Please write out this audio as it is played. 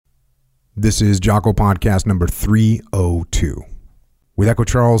This is Jocko Podcast number 302 with Echo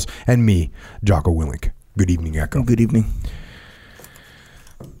Charles and me, Jocko Willink. Good evening, Echo. Good evening.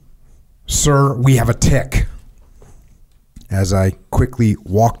 Sir, we have a tick. As I quickly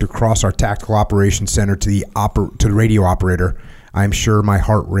walked across our tactical operations center to the radio operator, I'm sure my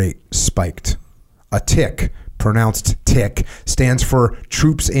heart rate spiked. A tick, pronounced tick, stands for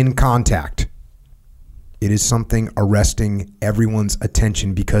troops in contact. It is something arresting everyone's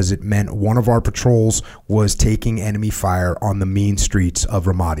attention because it meant one of our patrols was taking enemy fire on the mean streets of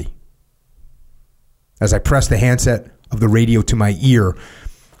Ramadi. As I pressed the handset of the radio to my ear,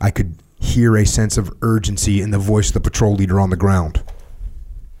 I could hear a sense of urgency in the voice of the patrol leader on the ground.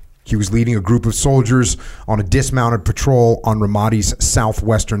 He was leading a group of soldiers on a dismounted patrol on Ramadi's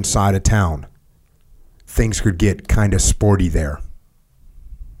southwestern side of town. Things could get kind of sporty there.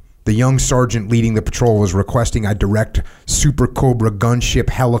 The young sergeant leading the patrol was requesting I direct Super Cobra gunship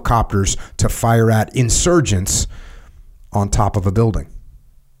helicopters to fire at insurgents on top of a building.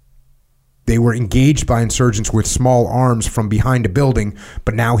 They were engaged by insurgents with small arms from behind a building,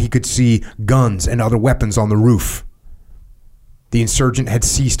 but now he could see guns and other weapons on the roof. The insurgent had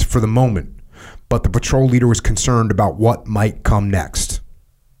ceased for the moment, but the patrol leader was concerned about what might come next.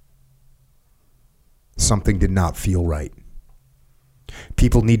 Something did not feel right.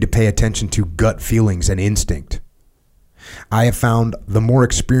 People need to pay attention to gut feelings and instinct. I have found the more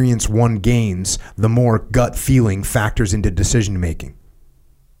experience one gains, the more gut feeling factors into decision making.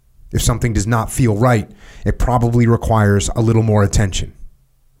 If something does not feel right, it probably requires a little more attention.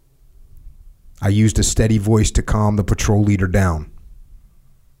 I used a steady voice to calm the patrol leader down.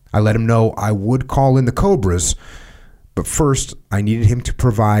 I let him know I would call in the Cobras, but first I needed him to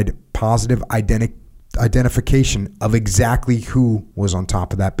provide positive identification of exactly who was on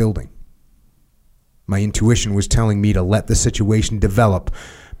top of that building. My intuition was telling me to let the situation develop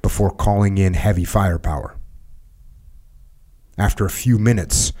before calling in heavy firepower. After a few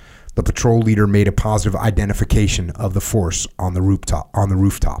minutes, the patrol leader made a positive identification of the force on the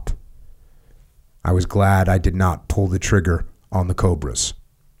rooftop. I was glad I did not pull the trigger on the Cobras.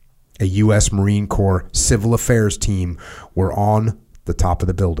 A U.S. Marine Corps civil affairs team were on the top of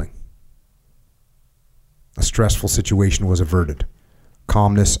the building. A stressful situation was averted.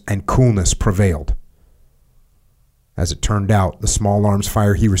 Calmness and coolness prevailed. As it turned out, the small arms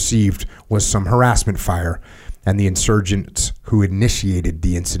fire he received was some harassment fire, and the insurgents who initiated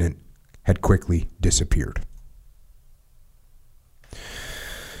the incident had quickly disappeared.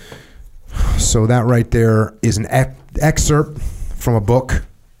 So that right there is an excerpt from a book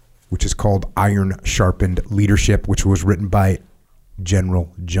which is called Iron Sharpened Leadership, which was written by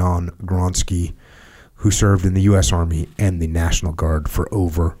General John Gronski, who served in the U.S. Army and the National Guard for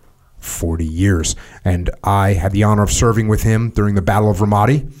over 40 years. And I had the honor of serving with him during the Battle of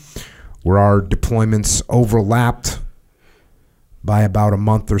Ramadi, where our deployments overlapped by about a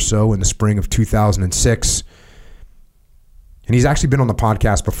month or so in the spring of 2006. And he's actually been on the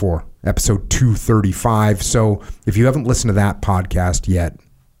podcast before, episode 235. So if you haven't listened to that podcast yet,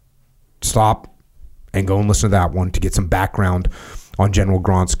 stop and go and listen to that one to get some background on General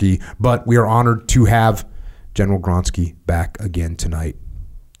Gronski. But we are honored to have General Gronski back again tonight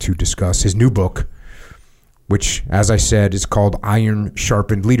to discuss his new book, which, as I said, is called Iron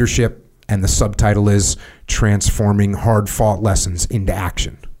Sharpened Leadership, and the subtitle is Transforming Hard-Fought Lessons into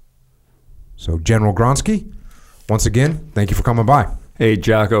Action. So, General Gronski, once again, thank you for coming by. Hey,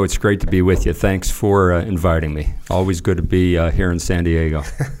 Jocko, it's great to be with you. Thanks for inviting me. Always good to be here in San Diego.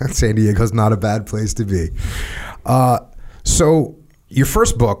 San Diego's not a bad place to be. So your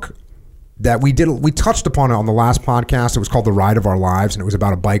first book that we touched upon it on the last podcast. It was called The Ride of Our Lives, and it was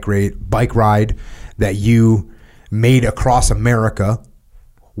about a bike ride that you made across America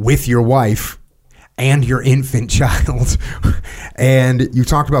with your wife and your infant child. And you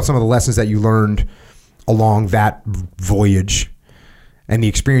talked about some of the lessons that you learned along that voyage and the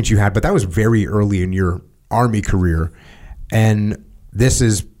experience you had, but that was very early in your Army career. And this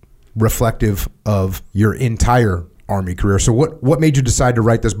is reflective of your entire Army career. So what made you decide to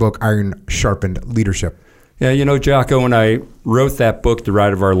write this book, Iron Sharpened Leadership? Yeah, Jocko, when I wrote that book, The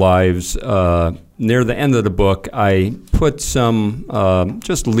Ride of Our Lives, near the end of the book, I put some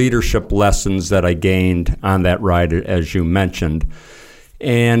just leadership lessons that I gained on that ride, as you mentioned.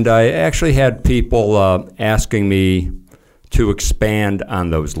 And I actually had people asking me to expand on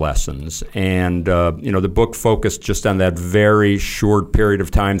those lessons. And, the book focused just on that very short period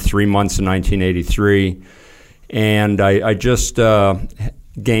of time, 3 months in 1983. And I just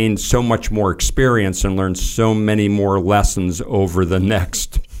gained so much more experience and learned so many more lessons over the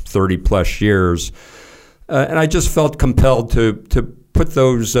next 30 plus years. And I just felt compelled to put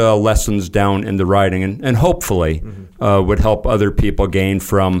those lessons down in the writing, and hopefully would help other people gain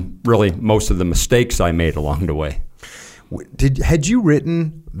from really most of the mistakes I made along the way. Had you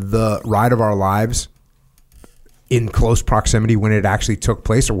written The Ride of Our Lives in close proximity when it actually took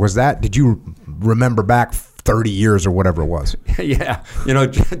place, or did you remember back 30 years or whatever it was? Yeah.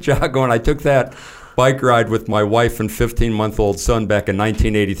 Jocko, when I took that bike ride with my wife and 15-month-old son back in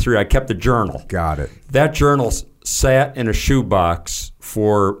 1983, I kept a journal. Got it. That journal sat in a shoebox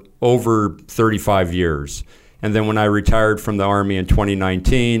for over 35 years. And then when I retired from the Army in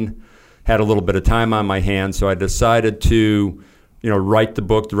 2019, had a little bit of time on my hands, so I decided to, write the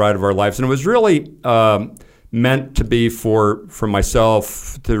book, The Ride of Our Lives. And it was really meant to be for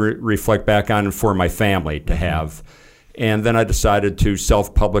myself to reflect back on and for my family to have. And then I decided to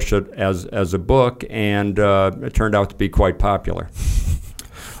self-publish it as a book, and it turned out to be quite popular.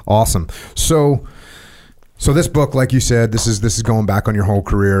 Awesome. So this book, like you said, this is going back on your whole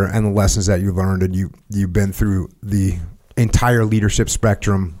career and the lessons that you learned, and you've been through the entire leadership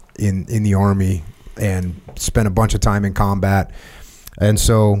spectrum in the Army and spent a bunch of time in combat. And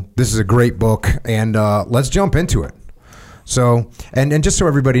so this is a great book, and let's jump into it. So, and just so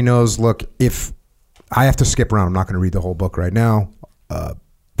everybody knows, look, if I have to skip around, I'm not going to read the whole book right now.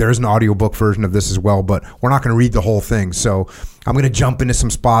 There is an audiobook version of this as well, but we're not going to read the whole thing. So I'm going to jump into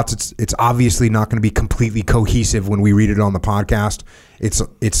some spots. It's obviously not going to be completely cohesive when we read it on the podcast.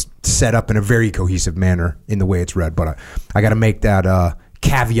 It's set up in a very cohesive manner in the way it's read, but I got to make that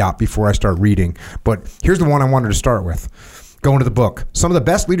caveat before I start reading. But here's the one I wanted to start with. Going to the book. Some of the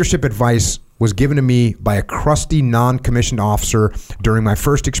best leadership advice was given to me by a crusty non-commissioned officer during my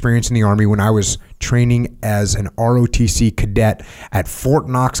first experience in the Army when I was training as an ROTC cadet at Fort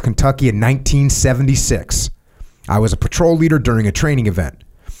Knox, Kentucky in 1976. I was a patrol leader during a training event.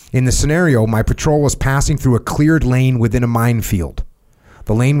 In the scenario, my patrol was passing through a cleared lane within a minefield.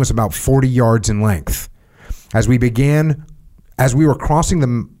 The lane was about 40 yards in length. As we were crossing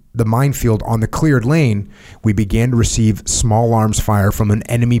the minefield on the cleared lane, we began to receive small arms fire from an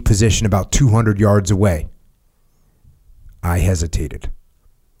enemy position about 200 yards away. I hesitated.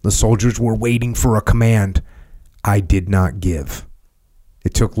 The soldiers were waiting for a command. I did not give.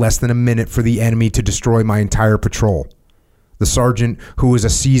 It took less than a minute for the enemy to destroy my entire patrol. The sergeant, who was a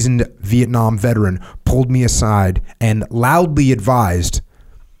seasoned Vietnam veteran, pulled me aside and loudly advised,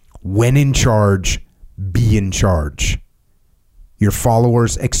 "When in charge, be in charge. Your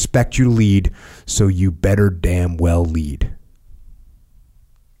followers expect you to lead, so you better damn well lead."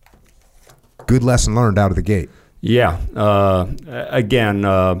 Good lesson learned out of the gate. Yeah. Again,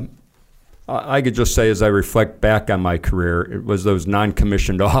 I could just say as I reflect back on my career, it was those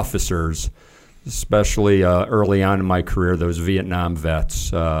non-commissioned officers, especially early on in my career, those Vietnam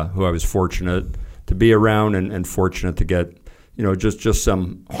vets who I was fortunate to be around and fortunate to get, just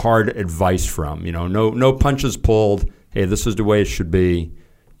some hard advice from. No punches pulled. Hey, this is the way it should be,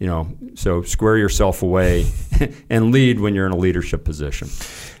 so square yourself away and lead when you're in a leadership position.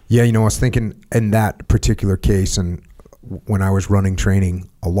 Yeah, I was thinking in that particular case, and when I was running training,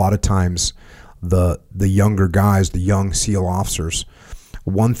 a lot of times the younger guys, the young SEAL officers,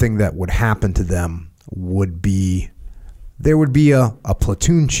 one thing that would happen to them would be there would be a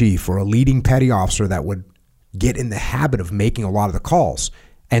platoon chief or a leading petty officer that would get in the habit of making a lot of the calls.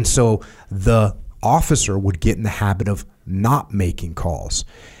 And so the officer would get in the habit of not making calls.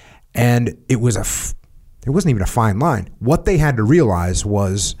 And it wasn't even a fine line. What they had to realize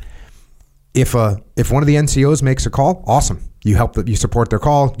was if one of the NCOs makes a call, awesome. You support their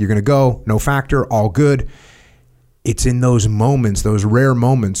call, you're going to go, no factor, all good. It's in those moments, those rare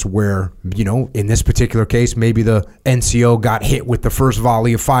moments where, in this particular case, maybe the NCO got hit with the first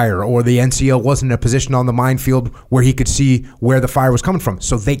volley of fire, or the NCO wasn't in a position on the minefield where he could see where the fire was coming from.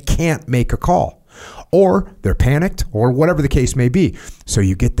 So they can't make a call. Or they're panicked, or whatever the case may be. So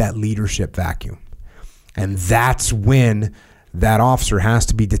you get that leadership vacuum. And that's when that officer has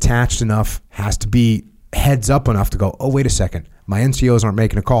to be detached enough, has to be heads up enough to go, oh, wait a second, my NCOs aren't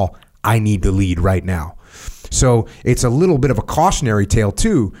making a call. I need to lead right now. So it's a little bit of a cautionary tale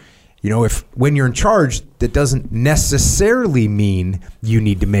too. If when you're in charge, that doesn't necessarily mean you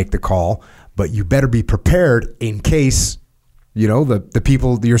need to make the call, but you better be prepared in case the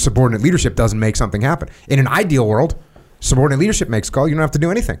people, your subordinate leadership doesn't make something happen. In an ideal world, subordinate leadership makes a call. You don't have to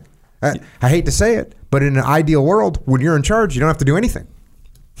do anything. I hate to say it, but in an ideal world, when you're in charge, you don't have to do anything.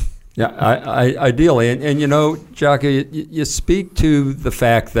 Yeah, ideally. And Jocko, you speak to the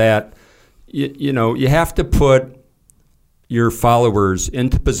fact that, you have to put, your followers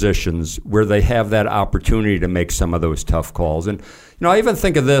into positions where they have that opportunity to make some of those tough calls. And, I even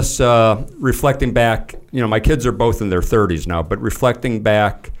think of this reflecting back, my kids are both in their 30s now, but reflecting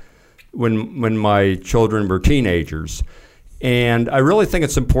back when my children were teenagers. And I really think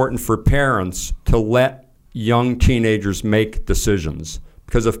it's important for parents to let young teenagers make decisions.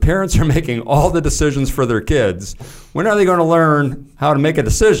 Because if parents are making all the decisions for their kids, when are they going to learn how to make a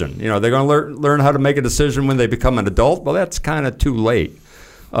decision? They're going to learn how to make a decision when they become an adult. Well, that's kind of too late.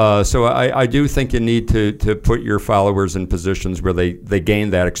 So I do think you need to put your followers in positions where they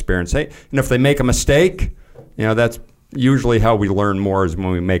gain that experience. Hey, and if they make a mistake, that's usually how we learn more, is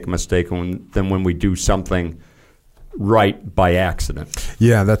when we make a mistake than when we do something right by accident.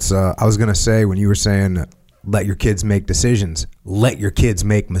 Yeah, that's. I was going to say, when you were saying let your kids make decisions, let your kids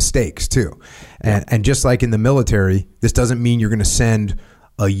make mistakes too. And just like in the military, this doesn't mean you're going to send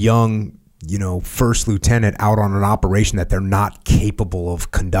a young, first lieutenant out on an operation that they're not capable of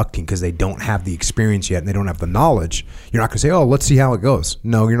conducting because they don't have the experience yet and they don't have the knowledge. You're not going to say, oh, let's see how it goes.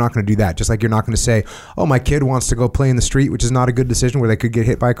 No, you're not going to do that. Just like you're not going to say, oh, my kid wants to go play in the street, which is not a good decision, where they could get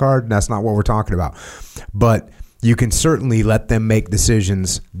hit by a car. That's not what we're talking about. But you can certainly let them make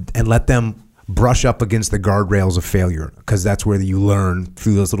decisions and let them brush up against the guardrails of failure, because that's where you learn,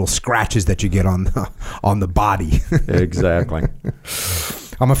 through those little scratches that you get on the body. Exactly.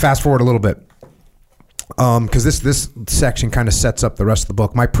 I'm going to fast forward a little bit because this section kind of sets up the rest of the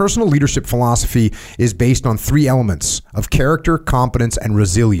book. My personal leadership philosophy is based on 3 elements of character, competence, and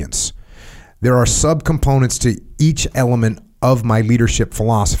resilience. There are subcomponents to each element of my leadership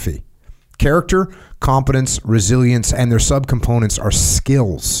philosophy. Character, competence, resilience, and their subcomponents are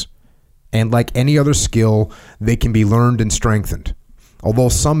skills. And like any other skill, they can be learned and strengthened. Although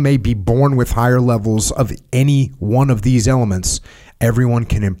some may be born with higher levels of any one of these elements, everyone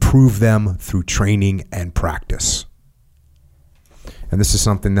can improve them through training and practice. And this is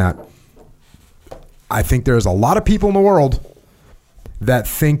something that I think there's a lot of people in the world that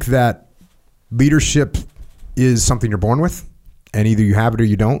think that leadership is something you're born with, and either you have it or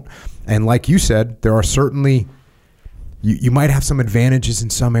you don't. And like you said, there are certainly, you might have some advantages in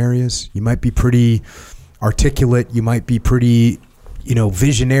some areas. You might be pretty articulate. You might be pretty,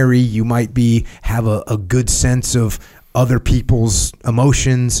 visionary. You might have a good sense of other people's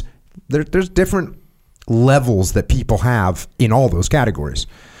emotions. There's different levels that people have in all those categories.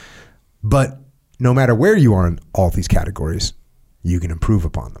 But no matter where you are in all these categories, you can improve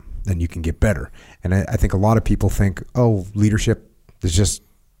upon them and you can get better. And I think a lot of people think, oh, leadership is just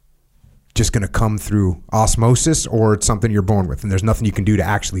going to come through osmosis, or it's something you're born with and there's nothing you can do to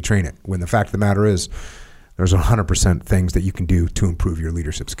actually train it. When the fact of the matter is, there's 100% things that you can do to improve your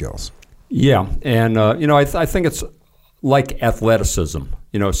leadership skills. Yeah. And, I think it's like athleticism.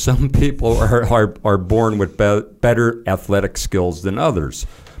 Some people are born with better athletic skills than others,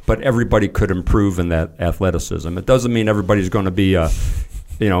 but everybody could improve in that athleticism. It doesn't mean everybody's going to be an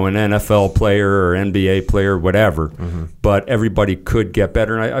NFL player or NBA player, whatever, but everybody could get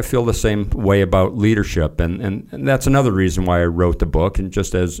better. And I feel the same way about leadership. And that's another reason why I wrote the book, and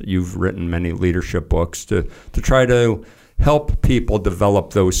just as you've written many leadership books, to try to help people develop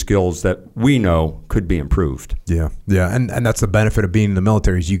those skills that we know could be improved. Yeah. And that's the benefit of being in the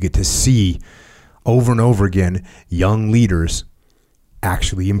military, is you get to see over and over again young leaders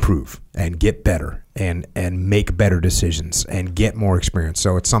actually improve and get better and make better decisions and get more experience.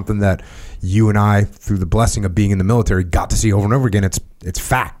 So it's something that you and I, through the blessing of being in the military, got to see over and over again. It's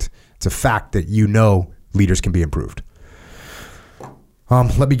fact. It's a fact that leaders can be improved.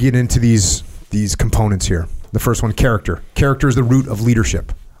 Let me get into these components here. The first one, character. Character is the root of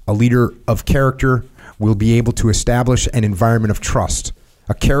leadership. A leader of character will be able to establish an environment of trust.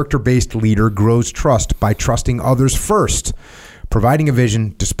 A character-based leader grows trust by trusting others first, providing a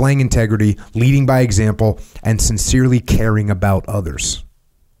vision, displaying integrity, leading by example, and sincerely caring about others.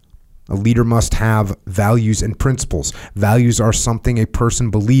 A leader must have values and principles. Values are something a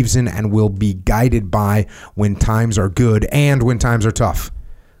person believes in and will be guided by when times are good and when times are tough.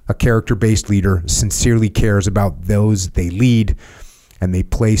 A character-based leader sincerely cares about those they lead, and they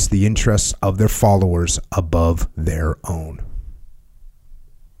place the interests of their followers above their own.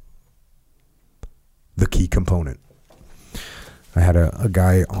 The key component. I had a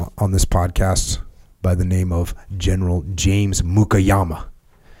guy on this podcast by the name of General James Mukayama,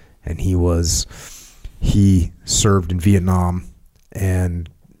 and he served in Vietnam, and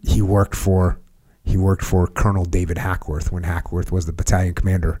he worked for Colonel David Hackworth when Hackworth was the battalion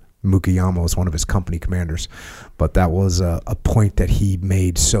commander. Mukayama was one of his company commanders, but that was a point that he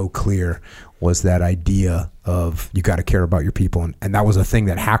made so clear was that idea of you got to care about your people. And that was a thing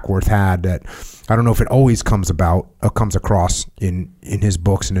that Hackworth had that I don't know if it always comes across in his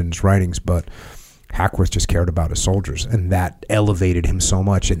books and in his writings, but Hackworth just cared about his soldiers, and that elevated him so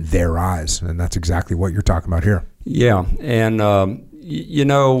much in their eyes. And that's exactly what you're talking about here. Yeah. And,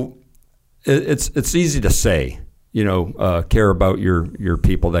 it's easy to say, care about your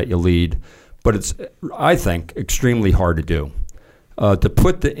people that you lead, but it's, I think, extremely hard to do. To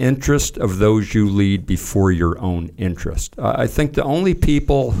put the interest of those you lead before your own interest. I think the only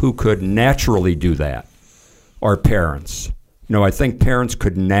people who could naturally do that are parents. I think parents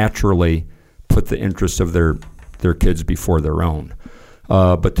could naturally put the interests of their kids before their own.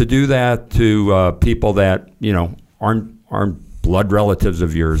 But to do that to people that aren't blood relatives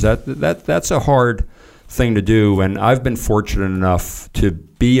of yours, that's a hard thing to do. And I've been fortunate enough to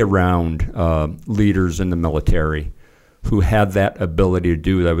be around leaders in the military who had that ability to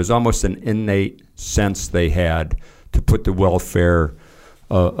do that. It was almost an innate sense they had to put the welfare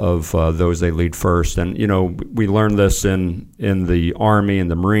of those they lead first. And, we learned this in the Army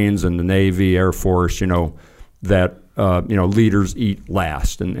and the Marines and the Navy, Air Force, that, leaders eat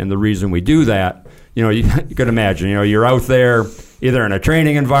last. And the reason we do that, you could imagine, you're out there either in a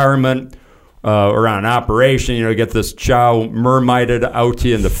training environment or on an operation, you get this chow mermaided out to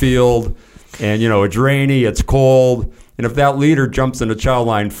you in the field, and, it's rainy, it's cold. And if that leader jumps in the chow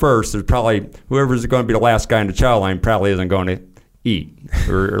line first, there's probably whoever's going to be the last guy in the chow line probably isn't going to eat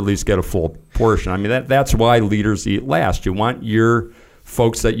or at least get a full portion. I mean, that's why leaders eat last. You want your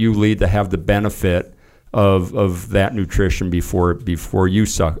folks that you lead to have the benefit of that nutrition before you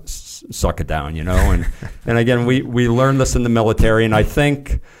suck it down, And again, we learned this in the military, and I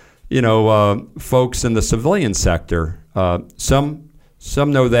think folks in the civilian sector, some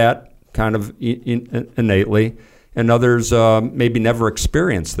know that kind of innately, and others maybe never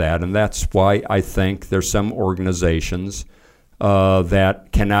experienced that. And that's why I think there's some organizations that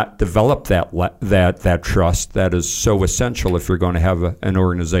cannot develop that trust that is so essential if you're going to have an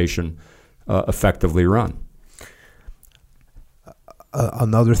organization effectively run.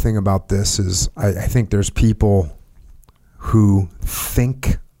 Another thing about this is I think there's people who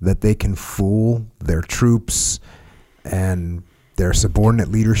think that they can fool their troops and their subordinate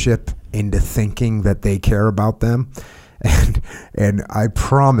leadership into thinking that they care about them. And I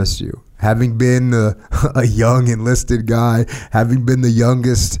promise you, having been a young enlisted guy, having been the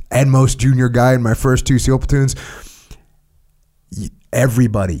youngest and most junior guy in my first 2 SEAL platoons,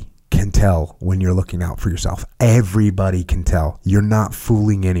 everybody can tell when you're looking out for yourself. Everybody can tell. You're not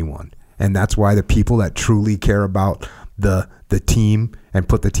fooling anyone. And that's why the people that truly care about the team and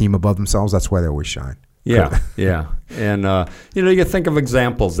put the team above themselves, that's why they always shine. Yeah, yeah. And, you can think of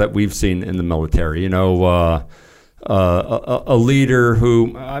examples that we've seen in the military. A leader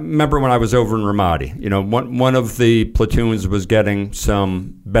who, I remember when I was over in Ramadi, one of the platoons was getting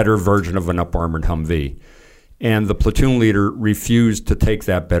some better version of an up-armored Humvee. And the platoon leader refused to take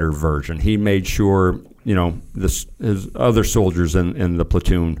that better version. He made sure, his other soldiers in the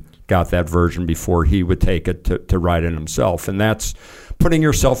platoon got that version before he would take it to ride in himself. And that's putting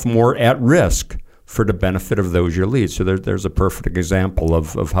yourself more at risk for the benefit of those you lead. So there's a perfect example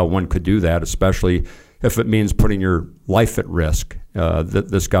of how one could do that, especially if it means putting your life at risk.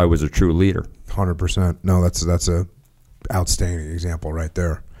 This guy was a true leader. 100%. No, that's a outstanding example right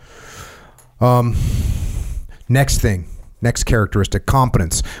there. Next characteristic,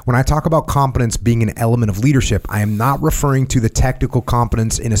 competence. When I talk about competence being an element of leadership, I am not referring to the technical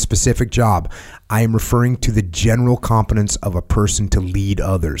competence in a specific job. I am referring to the general competence of a person to lead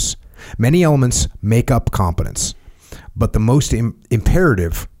others. Many elements make up competence, but the most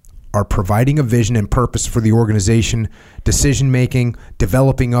imperative are providing a vision and purpose for the organization, decision-making,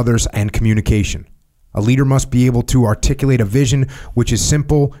 developing others, and communication. A leader must be able to articulate a vision which is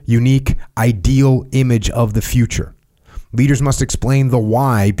simple, unique, ideal image of the future. Leaders must explain the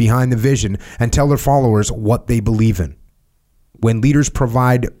why behind the vision and tell their followers what they believe in. When leaders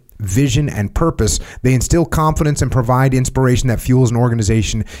provide vision and purpose, they instill confidence and provide inspiration that fuels an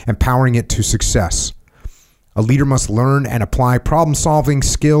organization, empowering it to success. A leader must learn and apply problem-solving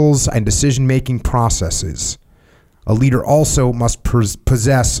skills and decision-making processes. A leader also must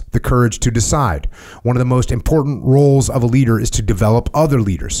possess the courage to decide. One of the most important roles of a leader is to develop other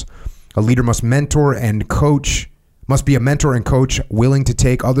leaders. A leader must be a mentor and coach, willing to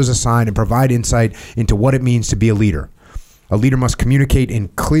take others aside and provide insight into what it means to be a leader. A leader must communicate in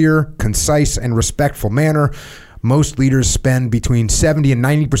clear, concise, and respectful manner. Most leaders spend between 70 and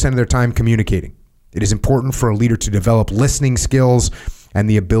 90% of their time communicating. It is important for a leader to develop listening skills and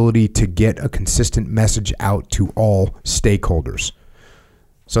the ability to get a consistent message out to all stakeholders.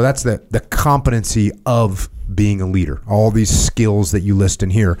 So that's the competency of being a leader, all these skills that you list in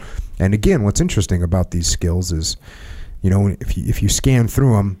here. And again, what's interesting about these skills is, if you scan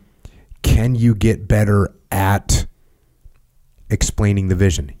through them, can you get better at explaining the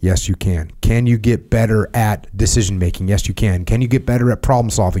vision? Yes, you can. Can you get better at decision making? Yes, you can. Can you get better at problem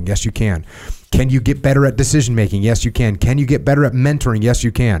solving? Yes, you can. Can you get better at decision making? Yes, you can. Can you get better at mentoring? Yes,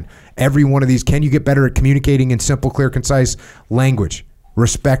 you can. Every one of these. Can you get better at communicating in simple, clear, concise language,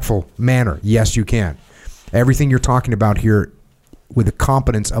 respectful manner? Yes, you can. Everything you're talking about here with the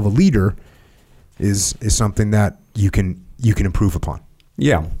competence of a leader is something that you can improve upon.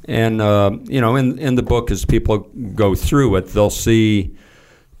 Yeah, and in the book, as people go through it, they'll see,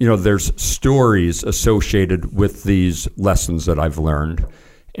 there's stories associated with these lessons that I've learned,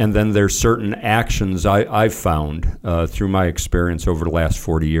 and then there's certain actions I've found through my experience over the last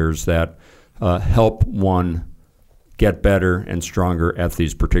 40 years that help one get better and stronger at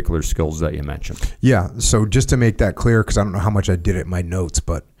these particular skills that you mentioned. Yeah, so just to make that clear, because I don't know how much I did it in my notes,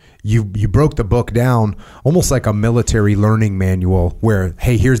 but you broke the book down almost like a military learning manual where,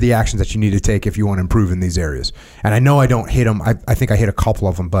 hey, here's the actions that you need to take if you want to improve in these areas. And I know I don't hit them. I think I hit a couple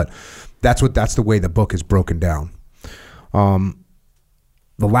of them, but that's the way the book is broken down. The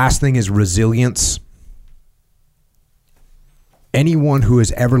last thing is resilience. Anyone who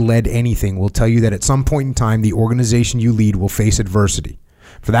has ever led anything will tell you that at some point in time, the organization you lead will face adversity.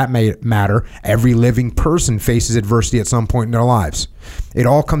 For that matter, every living person faces adversity at some point in their lives. It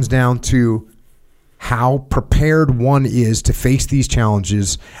all comes down to how prepared one is to face these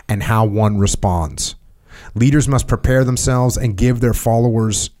challenges and how one responds. Leaders must prepare themselves and give their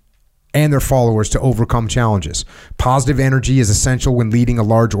followers to overcome challenges. Positive energy is essential when leading a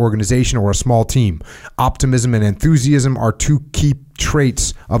large organization or a small team. Optimism and enthusiasm are two key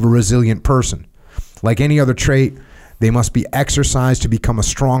traits of a resilient person. Like any other trait, they must be exercised to become a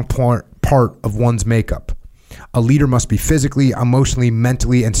strong part of one's makeup. A leader must be physically, emotionally,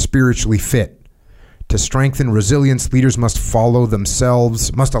 mentally, and spiritually fit. To strengthen resilience, leaders must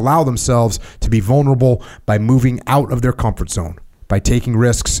allow themselves to be vulnerable by moving out of their comfort zone. By taking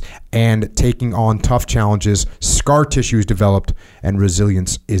risks and taking on tough challenges, scar tissue is developed and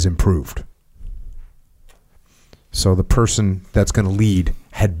resilience is improved. So the person that's going to lead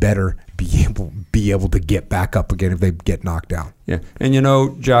had better be able to get back up again if they get knocked down. Yeah,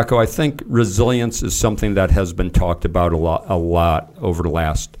 and Jocko, I think resilience is something that has been talked about a lot over the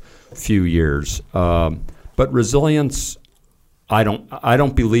last few years. But resilience, I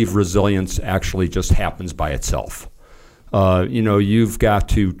don't believe resilience actually just happens by itself. You've got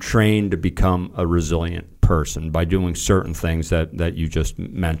to train to become a resilient person by doing certain things that you just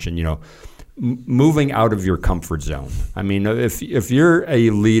mentioned. Moving out of your comfort zone. I mean, if you're a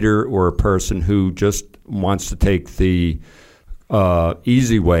leader or a person who just wants to take the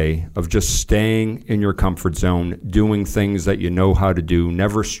easy way of just staying in your comfort zone, doing things that you know how to do,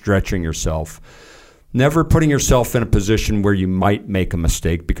 never stretching yourself, never putting yourself in a position where you might make a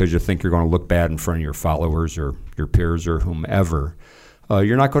mistake because you think you're going to look bad in front of your followers or your peers or whomever,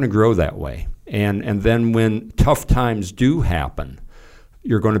 you're not going to grow that way. And then when tough times do happen,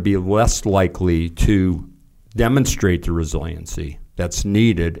 you're going to be less likely to demonstrate the resiliency that's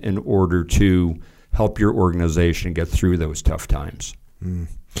needed in order to help your organization get through those tough times.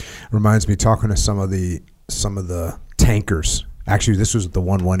 Reminds me talking to some of the tankers. Actually, this was the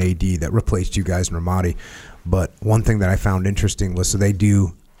 11AD that replaced you guys in Ramadi. But one thing that I found interesting was, so they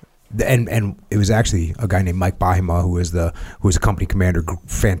do, and it was actually a guy named Mike Bahima who was a company commander,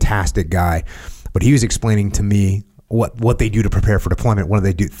 fantastic guy. But he was explaining to me what they do to prepare for deployment. One of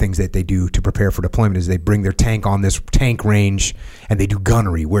the things that they do to prepare for deployment is they bring their tank on this tank range and they do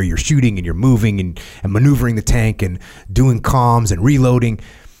gunnery, where you're shooting and you're moving and maneuvering the tank and doing comms and reloading.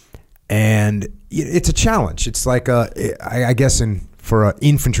 And it's a challenge. It's like I guess for an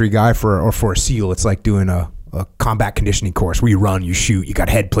infantry guy or for a SEAL, it's like doing a combat conditioning course where you run, you shoot, you got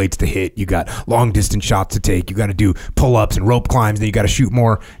head plates to hit, you got long distance shots to take, you got to do pull-ups and rope climbs, then you got to shoot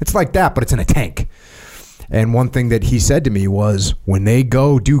more. It's like that, but it's in a tank. And one thing that he said to me was, when they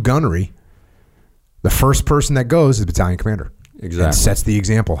go do gunnery, the first person that goes is the battalion commander. Exactly. And sets the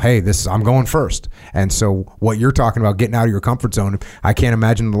example. Hey, I'm going first. And so what you're talking about, getting out of your comfort zone, I can't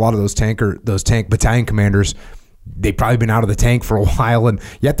imagine a lot of those tank battalion commanders, they've probably been out of the tank for a while, and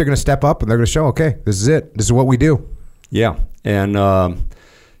yet they're going to step up and they're going to show, okay, this is it. This is what we do. Yeah. And,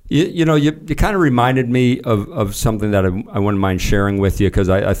 you kind of reminded me of something that I wouldn't mind sharing with you, because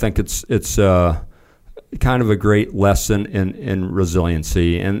I think it's kind of a great lesson in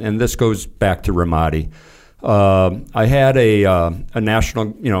resiliency. And this goes back to Ramadi. I had a national,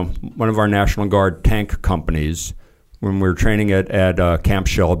 one of our National Guard tank companies when we were training at Camp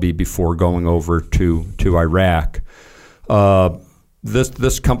Shelby before going over to Iraq.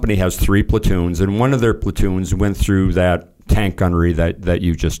 This company has 3 platoons, and one of their platoons went through that tank gunnery that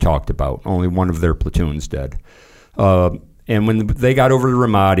you just talked about. Only one of their platoons did. And when they got over to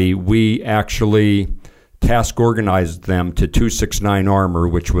Ramadi, we actually task organized them to 269 Armor,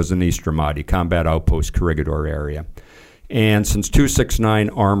 which was in East Ramadi, Combat Outpost Corregidor area. And since 269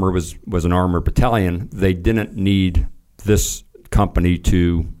 Armor was an armor battalion, they didn't need this company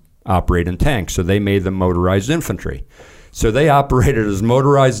to operate in tanks, so they made them motorized infantry. So they operated as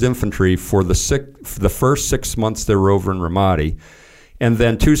motorized infantry for the first 6 months they were over in Ramadi. And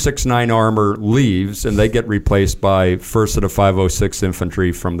then 269 Armor leaves, and they get replaced by 1st of the 506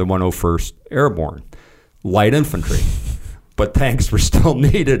 Infantry from the 101st Airborne. Light infantry. But tanks were still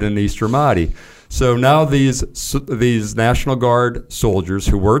needed in East Ramadi. So now these National Guard soldiers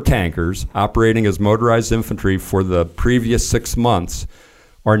who were tankers operating as motorized infantry for the previous 6 months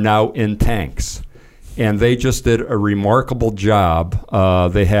are now in tanks. And they just did a remarkable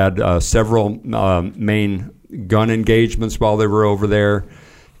job. They had several main gun engagements while they were over there.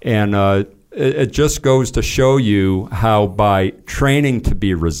 And it just goes to show you how by training to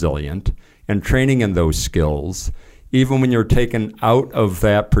be resilient and training in those skills, even when you're taken out of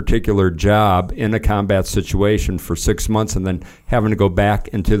that particular job in a combat situation for 6 months and then having to go back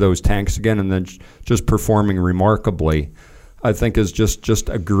into those tanks again and then just performing remarkably, I think is just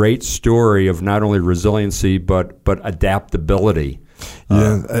a great story of not only resiliency but adaptability.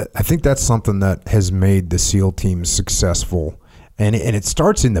 Yeah, I think that's something that has made the SEAL teams successful, and it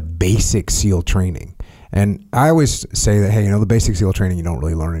starts in the basic SEAL training. And I always say that, hey, the basic SEAL training, you don't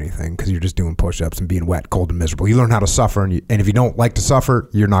really learn anything because you're just doing push-ups and being wet, cold, and miserable. You learn how to suffer, and if you don't like to suffer,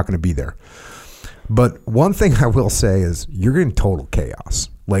 you're not going to be there. But one thing I will say is you're in total chaos.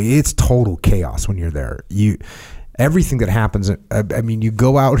 Like, it's total chaos when you're there. Everything that happens, I mean, you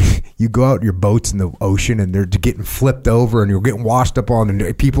go out in your boats in the ocean and they're getting flipped over and you're getting washed up on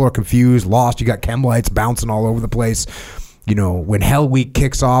and people are confused, lost. You got chem lights bouncing all over the place. When Hell Week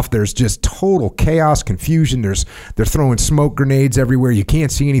kicks off, there's just total chaos, confusion. They're throwing smoke grenades everywhere. You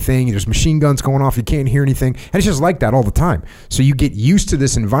can't see anything. There's machine guns going off. You can't hear anything. And it's just like that all the time. So you get used to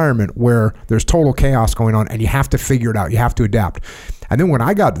this environment where there's total chaos going on and you have to figure it out. You have to adapt. And then when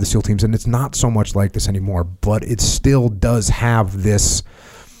I got to the SEAL teams, and it's not so much like this anymore, but it still does have this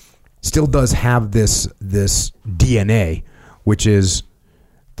DNA, which is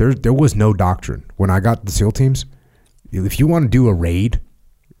there was no doctrine. When I got to the SEAL teams, if you want to do a raid,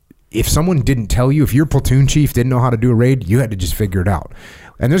 if someone didn't tell you, if your platoon chief didn't know how to do a raid, you had to just figure it out.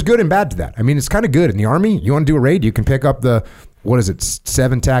 And there's good and bad to that. I mean, it's kind of good. In the Army, you want to do a raid, you can pick up the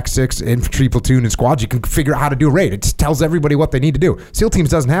 7 TAC 6 infantry platoon and squads. You can figure out how to do a raid. It tells everybody what they need to do. SEAL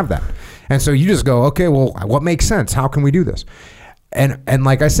teams doesn't have that. And so you just go, okay, well, what makes sense? How can we do this? And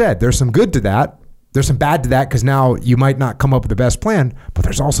like I said, there's some good to that. There's some bad to that because now you might not come up with the best plan, but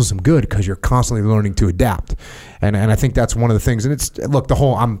there's also some good because you're constantly learning to adapt. And I think that's one of the things. And it's, look,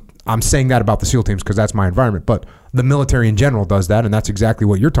 I'm saying that about the SEAL teams because that's my environment, but the military in general does that. And that's exactly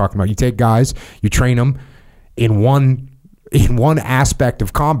what you're talking about. You take guys, you train them in one aspect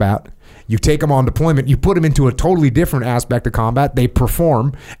of combat, you take them on deployment, you put them into a totally different aspect of combat, they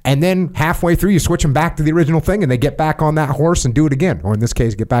perform, and then halfway through you switch them back to the original thing and they get back on that horse and do it again, or in this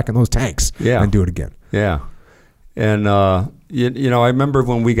case get back in those tanks and do it again. Yeah. And I remember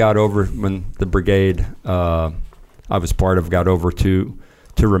when the brigade I was part of got over to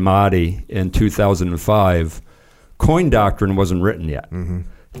Ramadi in 2005, coin doctrine wasn't written yet. Mm-hmm.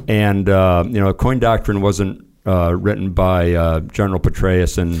 And coin doctrine wasn't written by General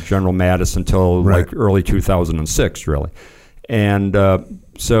Petraeus and General Mattis until like early 2006, really. And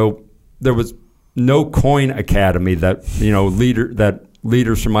so there was no coin academy that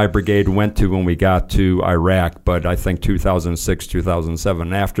leaders from my brigade went to when we got to Iraq. But I think 2006,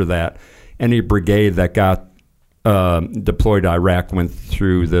 2007, after that, any brigade that got deployed to Iraq went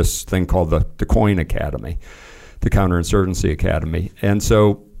through this thing called the Coin Academy, the Counterinsurgency Academy. And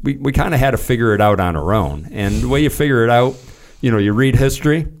so we kind of had to figure it out on our own. And the way you figure it out, you read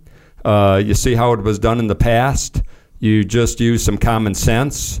history, you see how it was done in the past, you just use some common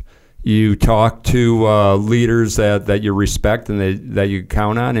sense, you talk to leaders that you respect and that you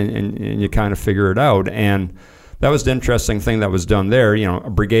count on, and you kind of figure it out. And that was the interesting thing that was done there. A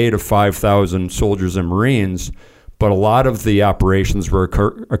brigade of 5,000 soldiers and Marines, but a lot of the operations were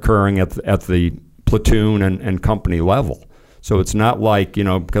occurring at the platoon and company level. So it's not like,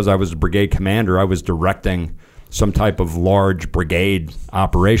 because I was a brigade commander, I was directing some type of large brigade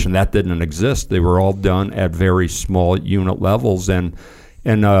operation. That didn't exist. They were all done at very small unit levels. And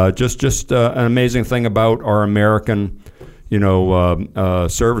And just an amazing thing about our American,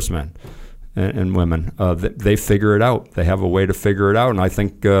 servicemen and women. They figure it out. They have a way to figure it out. And I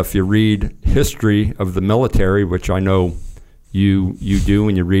think if you read history of the military, which I know you do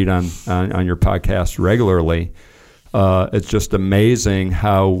and you read on your podcast regularly, it's just amazing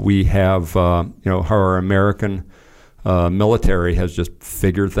how we have, how our American military has just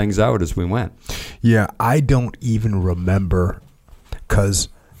figured things out as we went. Yeah, I don't even remember, because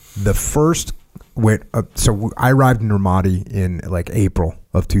the first so I arrived in Ramadi in like April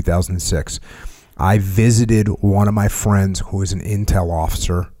of 2006. I visited one of my friends who was an intel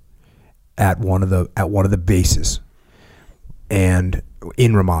officer at one of the bases, and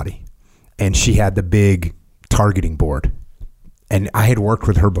in Ramadi, and she had the big targeting board, and I had worked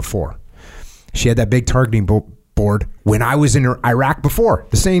with her before. She had that big targeting board when I was in Iraq before,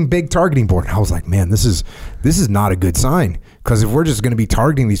 the same big targeting board. And I was like, man, this is not a good sign, because if we're just going to be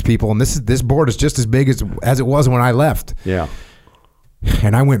targeting these people, and this board is just as big as it was when I left. Yeah.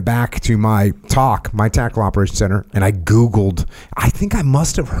 And I went back to my Tactical Operations Center, and I Googled. I think I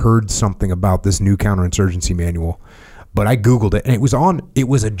must have heard something about this new counterinsurgency manual, but I Googled it, and it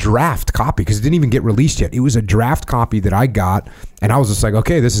was a draft copy, because it didn't even get released yet. It was a draft copy that I got, and I was just like,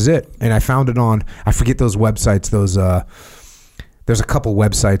 okay, this is it. And I found it on, I forget those websites, there's a couple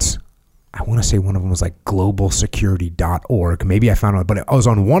websites. I want to say one of them was like globalsecurity.org. Maybe I found it, but I was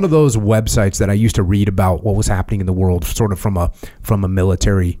on one of those websites that I used to read about what was happening in the world, sort of from a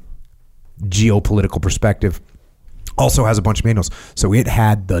military geopolitical perspective. Also has a bunch of manuals. So it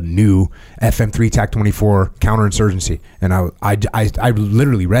had the new FM3 TAC 24 counterinsurgency, and I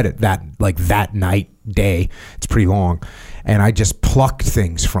literally read it that night, day. It's pretty long, and I just plucked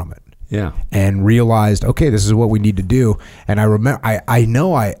things from it. Yeah. And realized, okay, this is what we need to do. And I remember, I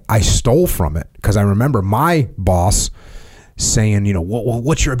know I stole from it, because I remember my boss saying,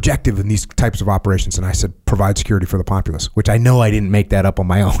 what's your objective in these types of operations? And I said, provide security for the populace, which I know I didn't make that up on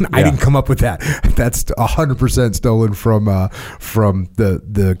my own. Yeah. I didn't come up with that. That's 100% stolen from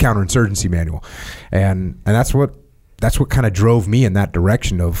the counterinsurgency manual. And that's what kind of drove me in that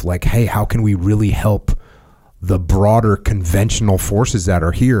direction of like, hey, how can we really help the broader conventional forces that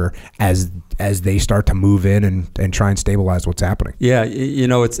are here as they start to move in and try and stabilize what's happening? Yeah,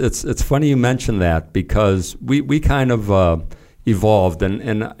 it's funny you mentioned that, because we kind of evolved,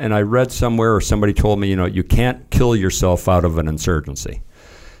 and I read somewhere, or somebody told me, you can't kill yourself out of an insurgency.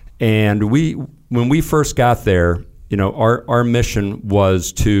 And when we first got there, our mission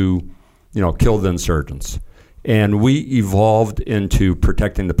was to, kill the insurgents, and we evolved into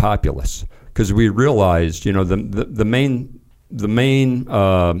protecting the populace. Because we realized, the main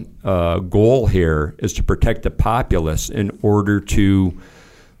goal here is to protect the populace in order to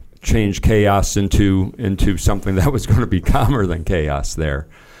change chaos into something that was going to be calmer than chaos there.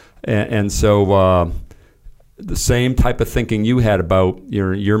 And so the same type of thinking you had about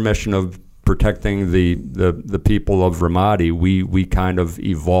your mission of protecting the people of Ramadi, we kind of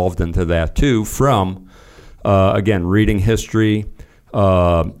evolved into that too, from again, reading history,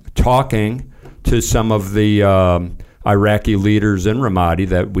 talking to some of the Iraqi leaders in Ramadi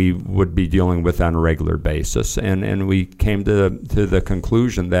that we would be dealing with on a regular basis, and we came to the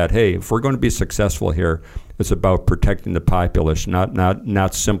conclusion that, hey, if we're going to be successful here, it's about protecting the populace,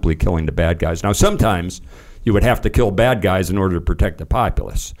 not simply killing the bad guys. Now, sometimes you would have to kill bad guys in order to protect the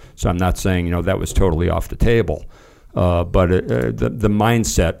populace. So I'm not saying that was totally off the table, but the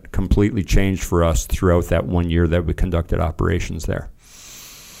mindset completely changed for us throughout that 1 year that we conducted operations there.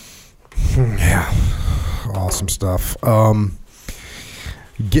 Yeah, awesome stuff.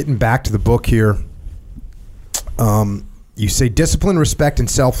 Getting back to the book here, you say discipline, respect, and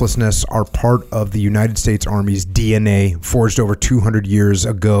selflessness are part of the United States Army's DNA, forged over 200 years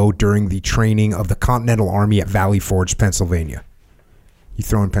ago during the training of the Continental Army at Valley Forge, Pennsylvania. You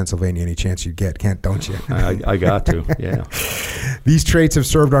throw in Pennsylvania any chance you get, don't you? I got to, yeah. These traits have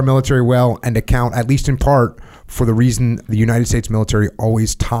served our military well and account, at least in part, for the reason the United States military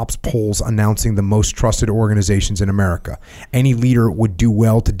always tops polls announcing the most trusted organizations in America. Any leader would do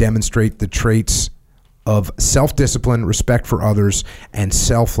well to demonstrate the traits of self-discipline, respect for others, and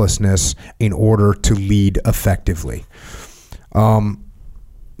selflessness in order to lead effectively. Now,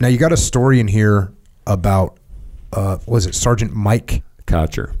 you got a story in here about, was it Sergeant Mike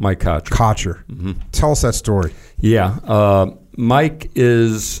Kocher? Mike Kocher. Kocher. Mm-hmm. Tell us that story. Yeah. Mike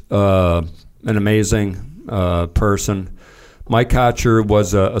is an amazing person. Mike Kocher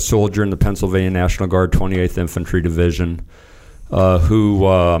was a soldier in the Pennsylvania National Guard 28th Infantry Division who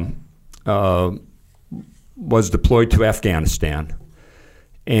was deployed to Afghanistan.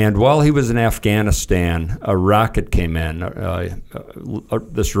 And while he was in Afghanistan, a rocket came in.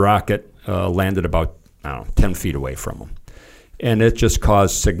 This rocket landed about 10 feet away from him. And it just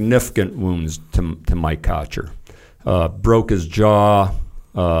caused significant wounds to Mike Kocher. Broke his jaw,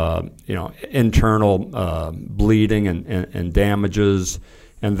 internal bleeding and damages.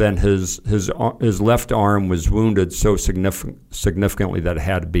 And then his left arm was wounded so significantly that it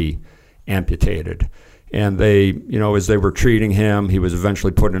had to be amputated. And they, as they were treating him, he was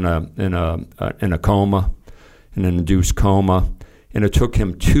eventually put in a coma, in an induced coma, and it took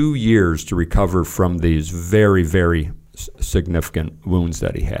him 2 years to recover from these very, very significant wounds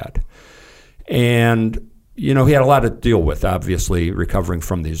that he had. And he had a lot to deal with, obviously, recovering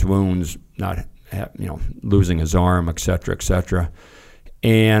from these wounds, not losing his arm, et cetera, et cetera.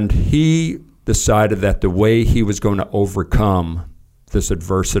 And he decided that the way he was going to overcome this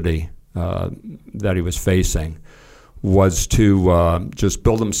adversity that he was facing was to just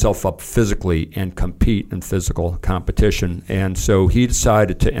build himself up physically and compete in physical competition. And so he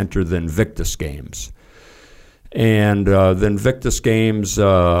decided to enter the Invictus Games. And the Invictus Games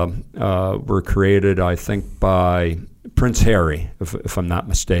were created, I think, by Prince Harry, if I'm not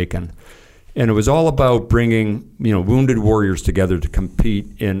mistaken. And it was all about bringing, wounded warriors together to compete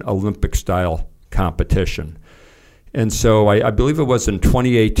in Olympic-style competition. And so I believe it was in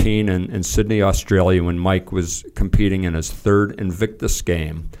 2018 in Sydney, Australia, when Mike was competing in his third Invictus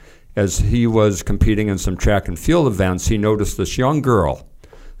game. As he was competing in some track and field events, he noticed this young girl,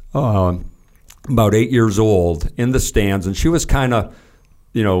 about 8 years old, in the stands, and she was kind of,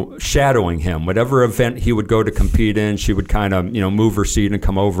 shadowing him. Whatever event he would go to compete in, she would kind of, move her seat and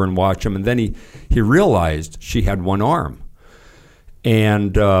come over and watch him. And then he realized she had one arm.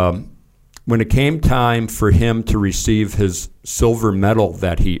 And when it came time for him to receive his silver medal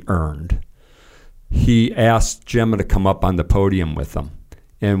that he earned, he asked Gemma to come up on the podium with him.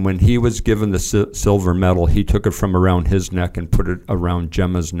 And when he was given the silver medal, he took it from around his neck and put it around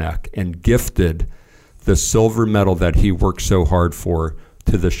Gemma's neck and gifted the silver medal that he worked so hard for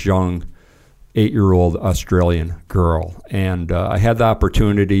to this young 8-year-old Australian girl. And I had the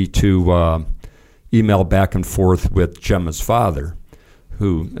opportunity to email back and forth with Gemma's father,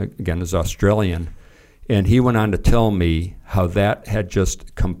 who, again, is Australian. And he went on to tell me how that had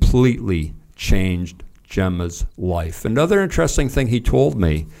just completely changed Gemma's life. Another interesting thing he told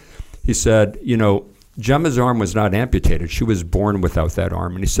me, he said, Gemma's arm was not amputated. She was born without that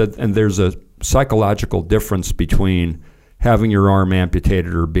arm. And he said, and there's a psychological difference between having your arm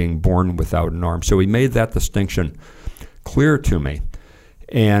amputated or being born without an arm. So he made that distinction clear to me.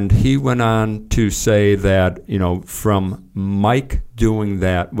 And he went on to say that, from Mike doing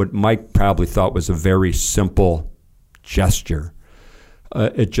that, what Mike probably thought was a very simple gesture,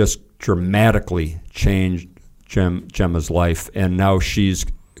 it just dramatically changed Gemma's life. And now she's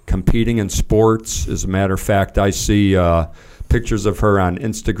competing in sports. As a matter of fact, I see pictures of her on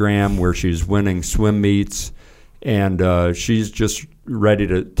Instagram where she's winning swim meets, and she's just ready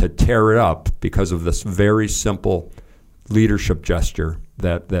to tear it up because of this very simple leadership gesture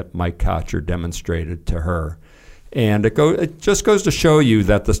that Mike Kocher demonstrated to her. And it just goes to show you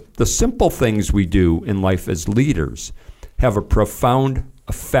that the simple things we do in life as leaders have a profound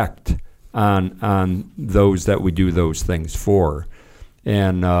effect on those that we do those things for.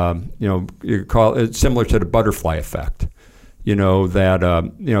 And you call it similar to the butterfly effect. This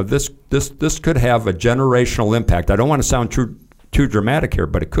could have a generational impact. I don't want to sound too dramatic here,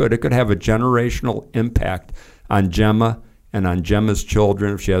 but it could have a generational impact on Gemma and on Gemma's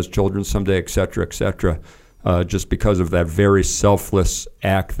children, if she has children someday, et cetera, just because of that very selfless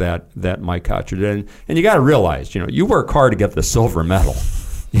act that Mike Kocher did. And you got to realize, you work hard to get the silver medal.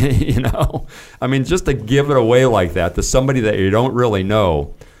 I mean, just to give it away like that to somebody that you don't really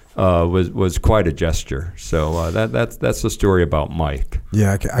know was quite a gesture. So that's the story about Mike.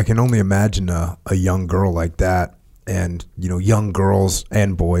 Yeah, I can only imagine a young girl like that. And young girls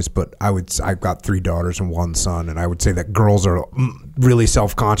and boys, but I've got 3 daughters and 1 son, and I would say that girls are really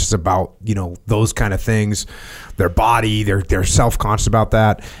self-conscious about those kind of things, their body, they're self-conscious about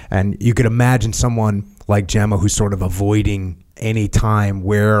that. And you could imagine someone like Gemma who's sort of avoiding any time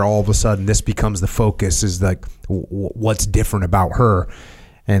where all of a sudden this becomes the focus, is like what's different about her,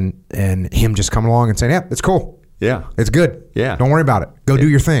 and him just coming along and saying, yeah, it's cool. Yeah. It's good. Yeah. Don't worry about it. Go do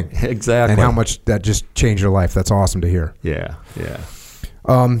your thing. Exactly. And how much that just changed your life. That's awesome to hear. Yeah.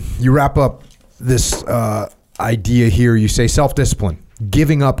 You wrap up this idea here. You say self-discipline.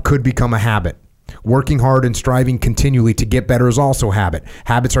 Giving up could become a habit. Working hard and striving continually to get better is also a habit.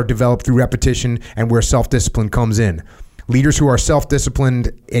 Habits are developed through repetition and where self-discipline comes in. Leaders who are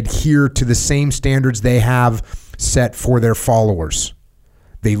self-disciplined adhere to the same standards they have set for their followers.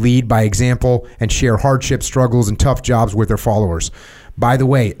 They lead by example and share hardship, struggles, and tough jobs with their followers. By the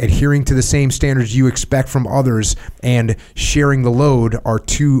way, adhering to the same standards you expect from others and sharing the load are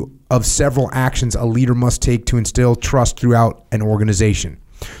two of several actions a leader must take to instill trust throughout an organization.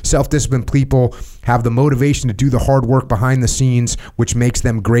 Self-disciplined people have the motivation to do the hard work behind the scenes, which makes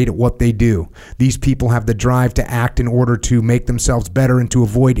them great at what they do. These people have the drive to act in order to make themselves better and to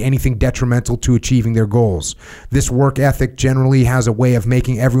avoid anything detrimental to achieving their goals. This work ethic generally has a way of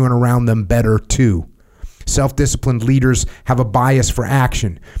making everyone around them better too. Self-disciplined leaders have a bias for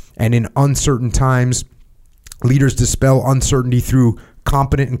action, and in uncertain times, leaders dispel uncertainty through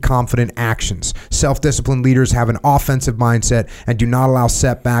competent and confident actions. Self-disciplined leaders have an offensive mindset and do not allow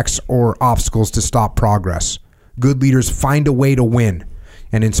setbacks or obstacles to stop progress. Good leaders find a way to win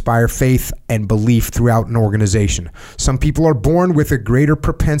and inspire faith and belief throughout an organization. Some people are born with a greater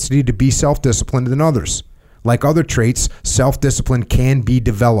propensity to be self-disciplined than others. Like other traits, self-discipline can be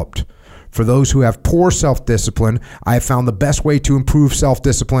developed. For those who have poor self-discipline, I have found the best way to improve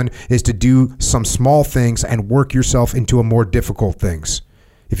self-discipline is to do some small things and work yourself into a more difficult things.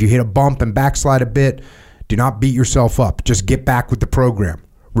 If you hit a bump and backslide a bit, do not beat yourself up. Just get back with the program.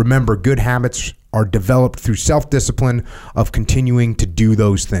 Remember, good habits are developed through self-discipline of continuing to do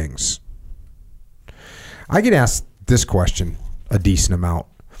those things. I get asked this question a decent amount.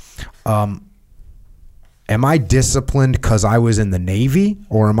 Am I disciplined because I was in the Navy,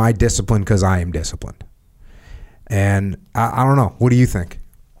 or am I disciplined because I am disciplined? And I don't know. What do you think?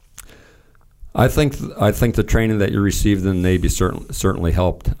 I think the training that you received in the Navy certainly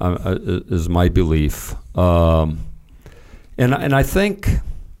helped. Is my belief, and I think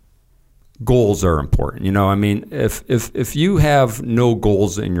goals are important. You know, I mean, if you have no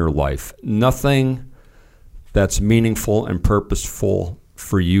goals in your life, nothing that's meaningful and purposeful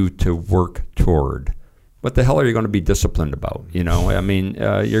for you to work toward, what the hell are you going to be disciplined about? You know, I mean,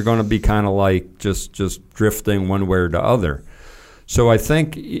 you're going to be kind of like just drifting one way or the other. So I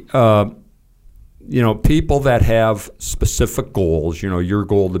think, people that have specific goals, your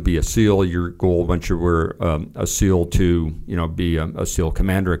goal to be a SEAL, your goal once you were a SEAL to, be a SEAL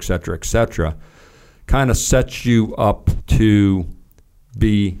commander, et cetera, kind of sets you up to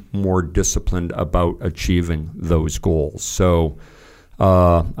be more disciplined about achieving those goals. So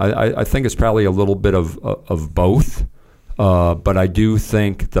I think it's probably a little bit of both, but I do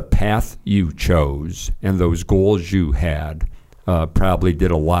think the path you chose and those goals you had probably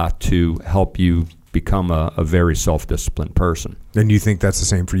did a lot to help you become a very self-disciplined person. And you think that's the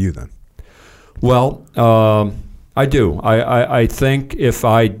same for you then? Well, I do. I think if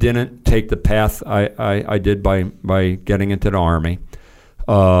I didn't take the path I did by getting into the Army,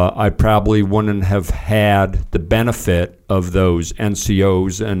 I probably wouldn't have had the benefit of those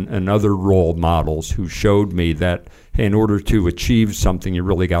NCOs and other role models who showed me that, hey, in order to achieve something, you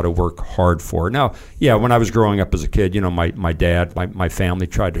really got to work hard for it. Now, yeah, when I was growing up as a kid, my dad, my family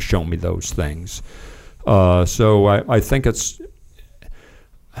tried to show me those things. So I think it's,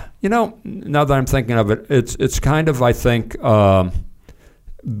 now that I'm thinking of it, it's kind of, I think,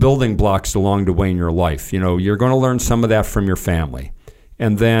 building blocks along the way in your life. You're going to learn some of that from your family.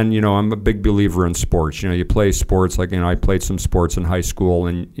 And then, I'm a big believer in sports. You play sports, like, I played some sports in high school,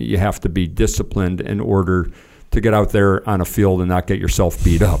 and you have to be disciplined in order to get out there on a field and not get yourself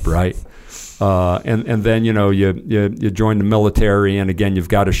beat up, right? And then, you join the military, and again, you've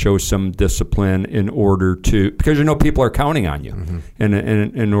got to show some discipline in order to, because people are counting on you,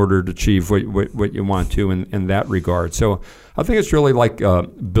 in order to achieve what you want to in that regard. So I think it's really like a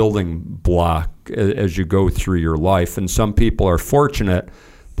building block as you go through your life. And some people are fortunate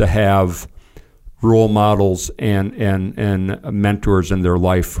to have role models and mentors in their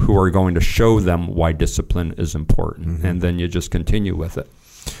life who are going to show them why discipline is important. And then you just continue with it.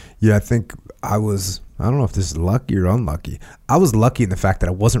 Yeah, I think I don't know if this is lucky or unlucky. I was lucky in the fact that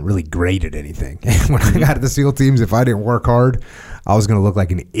I wasn't really great at anything. When I got to the SEAL teams, if I didn't work hard, I was going to look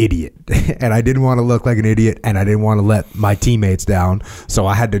like an idiot. And I didn't want to look like an idiot, and I didn't want to let my teammates down. So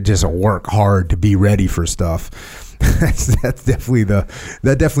I had to just work hard to be ready for stuff.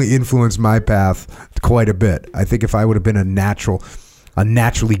 That definitely influenced my path quite a bit. I think if I would have been a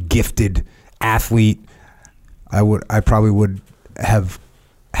naturally gifted athlete, I probably would have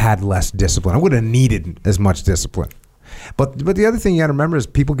had less discipline. I would have needed as much discipline. But the other thing you got to remember is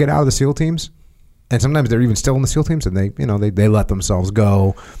people get out of the SEAL teams, and sometimes they're even still in the SEAL teams, and they let themselves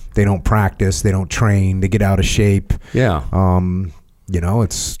go. They don't practice. They don't train. They get out of shape. Yeah.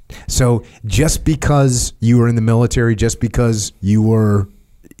 It's so just because you were in the military, just because you were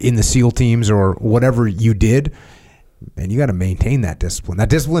in the SEAL teams or whatever you did, and you got to maintain that discipline. That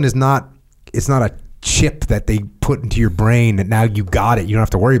discipline is not. It's not a chip that they put into your brain that now you got it. You don't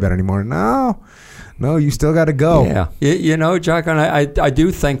have to worry about it anymore. No, you still got to go. Yeah. You know, Jack, and I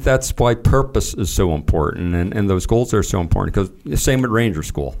do think that's why purpose is so important, and those goals are so important, because same at Ranger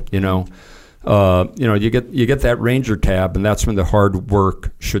School, you know. You get that Ranger tab, and that's when the hard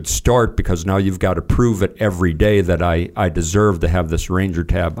work should start, because now you've got to prove it every day that I deserve to have this Ranger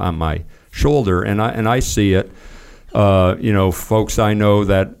tab on my shoulder, and I see it. Folks I know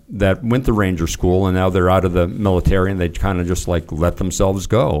that went to Ranger School and now they're out of the military, and they kind of just like let themselves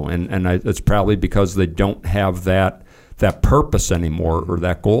go, and it's probably because they don't have that purpose anymore or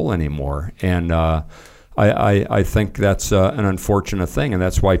that goal anymore, and I think that's an unfortunate thing, and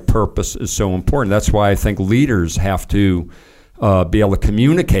that's why purpose is so important. That's why I think leaders have to be able to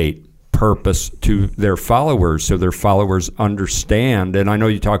communicate purpose to their followers, so their followers understand. And I know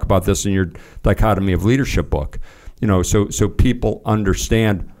you talk about this in your Dichotomy of Leadership book. You know, so people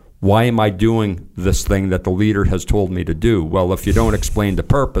understand, why am I doing this thing that the leader has told me to do? Well, if you don't explain the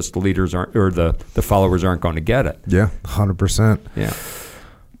purpose, the leaders aren't, or the followers aren't going to get it. Yeah, 100%. Yeah.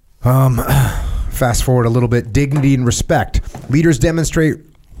 Fast forward a little bit. Dignity and respect. Leaders demonstrate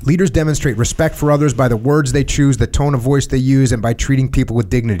respect for others by the words they choose, the tone of voice they use, and by treating people with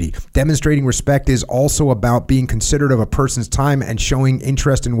dignity. Demonstrating respect is also about being considerate of a person's time and showing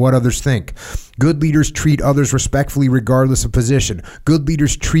interest in what others think. Good leaders treat others respectfully regardless of position. Good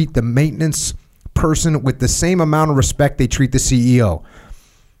leaders treat the maintenance person with the same amount of respect they treat the CEO.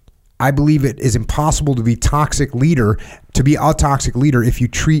 I believe it is impossible to be a toxic leader if you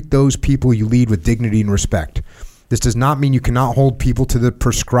treat those people you lead with dignity and respect. This does not mean you cannot hold people to the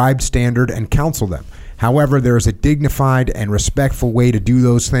prescribed standard and counsel them. However, there is a dignified and respectful way to do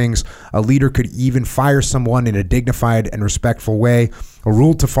those things. A leader could even fire someone in a dignified and respectful way. A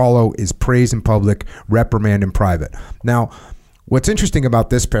rule to follow is praise in public, reprimand in private. Now, what's interesting about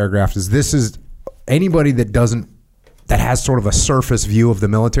this paragraph is this is anybody that has sort of a surface view of the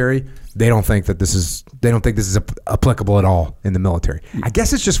military, they don't think this is applicable at all in the military. I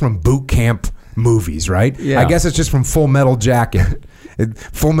guess it's just from boot camp movies, right? Yeah. I guess it's just from Full Metal Jacket.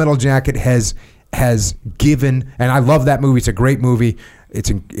 Full Metal Jacket has given, and I love that movie. It's a great movie. It's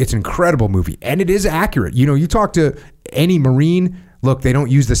an incredible movie, and it is accurate. You know, you talk to any Marine, look, they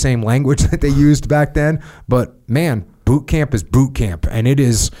don't use the same language that they used back then, but man, boot camp is boot camp, and it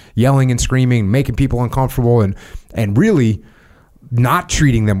is yelling and screaming, making people uncomfortable, and really not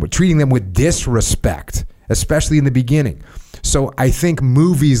treating them with disrespect, especially in the beginning. So I think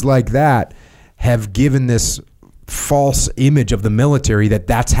movies like that have given this false image of the military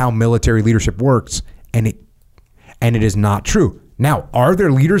that's how military leadership works, and it is not true. Now, are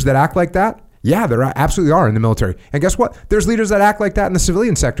there leaders that act like that? Yeah, there absolutely are in the military. And guess what? There's leaders that act like that in the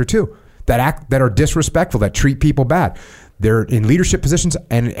civilian sector too, that are disrespectful, that treat people bad. They're in leadership positions,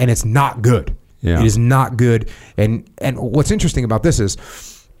 and it's not good. Yeah. It is not good. And what's interesting about this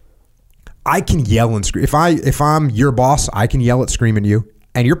is I can yell and scream. If I'm your boss, I can yell and scream at you,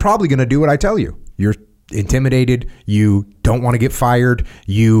 and you're probably going to do what I tell you. You're intimidated. You don't want to get fired.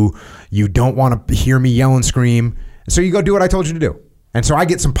 You don't want to hear me yell and scream. So you go do what I told you to do. And so I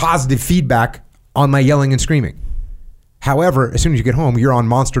get some positive feedback on my yelling and screaming. However, as soon as you get home, you're on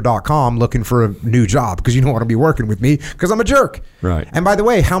monster.com looking for a new job because you don't want to be working with me because I'm a jerk. Right. And by the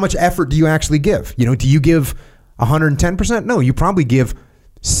way, how much effort do you actually give? You know, do you give 110%? No, you probably give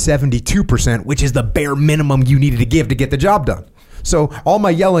 72%, which is the bare minimum you needed to give to get the job done. So all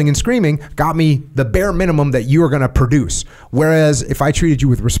my yelling and screaming got me the bare minimum that you are going to produce. Whereas if I treated you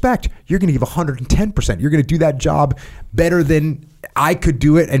with respect, you're going to give 110%. You're going to do that job better than I could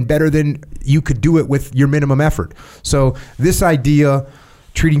do it and better than you could do it with your minimum effort. So this idea,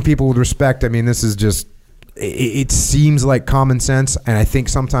 treating people with respect, I mean, this is just, it seems like common sense. And I think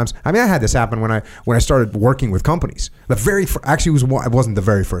sometimes, I mean, I had this happen when I started working with companies. It wasn't the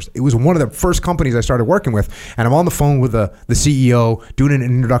very first. It was one of the first companies I started working with. And I'm on the phone with the CEO doing an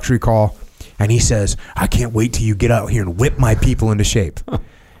introductory call. And he says, I can't wait till you get out here and whip my people into shape.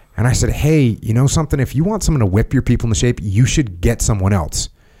 And I said, hey, you know something? If you want someone to whip your people into shape, you should get someone else.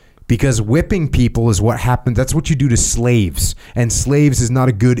 Because whipping people is what happens. That's what you do to slaves. And slaves is not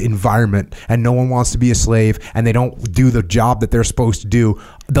a good environment. And no one wants to be a slave. And they don't do the job that they're supposed to do.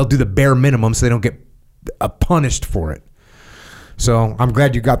 They'll do the bare minimum so they don't get punished for it. So I'm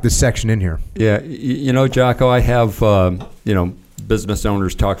glad you got this section in here. Yeah. You know, Jocko, I have, business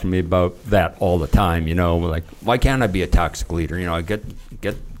owners talk to me about that all the time. You know, like, why can't I be a toxic leader? You know, I get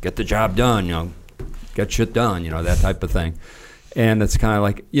the job done, you know, get shit done, you know, that type of thing. And it's kind of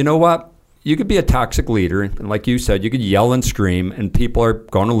like, you know what? You could be a toxic leader. And like you said, you could yell and scream and people are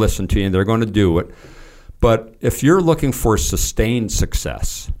going to listen to you and they're going to do it. But if you're looking for sustained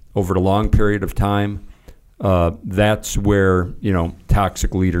success, over a long period of time, that's where,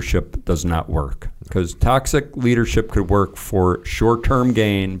 toxic leadership does not work. Because toxic leadership could work for short-term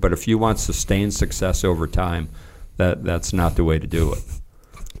gain, but if you want sustained success over time, that's not the way to do it.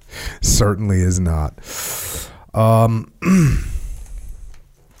 Certainly is not.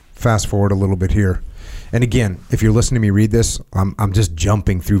 Fast forward a little bit here. And again, if you're listening to me read this, I'm just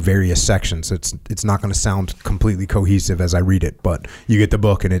jumping through various sections. It's not going to sound completely cohesive as I read it, but you get the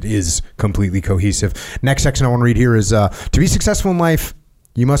book and it is completely cohesive. Next section I want to read here is, to be successful in life,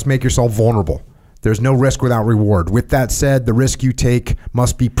 you must make yourself vulnerable. There's no risk without reward. With that said, the risk you take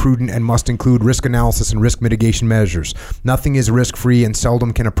must be prudent and must include risk analysis and risk mitigation measures. Nothing is risk-free, and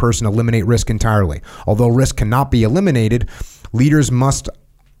seldom can a person eliminate risk entirely. Although risk cannot be eliminated, leaders must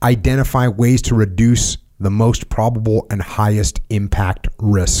identify ways to reduce the most probable and highest impact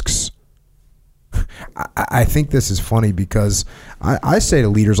risks. I think this is funny because I say to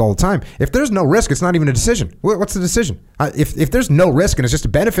leaders all the time, if there's no risk, it's not even a decision. What's the decision? If there's no risk and it's just a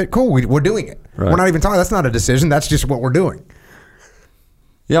benefit, cool, we're doing it. Right. We're not even talking, that's not a decision, that's just what we're doing.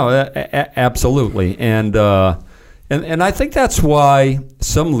 Yeah, absolutely. And I think that's why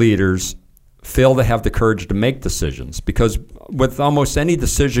some leaders fail to have the courage to make decisions, because with almost any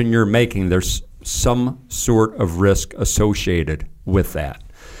decision you're making, there's some sort of risk associated with that.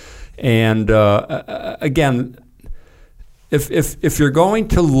 And again, if you're going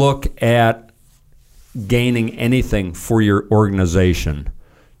to look at gaining anything for your organization,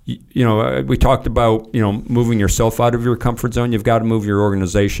 we talked about moving yourself out of your comfort zone. You've got to move your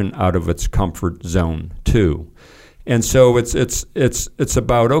organization out of its comfort zone too. And so it's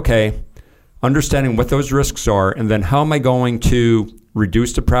about, okay, understanding what those risks are, and then how am I going to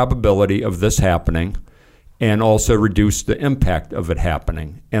reduce the probability of this happening and also reduce the impact of it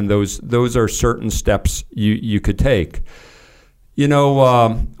happening. And those are certain steps you could take.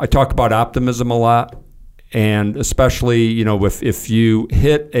 I talk about optimism a lot, and especially, if you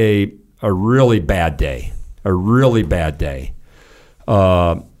hit a really bad day,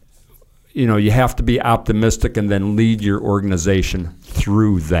 you have to be optimistic and then lead your organization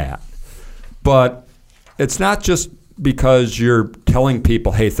through that. But it's not just because you're telling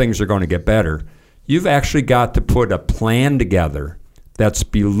people, hey, things are going to get better. You've actually got to put a plan together that's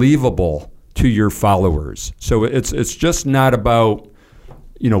believable to your followers. So it's just not about,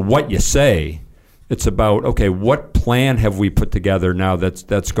 what you say. It's about, okay, what plan have we put together now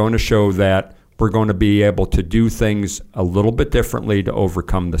that's going to show that we're going to be able to do things a little bit differently to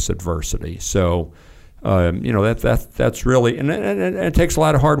overcome this adversity. So that's really, and it takes a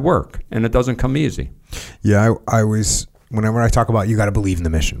lot of hard work, and it doesn't come easy. Yeah, I always, whenever I talk about you got to believe in the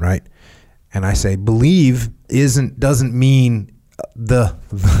mission, right? And I say believe doesn't mean the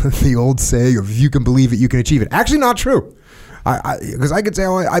old saying of if you can believe it, you can achieve it. Actually, not true. Because I could say,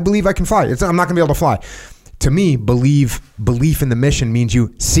 I believe I can fly. I'm not going to be able to fly. To me, belief in the mission means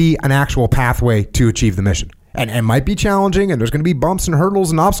you see an actual pathway to achieve the mission. And it might be challenging, and there's going to be bumps and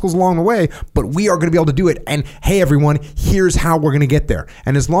hurdles and obstacles along the way, but we are going to be able to do it. And hey, everyone, here's how we're going to get there.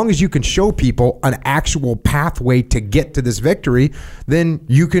 And as long as you can show people an actual pathway to get to this victory, then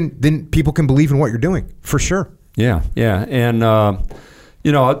people can believe in what you're doing, for sure. Yeah. And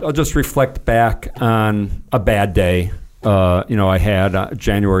I'll just reflect back on a bad day. I had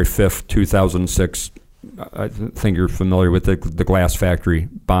January 5th, 2006. I think you're familiar with the glass factory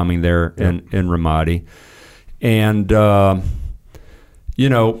bombing there in Ramadi. And,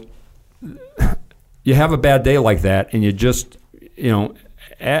 you have a bad day like that, and you just,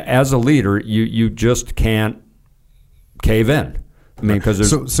 as a leader, you just can't cave in. I mean,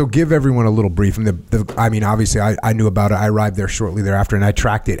 because so give everyone a little brief. And obviously, I knew about it. I arrived there shortly thereafter, and I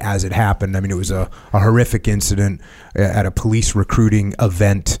tracked it as it happened. I mean, it was a horrific incident at a police recruiting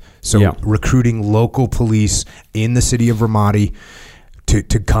event. So recruiting local police in the city of Ramadi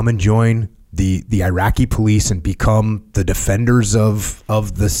to come and join the Iraqi police and become the defenders of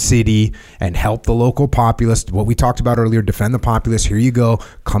the city and help the local populace. What we talked about earlier, defend the populace. Here you go.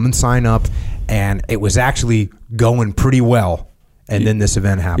 Come and sign up. And it was actually going pretty well. And then this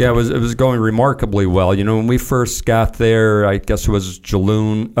event happened. Yeah, it was going remarkably well. When we first got there, I guess it was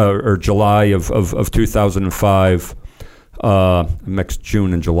July of 2005. Mixed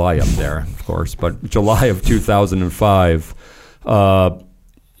June and July up there, of course, but July of 2005.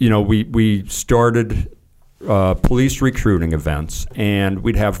 We started police recruiting events, and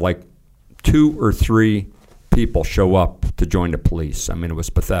we'd have like 2 or 3 people show up to join the police. I mean, it was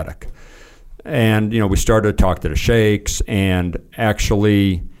pathetic. And, we started to talk to the sheikhs, and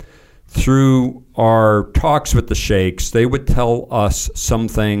actually through our talks with the sheikhs, they would tell us some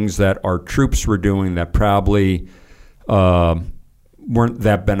things that our troops were doing that probably weren't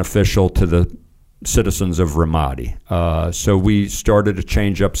that beneficial to the citizens of Ramadi. So we started to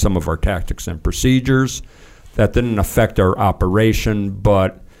change up some of our tactics and procedures. That didn't affect our operation,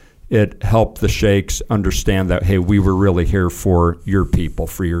 but it helped the sheikhs understand that, hey, we were really here for your people,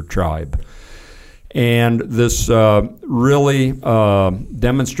 for your tribe. And this really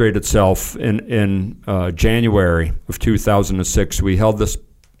demonstrated itself in January of 2006. We held this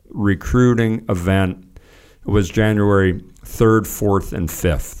recruiting event. It was January 3rd, 4th, and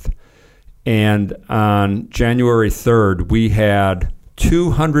 5th. And on January 3rd, we had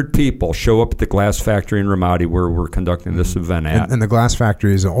 200 people show up at the glass factory in Ramadi where we're conducting this event at. And the glass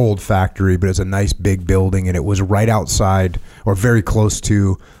factory is an old factory, but it's a nice big building, and it was right outside or very close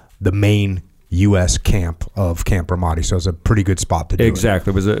to the main U.S. camp of Camp Ramadi. So it was a pretty good spot to do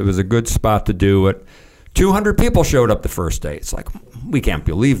Exactly. It was a good spot to do it. 200 people showed up the first day. It's like, we can't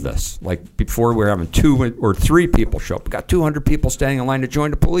believe this. Like, before we were having 2 or 3 people show up. We got 200 people standing in line to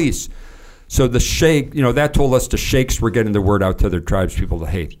join the police. So the sheikh, that told us the sheikhs were getting the word out to their tribes people that,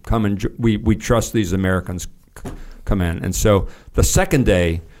 hey, come and we trust these Americans, come in. And so the second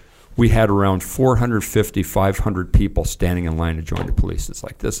day, we had around 450, 500 people standing in line to join the police. It's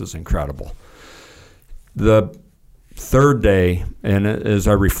like, this is incredible. The third day, and as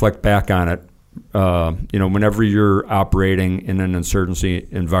I reflect back on it, whenever you're operating in an insurgency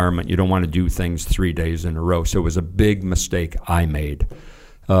environment, you don't want to do things 3 days in a row. So it was a big mistake I made.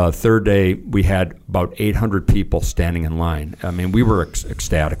 Third day, we had about 800 people standing in line. I mean, we were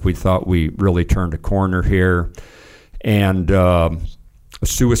ecstatic. We thought we really turned a corner here. And a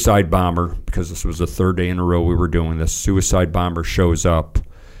suicide bomber, because this was the third day in a row we were doing this, suicide bomber shows up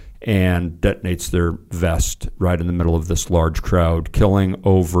and detonates their vest right in the middle of this large crowd, killing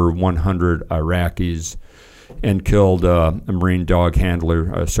over 100 Iraqis, and killed a Marine dog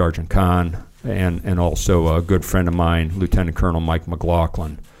handler, Sergeant Khan, and also a good friend of mine, Lieutenant Colonel Mike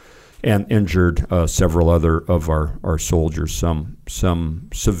McLaughlin, and injured several other of our soldiers, some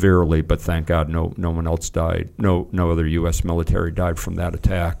severely, but thank God no one else died. No other U.S. military died from that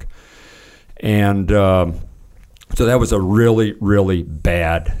attack. And so that was a really, really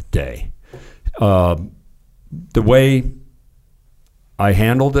bad day. The way I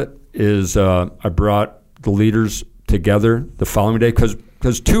handled it is I brought the leaders together the following day, because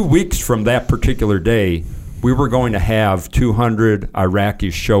 2 weeks from that particular day, we were going to have 200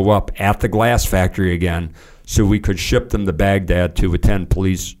 Iraqis show up at the glass factory again so we could ship them to Baghdad to attend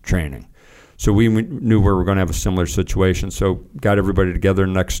police training. So we knew we were going to have a similar situation. So got everybody together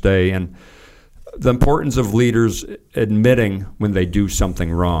the next day. And the importance of leaders admitting when they do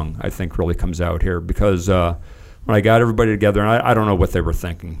something wrong, I think, really comes out here. Because when I got everybody together, and I don't know what they were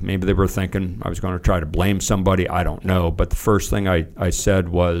thinking. Maybe they were thinking I was going to try to blame somebody. I don't know. But the first thing I said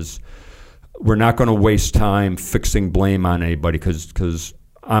was, we're not going to waste time fixing blame on anybody because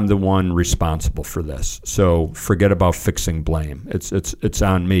I'm the one responsible for this. So forget about fixing blame. It's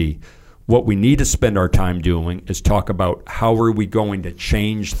on me. What we need to spend our time doing is talk about how are we going to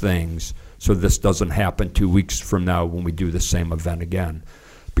change things so this doesn't happen 2 weeks from now when we do the same event again.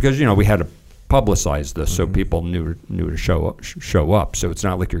 Because, we had to publicize this so people knew to show up. So it's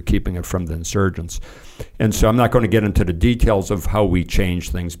not like you're keeping it from the insurgents. And so I'm not going to get into the details of how we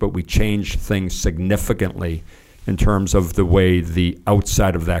changed things, but we changed things significantly in terms of the way the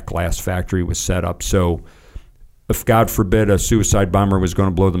outside of that glass factory was set up. So if, God forbid, a suicide bomber was going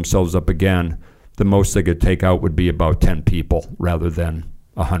to blow themselves up again, the most they could take out would be about 10 people rather than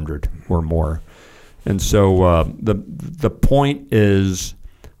 100 or more. And so the point is,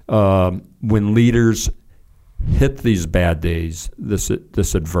 when leaders hit these bad days, this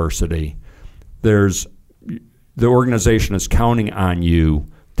adversity, the organization is counting on you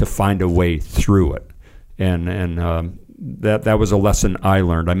to find a way through it, and that was a lesson I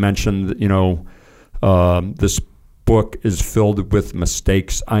learned. I mentioned, this book is filled with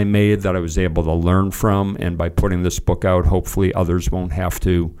mistakes I made that I was able to learn from, and by putting this book out, hopefully others won't have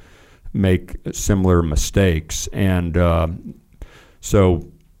to make similar mistakes. And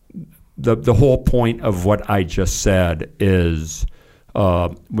so the whole point of what I just said is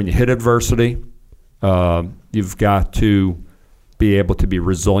when you hit adversity, you've got to be able to be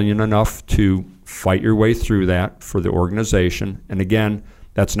resilient enough to fight your way through that for the organization. And again,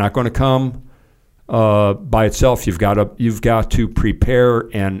 that's not going to come by itself. You've got to prepare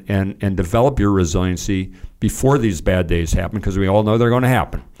and develop your resiliency before these bad days happen, because we all know they're going to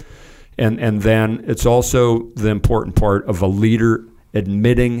happen. And then it's also the important part of a leader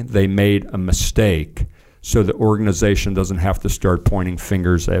admitting they made a mistake so the organization doesn't have to start pointing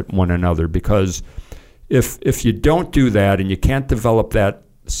fingers at one another. Because if you don't do that and you can't develop that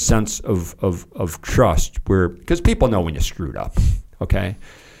sense of trust, because people know when you screwed up. okay?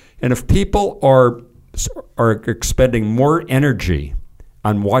 And if people are expending more energy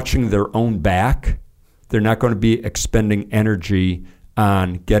on watching their own back, they're not going to be expending energy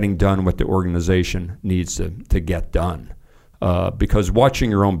on getting done what the organization needs to get done. Because watching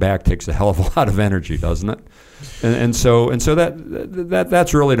your own back takes a hell of a lot of energy, doesn't it? And so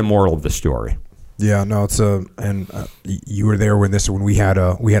that's really the moral of the story. Yeah, no, it's you were there when we had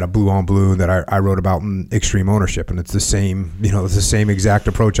a blue on blue that I wrote about in Extreme Ownership, and it's the same exact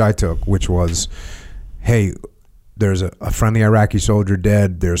approach I took, which was, hey, there's a friendly Iraqi soldier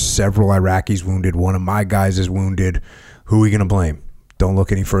dead. There's several Iraqis wounded. One of my guys is wounded. Who are we going to blame? Don't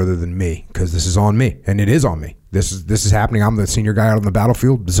look any further than me, because this is on me, and it is on me. This is happening. I'm the senior guy out on the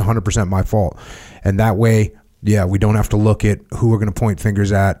battlefield. This is 100% my fault. And that way, yeah, we don't have to look at who we're going to point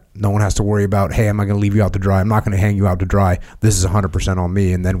fingers at. No one has to worry about, hey, am I going to leave you out to dry? I'm not going to hang you out to dry. This is 100% on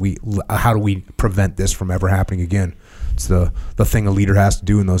me. And then how do we prevent this from ever happening again? It's the thing a leader has to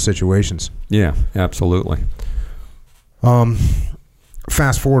do in those situations. Yeah, absolutely.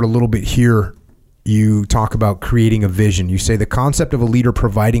 Fast forward a little bit here. You talk about creating a vision. You say the concept of a leader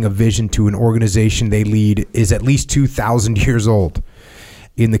providing a vision to an organization they lead is at least 2,000 years old.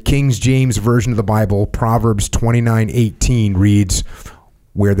 In the King James Version of the Bible, Proverbs 29:18 reads,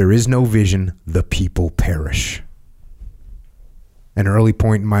 "Where there is no vision, the people perish." An early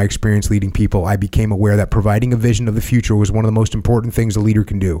point in my experience leading people, I became aware that providing a vision of the future was one of the most important things a leader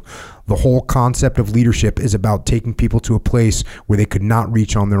can do. The whole concept of leadership is about taking people to a place where they could not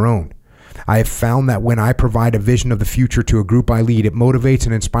reach on their own. I have found that when I provide a vision of the future to a group I lead, it motivates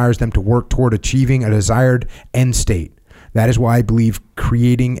and inspires them to work toward achieving a desired end state. That is why I believe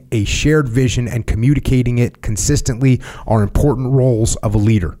creating a shared vision and communicating it consistently are important roles of a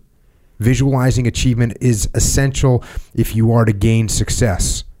leader. Visualizing achievement is essential if you are to gain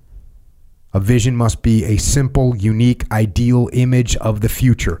success. A vision must be a simple, unique, ideal image of the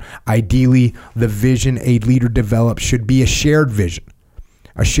future. Ideally, the vision a leader develops should be a shared vision.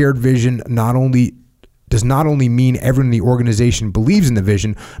 A shared vision does not only mean everyone in the organization believes in the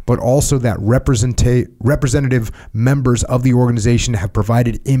vision, but also that representative members of the organization have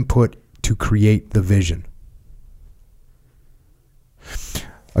provided input to create the vision.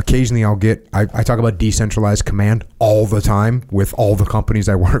 Occasionally I talk about decentralized command all the time with all the companies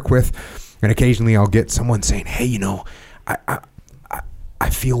I work with. And occasionally I'll get someone saying, hey, I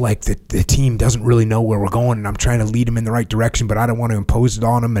feel like the team doesn't really know where we're going, and I'm trying to lead them in the right direction, but I don't want to impose it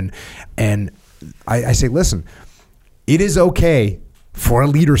on them. And I say, listen, it is okay for a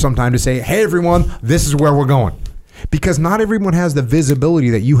leader sometime to say, hey, everyone, this is where we're going. Because not everyone has the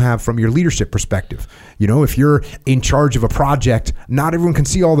visibility that you have from your leadership perspective. If you're in charge of a project, not everyone can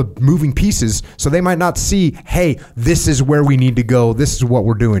see all the moving pieces, so they might not see, hey, this is where we need to go. This is what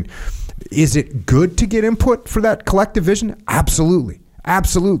we're doing. Is it good to get input for that collective vision? Absolutely.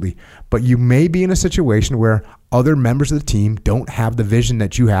 Absolutely. But you may be in a situation where other members of the team don't have the vision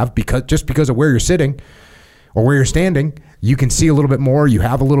that you have because of where you're sitting or where you're standing. You can see a little bit more. You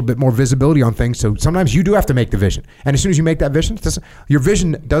have a little bit more visibility on things. So sometimes you do have to make the vision. And as soon as you make that vision, your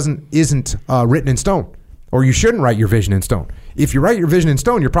vision isn't written in stone, or you shouldn't write your vision in stone. If you write your vision in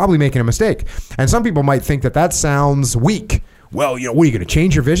stone, you're probably making a mistake. And some people might think that sounds weak. Well, what are you going to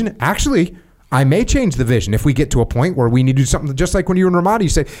change your vision? Actually, I may change the vision if we get to a point where we need to do something, just like when you were in Ramadi, you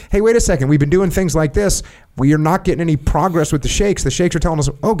say, hey, wait a second, we've been doing things like this. We are not getting any progress with the sheikhs. The sheikhs are telling us,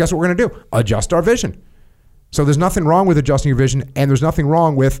 oh, guess what we're going to do? Adjust our vision. So there's nothing wrong with adjusting your vision, and there's nothing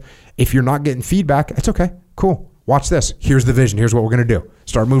wrong with, if you're not getting feedback, it's okay, cool. Watch this. Here's the vision. Here's what we're going to do.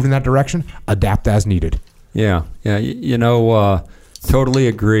 Start moving in that direction. Adapt as needed. Yeah. Totally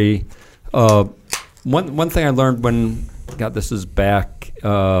agree. One thing I learned this is back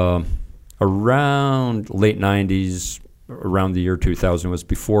around late 90s, around the year 2000, was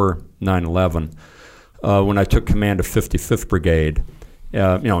before 9/11, when I took command of 55th Brigade,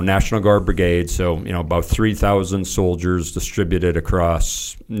 National Guard Brigade, so, about 3,000 soldiers distributed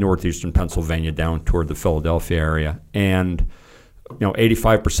across northeastern Pennsylvania down toward the Philadelphia area. And,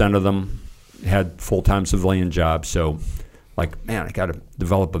 85% of them had full-time civilian jobs. So, I got to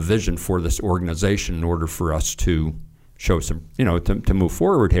develop a vision for this organization in order for us to show some, to move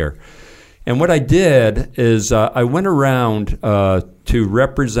forward here. And what I did is I went around to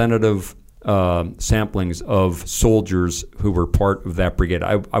representative samplings of soldiers who were part of that brigade.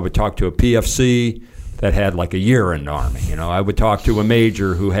 I would talk to a PFC that had like a year in the Army. I would talk to a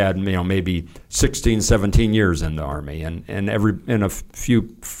major who had maybe 16, 17 years in the Army, and a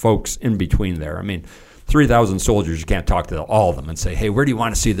few folks in between there. I mean, 3,000 soldiers, you can't talk to all of them and say, hey, where do you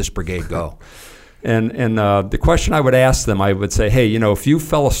want to see this brigade go? And the question I would ask them, I would say, hey, if you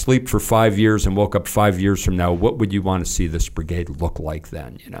fell asleep for 5 years and woke up 5 years from now, what would you want to see this brigade look like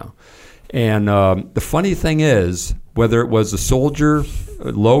then? And the funny thing is, whether it was a soldier,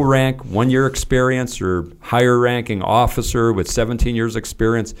 low rank, 1 year experience, or higher ranking officer with 17 years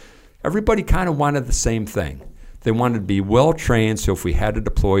experience, everybody kind of wanted the same thing. They wanted to be well trained, so if we had to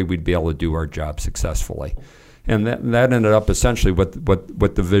deploy, we'd be able to do our job successfully. And that ended up essentially what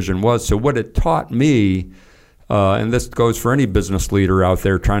the vision was. So what it taught me, and this goes for any business leader out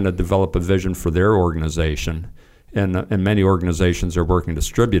there trying to develop a vision for their organization, and many organizations are working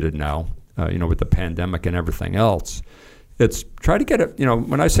distributed now, with the pandemic and everything else. It's try to get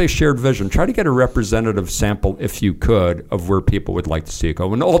when I say shared vision, try to get a representative sample, if you could, of where people would like to see it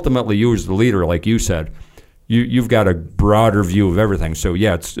go. And ultimately, you as the leader, like you said, you've got a broader view of everything. So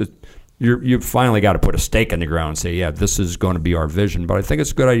yeah, you've finally got to put a stake in the ground and say, yeah, this is going to be our vision. But I think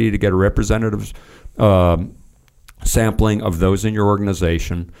it's a good idea to get a representative sampling of those in your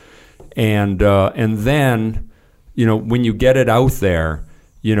organization, and then when you get it out there,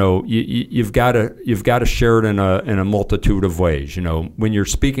 you've got to share it in a multitude of ways. When you're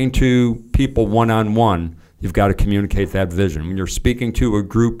speaking to people one-on-one, you've got to communicate that vision. When you're speaking to a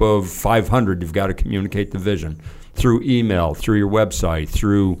group of 500, you've got to communicate the vision through email, through your website,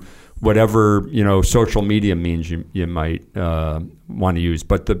 through whatever social media means you might want to use.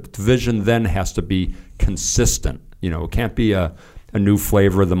 But the vision then has to be consistent. It can't be a new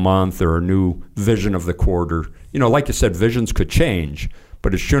flavor of the month or a new vision of the quarter. Like you said, visions could change,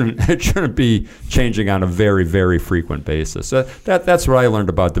 but it shouldn't be changing on a very, very frequent basis. That's what I learned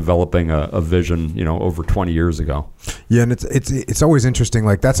about developing a vision, over 20 years ago. Yeah, and it's always interesting.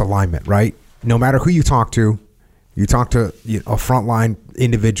 Like, that's alignment, right? No matter who you talk to a frontline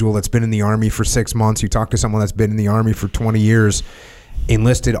individual that's been in the Army for 6 months. You talk to someone that's been in the Army for 20 years,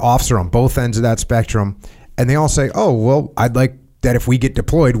 enlisted officer on both ends of that spectrum, and they all say, oh, well, I'd like that if we get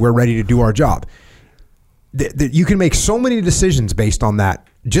deployed, we're ready to do our job. You can make so many decisions based on that,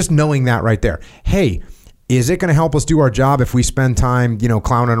 just knowing that right there. Hey, is it going to help us do our job if we spend time,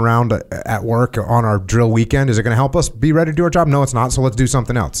 clowning around at work on our drill weekend? Is it going to help us be ready to do our job? No, it's not, so let's do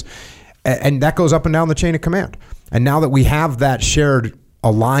something else. And that goes up and down the chain of command. And now that we have that shared,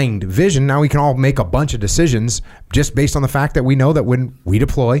 aligned vision, now we can all make a bunch of decisions just based on the fact that we know that when we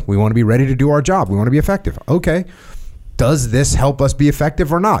deploy, we want to be ready to do our job. We want to be effective. Okay, does this help us be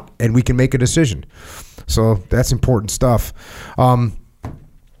effective or not? And we can make a decision. So that's important stuff.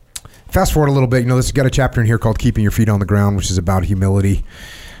 Fast forward a little bit. This has got a chapter in here called Keeping Your Feet on the Ground, which is about humility.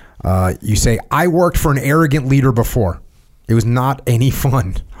 You say, I worked for an arrogant leader before. It was not any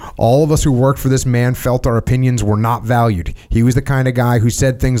fun. All of us who worked for this man felt our opinions were not valued. He was the kind of guy who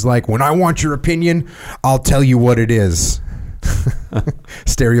said things like, when I want your opinion, I'll tell you what it is.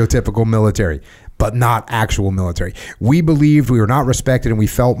 Stereotypical military, but not actual military. We believed we were not respected, and we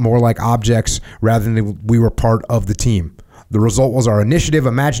felt more like objects rather than we were part of the team. The result was our initiative,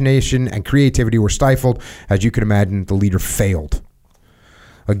 imagination, and creativity were stifled. As you can imagine, the leader failed.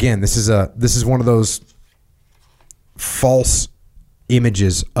 Again, this is one of those false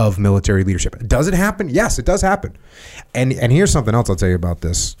images of military leadership. Does it happen? Yes, it does happen. And here's something else I'll tell you about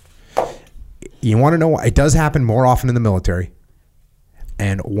this. You want to know why? It does happen more often in the military.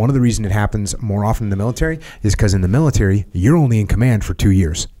 And one of the reasons it happens more often in the military is because in the military, you're only in command for 2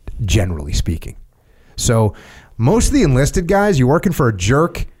 years, generally speaking. So most of the enlisted guys, you're working for a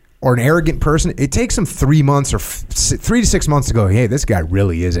jerk or an arrogant person, it takes them 3 months or 3 to 6 months to go, hey, this guy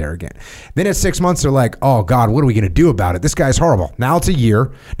really is arrogant. Then at 6 months, they're like, oh, God, what are we going to do about it? This guy's horrible. Now it's a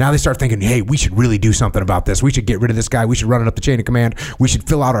year. Now they start thinking, hey, we should really do something about this. We should get rid of this guy. We should run it up the chain of command. We should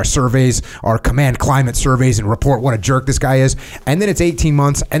fill out our surveys, our command climate surveys, and report what a jerk this guy is. And then it's 18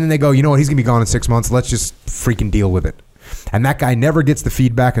 months, and then they go, you know what, he's going to be gone in 6 months. Let's just freaking deal with it. And that guy never gets the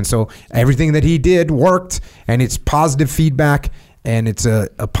feedback, and so everything that he did worked, and it's positive feedback. And it's a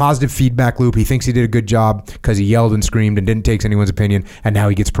positive feedback loop. He thinks he did a good job because he yelled and screamed and didn't take anyone's opinion, and now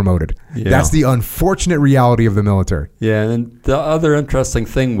he gets promoted. Yeah. That's the unfortunate reality of the military. Yeah, and the other interesting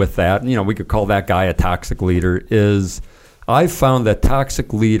thing with that, we could call that guy a toxic leader, is I found that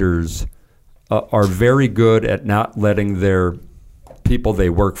toxic leaders are very good at not letting their people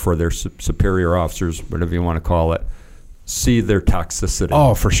they work for, their superior officers, whatever you want to call it, see their toxicity.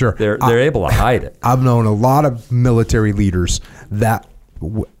 Oh, for sure. They're able to hide it. I've known a lot of military leaders that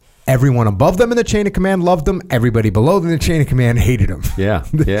everyone above them in the chain of command loved them. Everybody below them in the chain of command hated them. Yeah,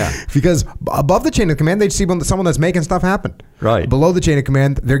 yeah. Because above the chain of command, they'd see someone that's making stuff happen. Right. Below the chain of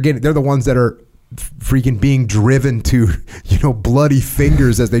command, they're the ones that are freaking being driven to, bloody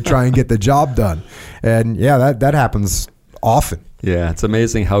fingers as they try and get the job done. And yeah, that happens often. Yeah, it's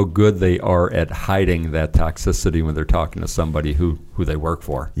amazing how good they are at hiding that toxicity when they're talking to somebody who they work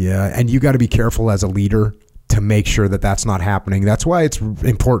for. Yeah, and you got to be careful as a leader to make sure that that's not happening. That's why it's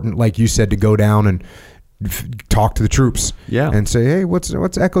important, like you said, to go down and talk to the troops. Yeah. And say, hey, what's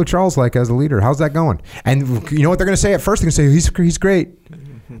Echo Charles like as a leader? How's that going? And you know what they're going to say at first? They're going to say, he's great.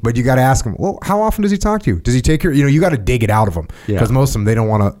 But you got to ask them, well, how often does he talk to you? Does he take care? You got to dig it out of them, because most of them, they don't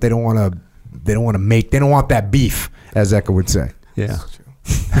want that beef, as Echo would say. Yeah.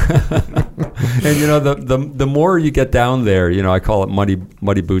 And the more you get down there, I call it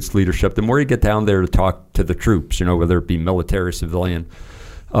muddy boots leadership. The more you get down there to talk to the troops, whether it be military or civilian,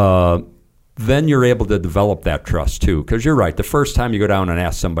 then you're able to develop that trust too. Because you're right, the first time you go down and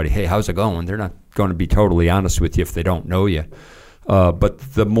ask somebody, hey, how's it going? They're not going to be totally honest with you if they don't know you. But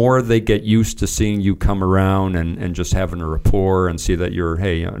the more they get used to seeing you come around and just having a rapport and see that you're,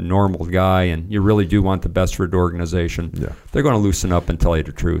 a normal guy and you really do want the best for the organization, they're going to loosen up and tell you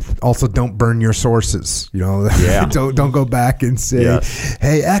the truth. Also, don't burn your sources. Don't go back and say,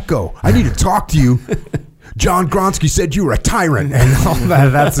 hey, Echo, I need to talk to you. John Gronski said you were a tyrant, and all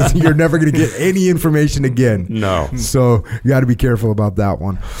that. You're never going to get any information again. No. So you got to be careful about that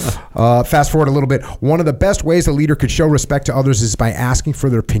one. Fast forward a little bit. One of the best ways a leader could show respect to others is by asking for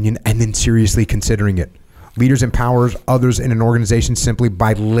their opinion and then seriously considering it. Leaders empower others in an organization simply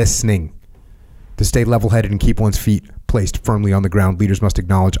by listening. To stay level-headed and keep one's feet placed firmly on the ground, leaders must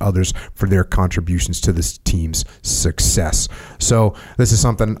acknowledge others for their contributions to this team's success. So this is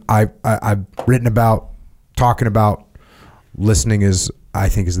something I've written about. Talking about listening I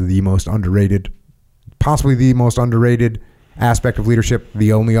think is the most underrated, possibly the most underrated aspect of leadership.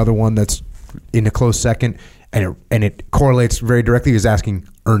 The only other one that's in a close second, and it correlates very directly, is asking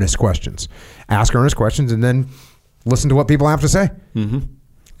earnest questions. Ask earnest questions and then listen to what people have to say. Mm-hmm.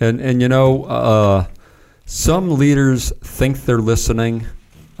 And some leaders think they're listening,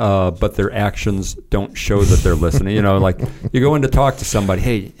 but their actions don't show that they're listening. Like you go in to talk to somebody,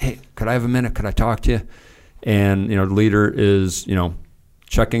 hey, could I have a minute? Could I talk to you? And, the leader is,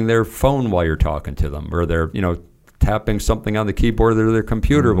 checking their phone while you're talking to them, or they're, tapping something on the keyboard or their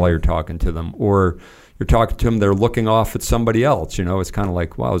computer while you're talking to them, or you're talking to them, they're looking off at somebody else. It's kind of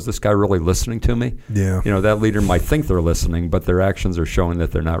like, wow, is this guy really listening to me? Yeah. That leader might think they're listening, but their actions are showing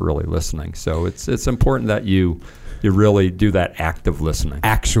that they're not really listening. So it's important that you really do that active listening.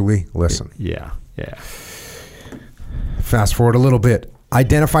 Actually listen. Yeah. Fast forward a little bit.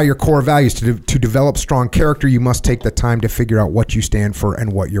 Identify your core values. To develop strong character, you must take the time to figure out what you stand for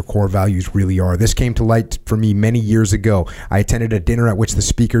and what your core values really are. This came to light for me many years ago. I attended a dinner at which the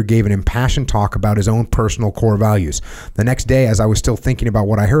speaker gave an impassioned talk about his own personal core values. The next day, as I was still thinking about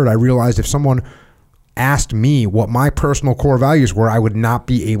what I heard, I realized if someone asked me what my personal core values were, I would not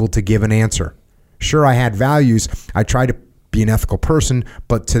be able to give an answer. Sure, I had values. I tried to be an ethical person,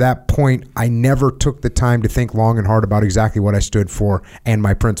 but to that point, I never took the time to think long and hard about exactly what I stood for and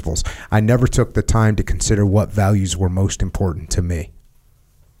my principles. I never took the time to consider what values were most important to me.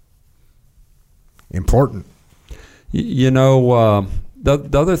 Important. The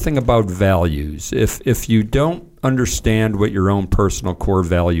other thing about values, if you don't understand what your own personal core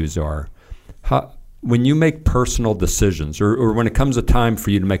values are, when you make personal decisions, or when it comes a time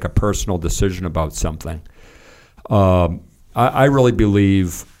for you to make a personal decision about something, I really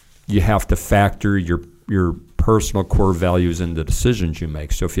believe you have to factor your personal core values into decisions you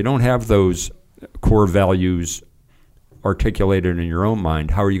make. So if you don't have those core values articulated in your own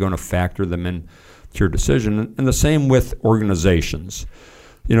mind, how are you going to factor them into your decision? And the same with organizations.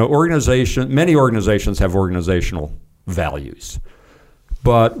 Many organizations have organizational values.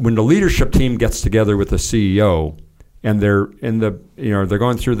 But when the leadership team gets together with the CEO and they're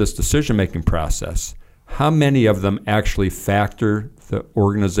going through this decision-making process, how many of them actually factor the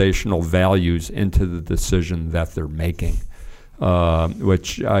organizational values into the decision that they're making?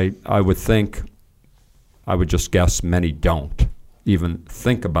 Which I would think, I would just guess many don't even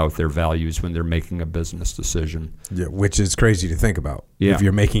think about their values when they're making a business decision. Yeah, which is crazy to think about. Yeah. If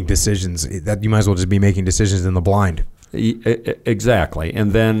you're making decisions, that you might as well just be making decisions in the blind. Exactly,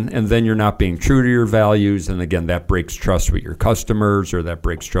 and then you're not being true to your values, and again, that breaks trust with your customers, or that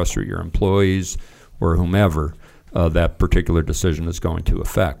breaks trust with your employees, or whomever that particular decision is going to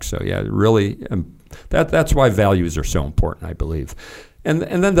affect. So yeah, really, that's why values are so important, I believe. And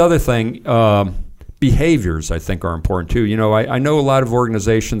then the other thing, behaviors, I think, are important too. I know a lot of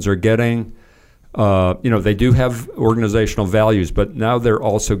organizations are getting, they do have organizational values, but now they're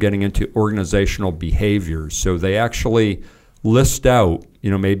also getting into organizational behaviors. So they actually list out,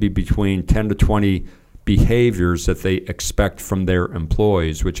 maybe between 10 to 20 behaviors that they expect from their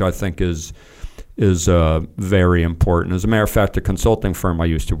employees, which I think is is very important. As a matter of fact, a consulting firm I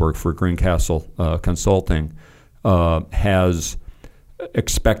used to work for, Greencastle Consulting, has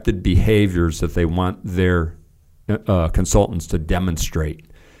expected behaviors that they want their consultants to demonstrate.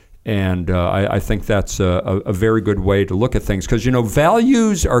 And I think that's a very good way to look at things, because,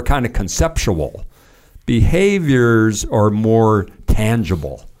 values are kind of conceptual. Behaviors are more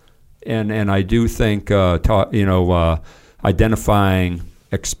tangible. And I do think, identifying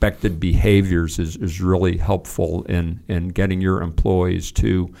expected behaviors is really helpful in getting your employees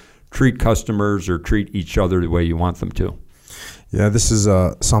to treat customers or treat each other the way you want them to. Yeah, this is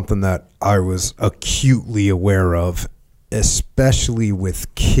something that I was acutely aware of, especially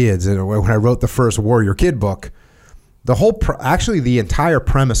with kids. And when I wrote the first Warrior Kid book, the entire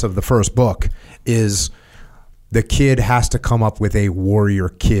premise of the first book is the kid has to come up with a Warrior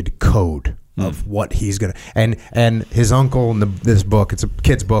Kid code of what he's gonna. And his uncle in this book, it's a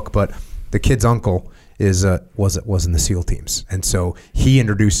kid's book, but the kid's uncle was in the SEAL teams, and so he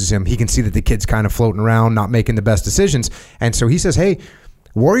introduces him. He can see that the kid's kind of floating around, not making the best decisions, and so he says, "Hey,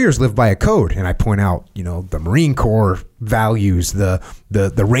 warriors live by a code." And I point out, the Marine Corps values, the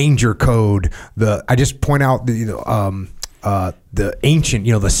Ranger code. I just point out the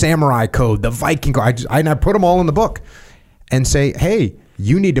ancient, the samurai code, the Viking code. I put them all in the book, and say, "Hey,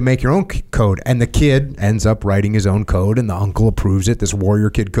 you need to make your own code." And the kid ends up writing his own code, and the uncle approves it, this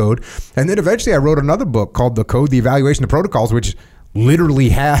Warrior Kid code. And then eventually I wrote another book called The Code, The Evaluation of Protocols, which literally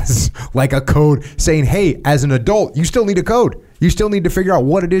has like a code saying, hey, as an adult, you still need a code. You still need to figure out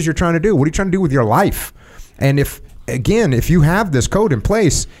what it is you're trying to do. What are you trying to do with your life? And if you have this code in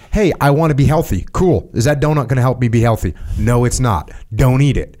place, hey, I want to be healthy. Cool. Is that donut going to help me be healthy? No, it's not. Don't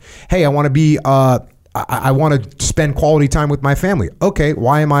eat it. Hey, I want to be... I want to spend quality time with my family. Okay,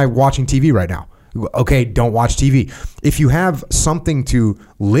 why am I watching TV right now? Okay, don't watch TV. If you have something to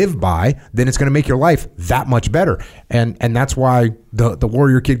live by, then it's going to make your life that much better. And that's why the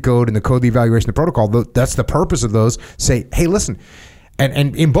Warrior Kid Code and the Code, the Evaluation, the Protocol, that's the purpose of those. Say, hey, listen.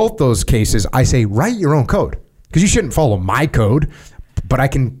 And in both those cases, I say, write your own code. Because you shouldn't follow my code, but I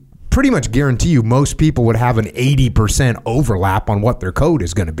can pretty much guarantee you most people would have an 80% overlap on what their code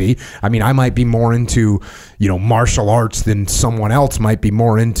is going to be. I mean, I might be more into, martial arts than someone else might be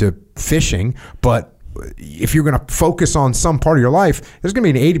more into fishing. But if you're going to focus on some part of your life, there's going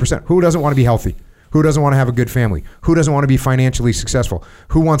to be an 80%. Who doesn't want to be healthy? Who doesn't want to have a good family? Who doesn't want to be financially successful?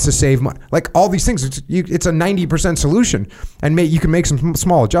 Who wants to save money? Like all these things, it's a 90% solution. And you can make some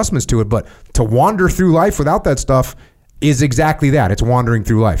small adjustments to it. But to wander through life without that stuff is exactly that. It's wandering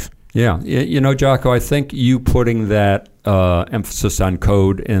through life. Yeah. Jocko, I think you putting that emphasis on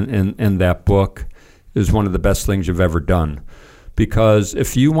code in that book is one of the best things you've ever done. Because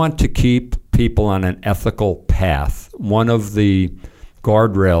if you want to keep people on an ethical path, one of the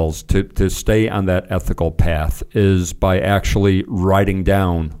guardrails to stay on that ethical path is by actually writing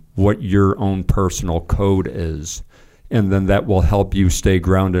down what your own personal code is. And then that will help you stay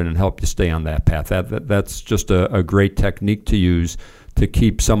grounded and help you stay on that path. That's just a great technique to use to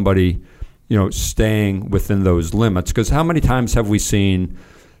keep somebody, staying within those limits. Because how many times have we seen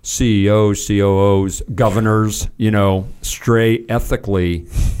CEOs, COOs, governors, stray ethically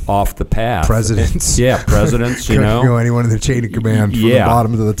off the path? Presidents. Yeah, presidents, anyone in the chain of command from the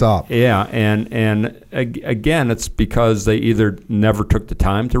bottom to the top. Yeah, and again, it's because they either never took the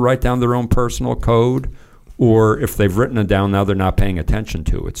time to write down their own personal code, or if they've written it down, now they're not paying attention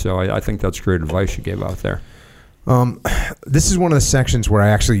to it. So I think that's great advice you gave out there. This is one of the sections where I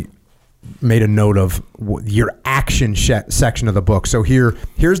actually made a note of your action section of the book. So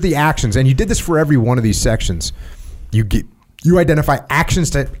here's the actions, and you did this for every one of these sections. You identify actions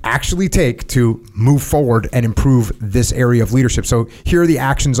to actually take to move forward and improve this area of leadership. So here the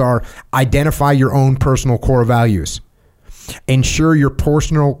actions are: identify your own personal core values. Ensure your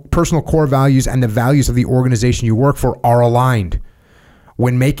personal core values and the values of the organization you work for are aligned.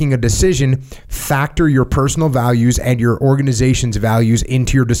 When making a decision, factor your personal values and your organization's values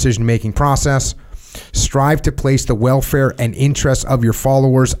into your decision-making process. Strive to place the welfare and interests of your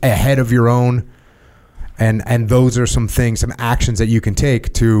followers ahead of your own. And those are some actions that you can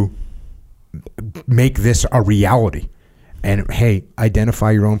take to make this a reality. And hey, identify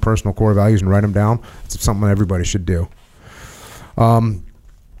your own personal core values and write them down. It's something that everybody should do.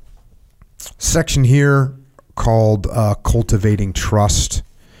 Section here called Cultivating Trust.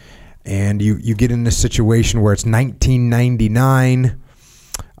 And you get in this situation where it's 1999.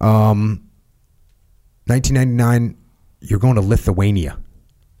 1999, you're going to Lithuania.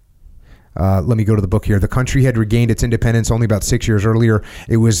 Let me go to the book here. The country had regained its independence only about 6 years earlier.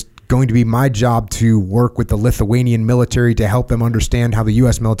 It was going to be my job to work with the Lithuanian military to help them understand how the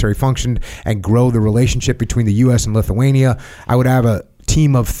U.S. military functioned and grow the relationship between the U.S. and Lithuania. I would have a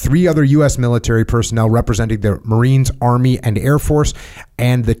team of 3 other U.S. military personnel representing the Marines, Army, and Air Force,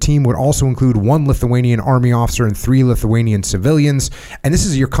 and the team would also include 1 Lithuanian Army officer and 3 Lithuanian civilians. And this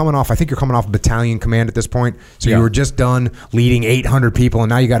is, you're coming off battalion command at this point, so you were just done leading 800 people, and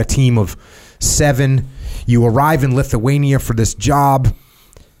now you got a team of 7. You arrive in Lithuania for this job,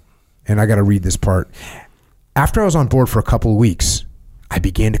 and I got to read this part. After I was on board for a couple of weeks, I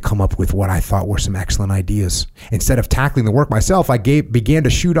began to come up with what I thought were some excellent ideas. Instead of tackling the work myself, I began to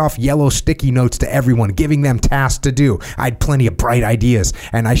shoot off yellow sticky notes to everyone, giving them tasks to do. I had plenty of bright ideas,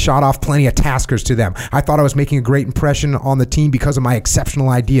 and I shot off plenty of taskers to them. I thought I was making a great impression on the team because of my exceptional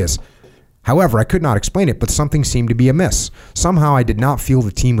ideas. However, I could not explain it, but something seemed to be amiss. Somehow I did not feel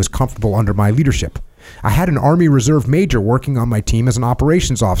the team was comfortable under my leadership. I had an Army Reserve major working on my team as an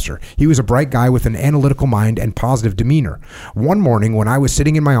operations officer. He was a bright guy with an analytical mind and positive demeanor. One morning when I was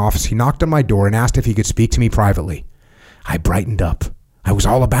sitting in my office, he knocked on my door and asked if he could speak to me privately. I brightened up. I was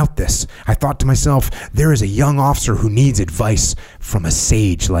all about this. I thought to myself, there is a young officer who needs advice from a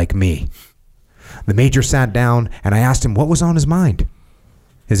sage like me. The major sat down and I asked him what was on his mind.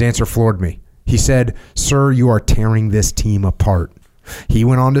 His answer floored me. He said, "Sir, you are tearing this team apart." He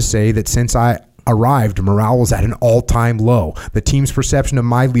went on to say that since I arrived, morale was at an all-time low. The team's perception of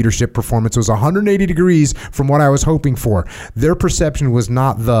my leadership performance was 180 degrees from what I was hoping for. Their perception was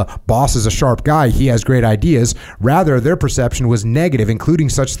not the boss is a sharp guy, he has great ideas. Rather, their perception was negative, including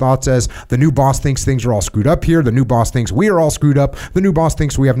such thoughts as the new boss thinks things are all screwed up here, the new boss thinks we are all screwed up, the new boss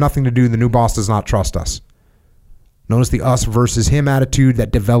thinks we have nothing to do, the new boss does not trust us. Notice the us versus him attitude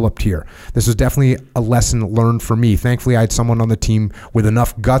that developed here. This was definitely a lesson learned for me. Thankfully, I had someone on the team with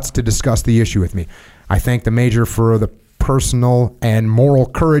enough guts to discuss the issue with me. I thank the major for the personal and moral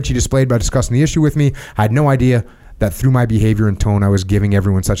courage he displayed by discussing the issue with me. I had no idea that through my behavior and tone, I was giving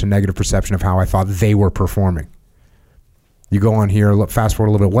everyone such a negative perception of how I thought they were performing. You go on here, look, fast forward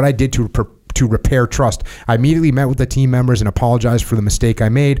a little bit. What I did to repair trust. I immediately met with the team members and apologized for the mistake I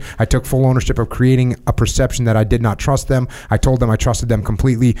made. I took full ownership of creating a perception that I did not trust them. I told them I trusted them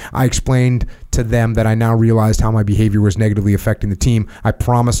completely. I explained to them that I now realized how my behavior was negatively affecting the team. I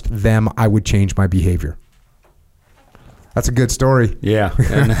promised them I would change my behavior. That's a good story. Yeah.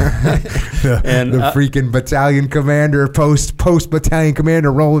 The freaking battalion commander, post battalion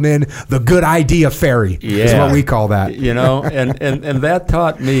commander rolling in the good idea ferry is what we call that. You know, and that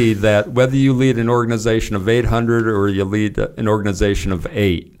taught me that whether you lead an organization of 800 or you lead an organization of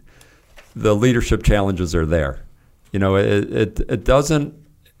 8, the leadership challenges are there. You know, it doesn't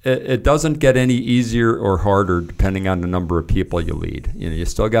get any easier or harder depending on the number of people you lead. You know, you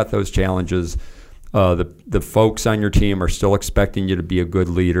still got those challenges. The folks on your team are still expecting you to be a good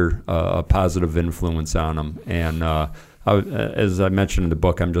leader, a positive influence on them. And as I mentioned in the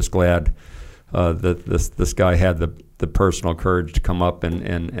book, I'm just glad that this guy had the personal courage to come up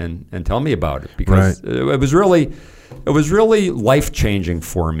and tell me about it, because it was really life-changing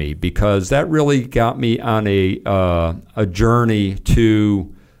for me, because that really got me on a journey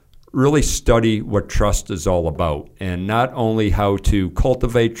to really study what trust is all about, and not only how to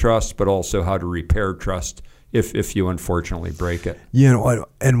cultivate trust, but also how to repair trust if you unfortunately break it. You know,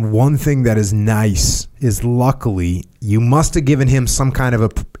 and one thing that is nice is, luckily, you must have given him some kind of a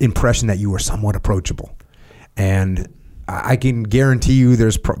impression that you were somewhat approachable. And I can guarantee you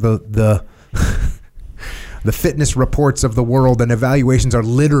there's the fitness reports of the world and evaluations are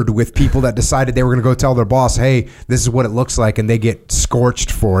littered with people that decided they were going to go tell their boss, hey, this is what it looks like, and they get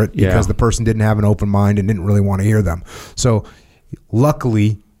scorched for it because the person didn't have an open mind and didn't really want to hear them. So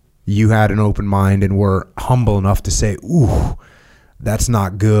luckily, you had an open mind and were humble enough to say, ooh, that's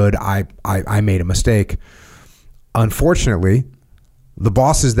not good. I made a mistake. Unfortunately, the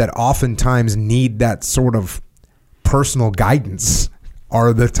bosses that oftentimes need that sort of personal guidance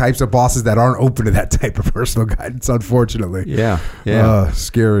are the types of bosses that aren't open to that type of personal guidance, unfortunately. Yeah.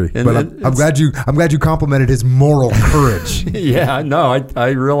 Scary. And but I'm glad you complimented his moral courage. Yeah, no,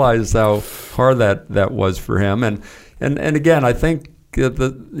 I realized how hard that was for him. And again, I think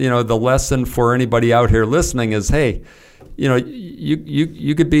the lesson for anybody out here listening is, hey,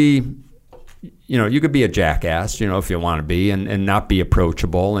 you could be a jackass, if you want to be, and not be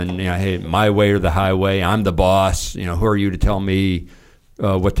approachable, and hey, my way or the highway, I'm the boss, who are you to tell me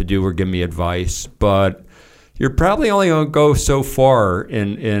what to do or give me advice? But you're probably only going to go so far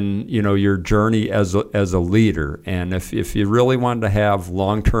in your journey as a leader. And if you really want to have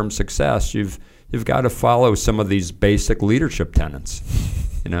long-term success, you've got to follow some of these basic leadership tenets.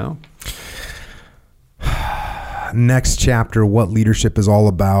 next chapter, what leadership is all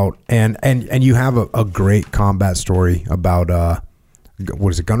about, and you have a great combat story about what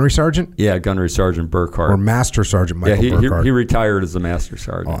is it, Gunnery Sergeant? Yeah, Gunnery Sergeant Burkhart. Or Master Sergeant Michael Burkhart. He retired as a Master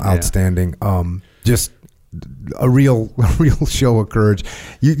Sergeant. Oh, outstanding. Just a real show of courage.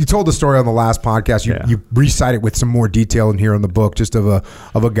 You told the story on the last podcast. You recite it with some more detail in here in the book, just of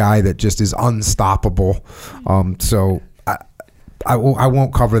a guy that just is unstoppable. So I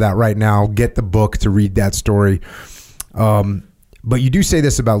won't cover that right now. Get the book to read that story. But you do say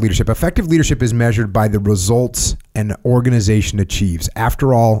this about leadership. Effective leadership is measured by the results an organization achieves.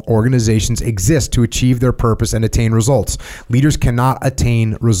 After all, organizations exist to achieve their purpose and attain results. Leaders cannot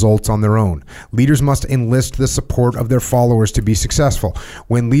attain results on their own. Leaders must enlist the support of their followers to be successful.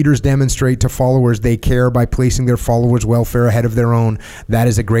 When leaders demonstrate to followers they care by placing their followers' welfare ahead of their own, that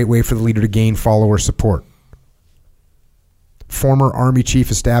is a great way for the leader to gain follower support. Former Army Chief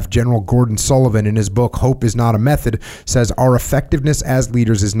of Staff General Gordon Sullivan, in his book Hope is Not a Method, says our effectiveness as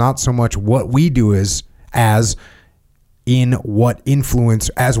leaders is not so much what we do as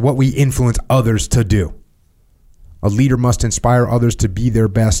what we influence others to do. A leader must inspire others to be their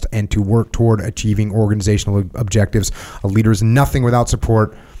best and to work toward achieving organizational objectives. A leader is nothing without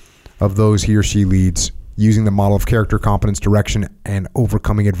support of those he or she leads. Using the model of character, competence, direction, and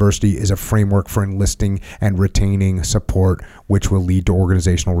overcoming adversity is a framework for enlisting and retaining support, which will lead to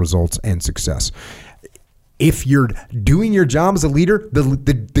organizational results and success. If you're doing your job as a leader,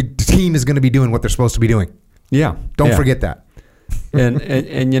 the team is going to be doing what they're supposed to be doing. Yeah. Don't forget that.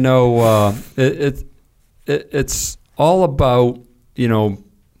 and you know, it's all about, you know,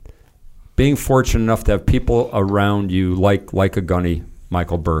 being fortunate enough to have people around you like a gunny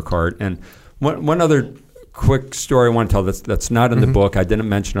Michael Burkhart. And one other quick story I want to tell that's not in the book. I didn't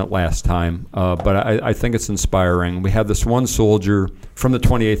mention it last time, but I think it's inspiring. We had this one soldier from the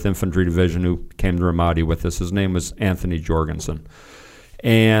 28th Infantry Division who came to Ramadi with us. His name was Anthony Jorgensen.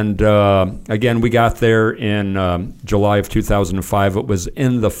 And again, we got there in July of 2005. It was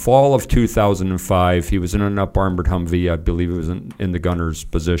in the fall of 2005. He was in an up-armored Humvee. I believe it was in the gunner's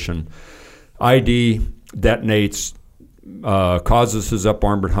position. ID detonates, causes his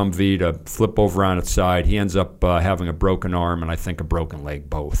up-armored Humvee to flip over on its side. He ends up having a broken arm and I think a broken leg,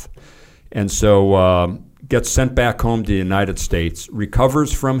 both. And so gets sent back home to the United States,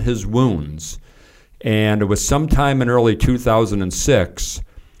 recovers from his wounds, and it was sometime in early 2006,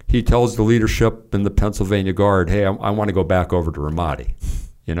 he tells the leadership in the Pennsylvania Guard, hey, I want to go back over to Ramadi.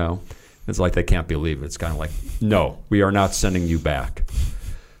 You know? It's like they can't believe it. It's kind of like, no, we are not sending you back.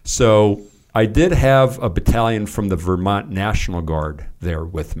 So I did have a battalion from the Vermont National Guard there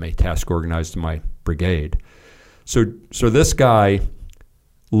with me, task organized in my brigade. So this guy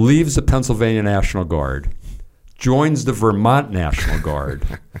leaves the Pennsylvania National Guard, joins the Vermont National Guard,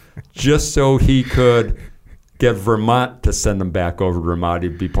 just so he could get Vermont to send him back over to Ramadi to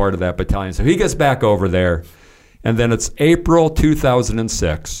be part of that battalion. So he gets back over there, and then it's April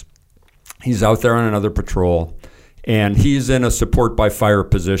 2006. He's out there on another patrol, and he's in a support by fire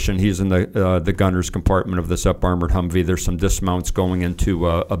position. He's in the gunner's compartment of this up-armored Humvee. There's some dismounts going into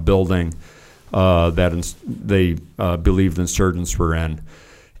a building that they believed insurgents were in.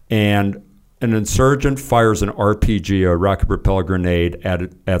 And an insurgent fires an RPG, a rocket propelled grenade,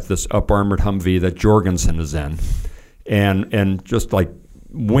 at this up-armored Humvee that Jorgensen is in, and just like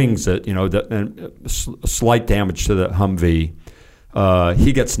wings it, you know, slight damage to the Humvee.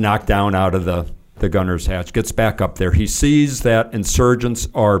 He gets knocked down out of the gunner's hatch, gets back up there. He sees that insurgents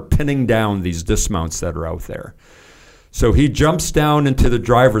are pinning down these dismounts that are out there. So he jumps down into the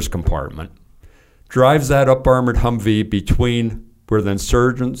driver's compartment, drives that up-armored Humvee between where the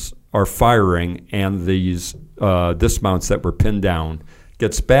insurgents are firing and these dismounts that were pinned down,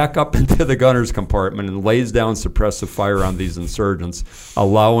 gets back up into the gunner's compartment and lays down suppressive fire on these insurgents,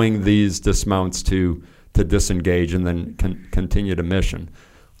 allowing these dismounts to disengage and then continue the mission.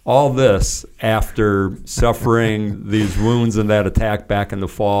 All this after suffering these wounds in that attack back in the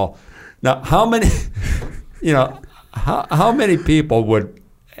fall. Now, how many people would,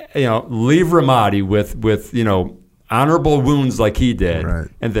 leave Ramadi with honorable wounds like he did, right,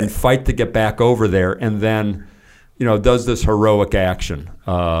 and then fight to get back over there, and then, does this heroic action,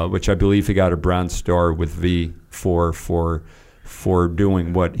 which I believe he got a Bronze Star with V for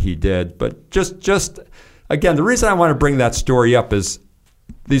doing what he did. But just again, the reason I want to bring that story up is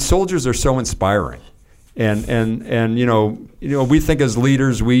these soldiers are so inspiring, and we think as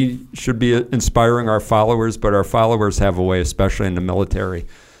leaders we should be inspiring our followers, but our followers have a way, especially in the military,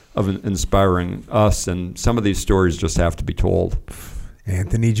 of inspiring us, and some of these stories just have to be told.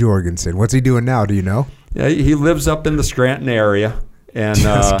 Anthony Jorgensen, what's he doing now? Do you know? Yeah, he lives up in the Scranton area, And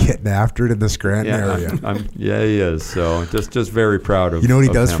just getting after it in the Scranton area. Yeah, he is. So just very proud of. You know what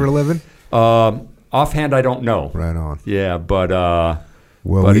he does him. for a living? Offhand, I don't know. Right on. Yeah, but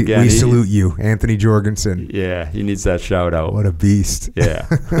well, but we salute you, Anthony Jorgensen. Yeah, he needs that shout out. What a beast. Yeah.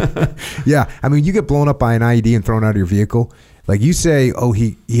 Yeah, I mean, you get blown up by an IED and thrown out of your vehicle. Like you say, oh,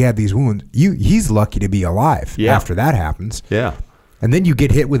 he had these wounds. He's lucky to be alive after that happens. Yeah. And then you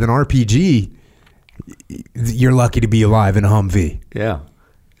get hit with an RPG. You're lucky to be alive in a Humvee. Yeah.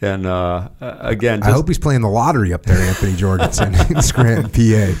 And again, I hope he's playing the lottery up there, Anthony Jorgensen in Scranton,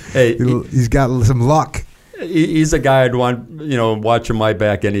 PA. Hey, he's got some luck. He's a guy I'd want, watching my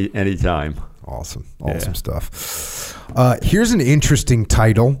back anytime. Awesome stuff. Here's an interesting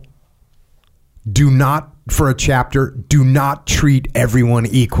title. For a chapter, do not treat everyone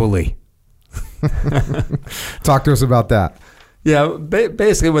equally. Talk to us about that. Yeah,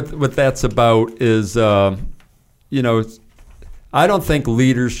 basically what that's about is, I don't think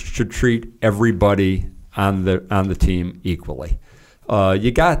leaders should treat everybody on the team equally.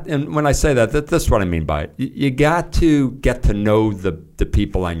 And when I say that, that's what I mean by it. You got to get to know the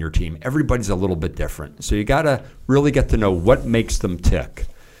people on your team. Everybody's a little bit different. So you got to really get to know what makes them tick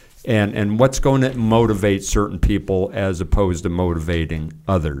and what's going to motivate certain people as opposed to motivating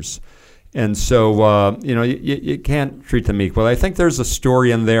others. And so, you can't treat them equally. I think there's a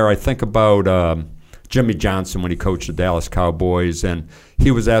story in there. I think about Jimmy Johnson when he coached the Dallas Cowboys, and he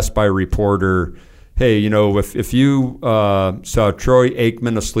was asked by a reporter, hey, if you saw Troy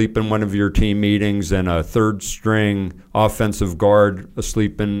Aikman asleep in one of your team meetings and a third-string offensive guard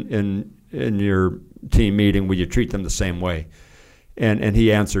asleep in your team meeting, would you treat them the same way? And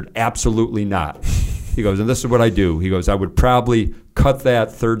he answered, absolutely not. He goes, and this is what I do. He goes, I would probably cut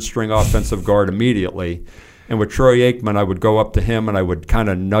that third-string offensive guard immediately. And with Troy Aikman, I would go up to him and I would kind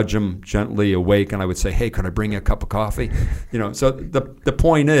of nudge him gently awake, and I would say, hey, could I bring you a cup of coffee? So the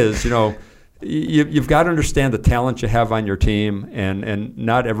point is, you've got to understand the talent you have on your team, and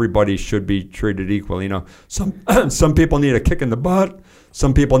not everybody should be treated equally. Some people need a kick in the butt.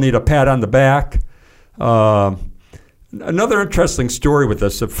 Some people need a pat on the back. Another interesting story with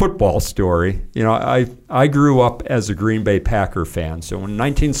this, a football story. I grew up as a Green Bay Packer fan. So in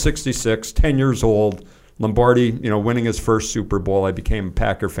 1966, 10 years old, Lombardi, winning his first Super Bowl, I became a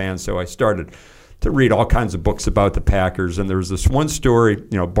Packer fan. So I started to read all kinds of books about the Packers. And there was this one story,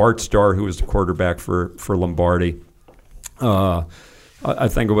 Bart Starr, who was the quarterback for Lombardi. I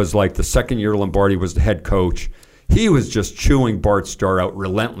think it was like the second year Lombardi was the head coach. He was just chewing Bart Starr out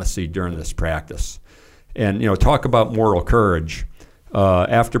relentlessly during this practice. And, talk about moral courage.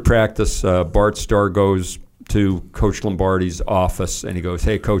 After practice, Bart Starr goes to Coach Lombardi's office, and he goes,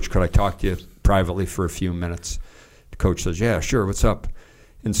 hey, Coach, could I talk to you privately for a few minutes? The coach says, yeah, sure, what's up?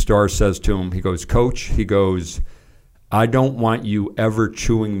 And Starr says to him, he goes, Coach, I don't want you ever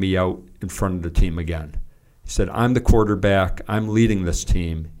chewing me out in front of the team again. He said, I'm the quarterback. I'm leading this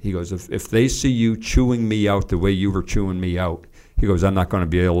team. He goes, if they see you chewing me out the way you were chewing me out, he goes, I'm not going to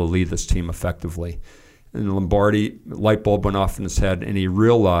be able to lead this team effectively. And Lombardi, light bulb went off in his head, and he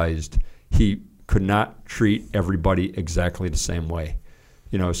realized he could not treat everybody exactly the same way.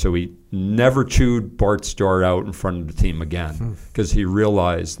 So he never chewed Bart Starr out in front of the team again because he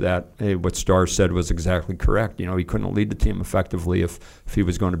realized that, hey, what Starr said was exactly correct. He couldn't lead the team effectively if he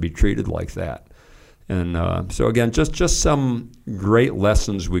was going to be treated like that. And so again, just some great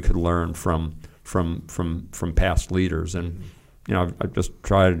lessons we could learn from past leaders. And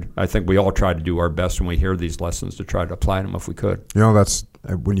I think we all try to do our best when we hear these lessons to try to apply them if we could. That's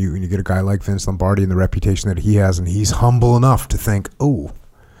when you get a guy like Vince Lombardi and the reputation that he has, and he's humble enough to think, oh,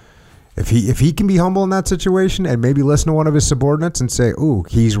 if he can be humble in that situation and maybe listen to one of his subordinates and say, oh,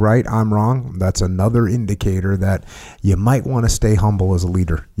 he's right, I'm wrong, that's another indicator that you might want to stay humble as a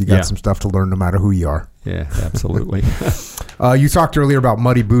leader. You got some stuff to learn no matter who you are. Yeah, absolutely. You talked earlier about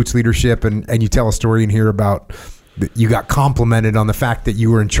muddy boots leadership, and you tell a story in here about you got complimented on the fact that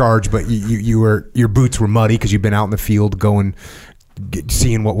you were in charge, but your boots were muddy because you've been out in the field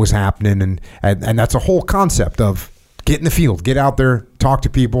seeing what was happening, and that's a whole concept of get in the field, get out there, talk to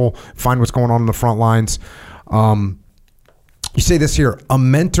people, find what's going on in the front lines. You say this here, a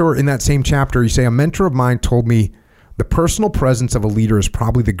mentor in that same chapter, you say, a mentor of mine told me the personal presence of a leader is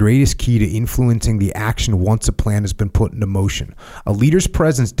probably the greatest key to influencing the action once a plan has been put into motion. A leader's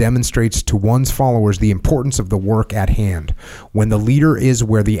presence demonstrates to one's followers the importance of the work at hand. When the leader is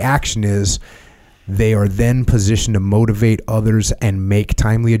where the action is, they are then positioned to motivate others and make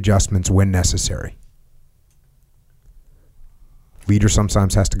timely adjustments when necessary. Leader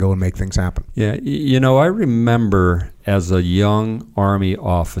sometimes has to go and make things happen. Yeah, I remember as a young Army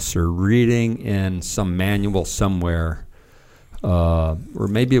officer reading in some manual somewhere or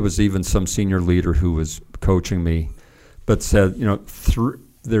maybe it was even some senior leader who was coaching me, but said,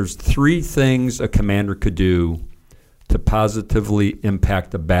 there's three things a commander could do to positively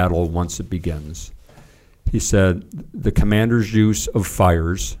impact a battle once it begins. He said the commander's use of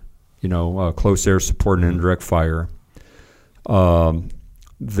fires, close air support and indirect fire,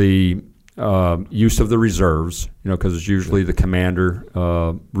 the use of the reserves, because it's usually the commander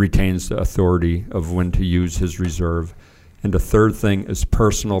retains the authority of when to use his reserve. And the third thing is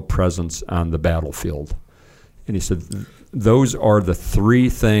personal presence on the battlefield. And he said those are the three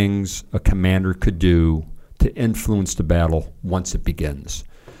things a commander could do to influence the battle once it begins.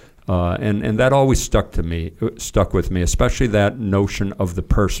 And that always stuck with me, especially that notion of the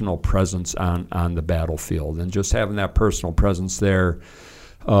personal presence on the battlefield, and just having that personal presence there,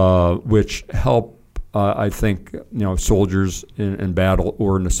 which help, I think, soldiers in battle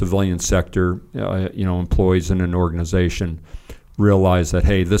or in the civilian sector, employees in an organization, realize that,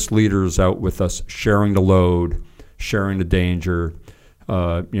 hey, this leader is out with us, sharing the load, sharing the danger,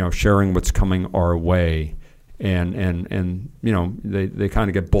 sharing what's coming our way. And they kind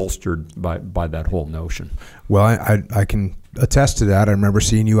of get bolstered by that whole notion. Well, I can attest to that. I remember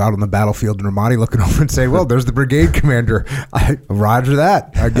seeing you out on the battlefield in Ramadi, looking over and saying, "Well, there's the brigade commander." Roger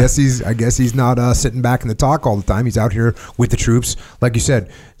that. I guess he's not sitting back in the talk all the time. He's out here with the troops, like you said,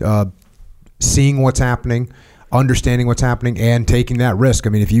 seeing what's happening, understanding what's happening, and taking that risk.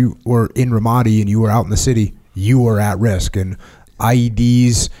 I mean, if you were in Ramadi and you were out in the city, you were at risk, and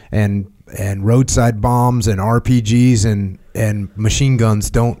IEDs and roadside bombs and RPGs and machine guns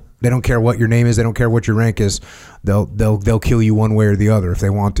don't care what your name is, they don't care what your rank is. They'll kill you one way or the other if they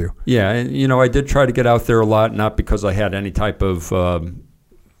want to. Yeah, and I did try to get out there a lot, not because I had any type of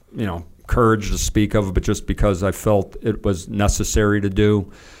courage to speak of, but just because I felt it was necessary to do.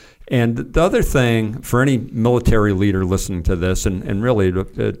 And the other thing for any military leader listening to this, and really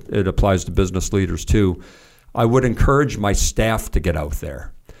it applies to business leaders too, I would encourage my staff to get out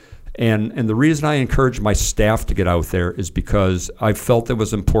there. And the reason I encourage my staff to get out there is because I felt it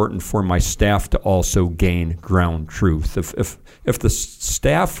was important for my staff to also gain ground truth. If the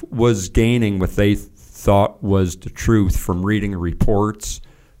staff was gaining what they thought was the truth from reading reports,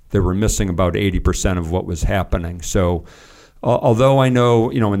 they were missing about 80% of what was happening. So although I know,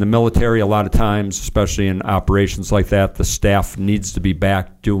 in the military a lot of times, especially in operations like that, the staff needs to be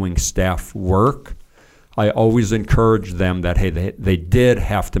back doing staff work, I always encourage them that, hey, they did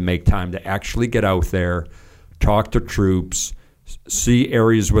have to make time to actually get out there, talk to troops, see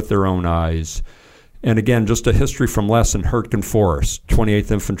areas with their own eyes. And again, just a history from lesson, Hurtgen Forest,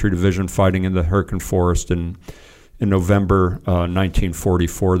 28th Infantry Division fighting in the Hurtgen Forest in November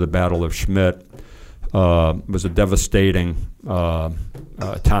 1944, the Battle of Schmidt. Was a devastating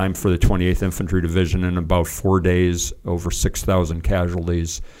time for the 28th Infantry Division. In about 4 days, over 6,000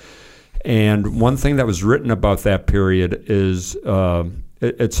 casualties. And one thing that was written about that period is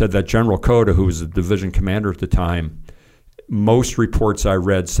it said that General Cota, who was the division commander at the time, most reports I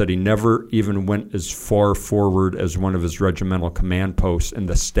read said he never even went as far forward as one of his regimental command posts, and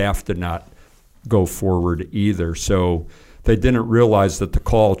the staff did not go forward either. So they didn't realize that the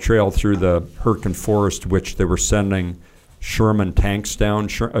call trail through the Hurtgen Forest, which they were sending Sherman tanks down.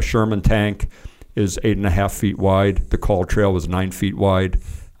 A Sherman tank is 8.5 feet wide. The call trail was 9 feet wide.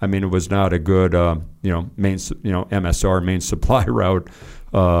 I mean, it was not a good, MSR, main supply route,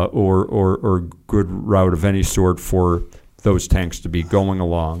 or good route of any sort for those tanks to be going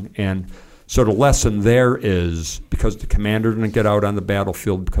along. And so the lesson there is, because the commander didn't get out on the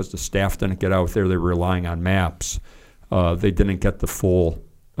battlefield, because the staff didn't get out there, they were relying on maps. They didn't get the full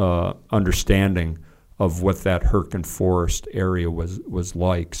understanding of what that Hurtgen Forest area was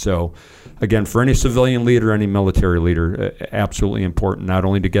like. So, again, for any civilian leader, any military leader, absolutely important not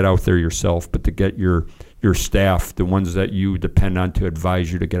only to get out there yourself, but to get your staff, the ones that you depend on, to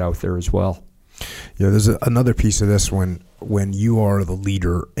advise you to get out there as well. Yeah, there's another piece of this when you are the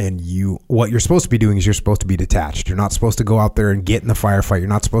leader and what you're supposed to be doing is you're supposed to be detached. You're not supposed to go out there and get in the firefight. You're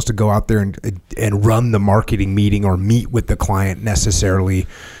not supposed to go out there and run the marketing meeting or meet with the client necessarily,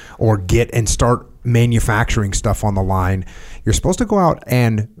 or get and start manufacturing stuff on the line. You're supposed to go out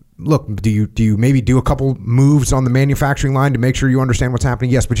and look, do you maybe do a couple moves on the manufacturing line to make sure you understand what's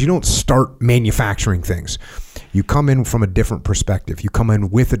happening? Yes, but you don't start manufacturing things. You come in from a different perspective. You come in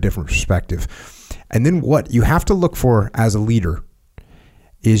with a different perspective. And then what you have to look for as a leader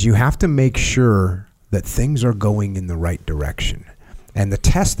is you have to make sure that things are going in the right direction. And the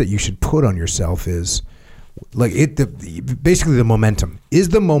test that you should put on yourself is basically the momentum. Is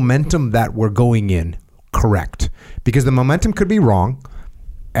the momentum that we're going in correct? Because the momentum could be wrong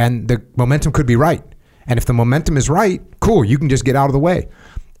and the momentum could be right. And if the momentum is right, cool, you can just get out of the way.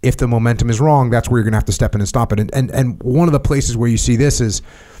 If the momentum is wrong, that's where you're going to have to step in and stop it. And one of the places where you see this is,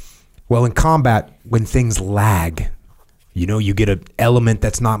 well, in combat, when things lag, you get an element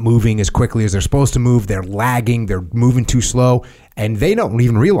that's not moving as quickly as they're supposed to move. They're lagging. They're moving too slow. And they don't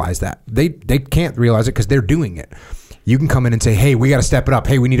even realize that. They can't realize it because they're doing it. You can come in and say, hey, we got to step it up.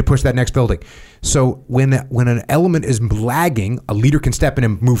 Hey, we need to push that next building. So when an element is lagging, a leader can step in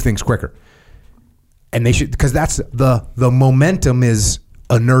and move things quicker. And they should, because that's the momentum is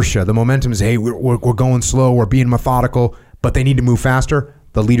inertia. The momentum is, hey, we're going slow, we're being methodical, but they need to move faster.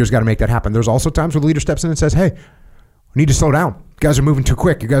 The leader's got to make that happen. There's also times where the leader steps in and says, hey, we need to slow down. You guys are moving too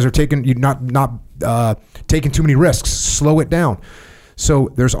quick. You guys are not taking too many risks. Slow it down. So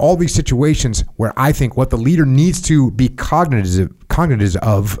there's all these situations where I think what the leader needs to be cognizant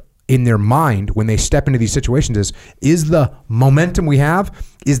of in their mind when they step into these situations is the momentum we have,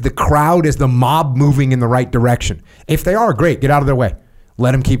 is the crowd, is the mob moving in the right direction. If they are, great, get out of their way.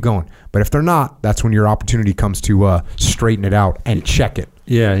 Let them keep going. But if they're not, that's when your opportunity comes to straighten it out and check it.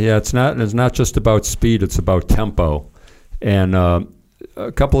 Yeah. It's not just about speed, it's about tempo. And a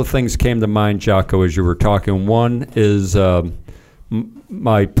couple of things came to mind, Jocko, as you were talking. One is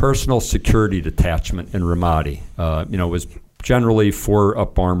my personal security detachment in Ramadi. It was generally 4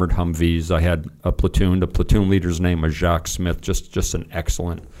 up-armored Humvees. I had a platoon. The platoon leader's name was Jacques Smith, just an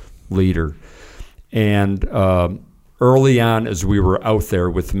excellent leader. And early on, as we were out there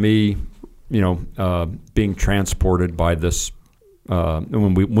with me, being transported by this,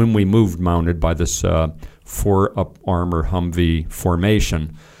 when we moved mounted by this 4 up-armor Humvee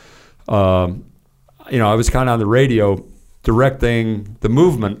formation, I was kind of on the radio directing the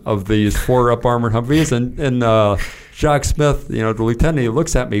movement of these 4 up-armored Humvees, and Jacques Smith, the lieutenant, he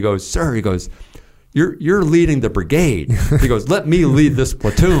looks at me, he goes, sir, he goes, you're leading the brigade. He goes, let me lead this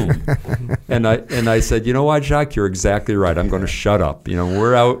platoon. And I said, you know what, Jacques, you're exactly right. I'm going to shut up.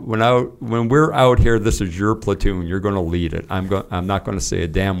 When we're out here, this is your platoon. You're going to lead it. I'm not going to say a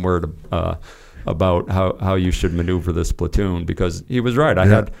damn word about how you should maneuver this platoon, because he was right.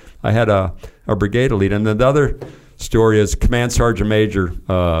 I had a brigade lead. And then the other story is Command Sergeant Major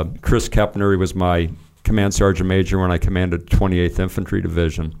Chris Kepner. He was my Command Sergeant Major when I commanded 28th Infantry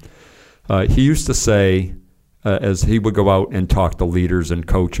Division. He used to say, as he would go out and talk to leaders and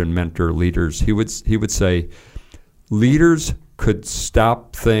coach and mentor leaders, he would say, leaders could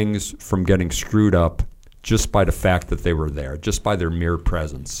stop things from getting screwed up just by the fact that they were there, just by their mere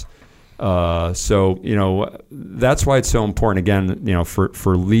presence. So that's why it's so important, again,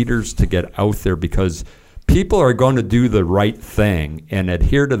 for leaders to get out there, because people are going to do the right thing and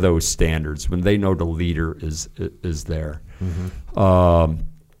adhere to those standards when they know the leader is there. Mm-hmm.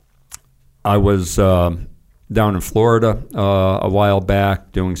 I was down in Florida a while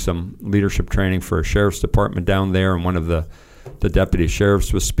back doing some leadership training for a sheriff's department down there, and one of the deputy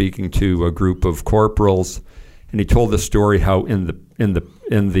sheriffs was speaking to a group of corporals, and he told the story how in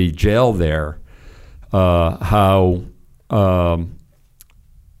the jail there, how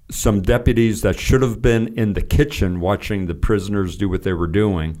some deputies that should have been in the kitchen watching the prisoners do what they were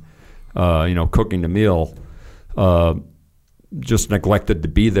doing, cooking the meal, just neglected to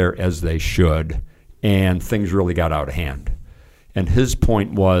be there as they should, and things really got out of hand. And his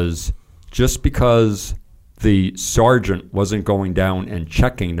point was, just because the sergeant wasn't going down and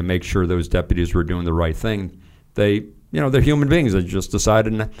checking to make sure those deputies were doing the right thing, they're human beings. They just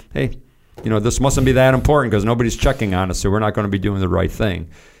decided, hey, this mustn't be that important because nobody's checking on us, so we're not going to be doing the right thing.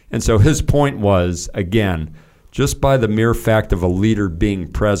 And so his point was, again, just by the mere fact of a leader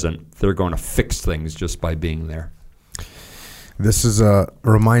being present, they're going to fix things just by being there. This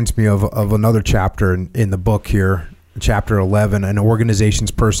reminds me of another chapter in the book here, chapter 11, an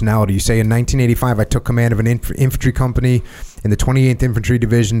organization's personality. You say, in 1985, I took command of an infantry company in the 28th Infantry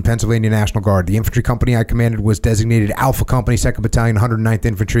Division, Pennsylvania National Guard. The infantry company I commanded was designated Alpha Company, 2nd Battalion, 109th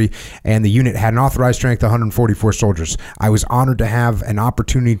Infantry, and the unit had an authorized strength of 144 soldiers. I was honored to have an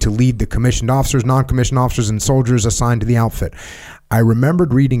opportunity to lead the commissioned officers, non-commissioned officers, and soldiers assigned to the outfit. I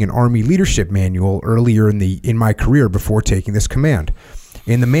remembered reading an Army leadership manual earlier in my career before taking this command.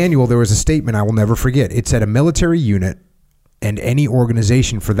 In the manual, there was a statement I will never forget. It said, a military unit, and any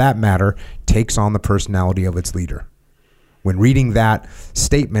organization for that matter, takes on the personality of its leader. When reading that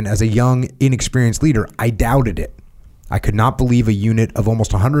statement as a young, inexperienced leader, I doubted it. I could not believe a unit of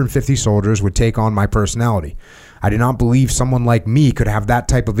almost 150 soldiers would take on my personality. I did not believe someone like me could have that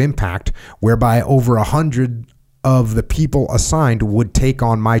type of impact, whereby over 100 of the people assigned would take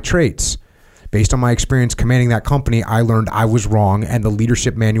on my traits. Based on my experience commanding that company, I learned I was wrong and the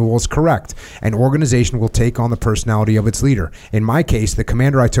leadership manual is correct. An organization will take on the personality of its leader. In my case, the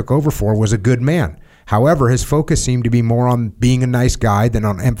commander I took over for was a good man. However, his focus seemed to be more on being a nice guy than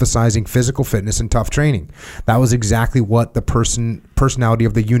on emphasizing physical fitness and tough training. That was exactly what the personality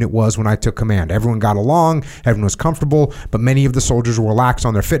of the unit was when I took command. Everyone got along, everyone was comfortable, but many of the soldiers were lax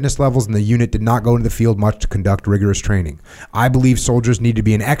on their fitness levels, and the unit did not go into the field much to conduct rigorous training. I believe soldiers needed to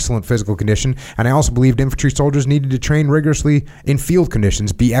be in excellent physical condition, and I also believed infantry soldiers needed to train rigorously in field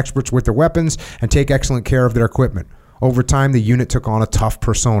conditions, be experts with their weapons, and take excellent care of their equipment. Over time, the unit took on a tough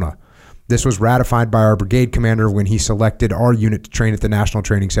persona. This was ratified by our brigade commander when he selected our unit to train at the National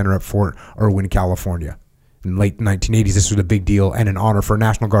Training Center at Fort Irwin, California. In late 1980s, this was a big deal and an honor for a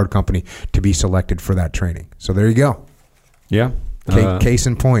National Guard company to be selected for that training. So there you go. Yeah. Case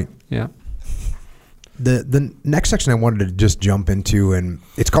in point. Yeah. The next section I wanted to just jump into, and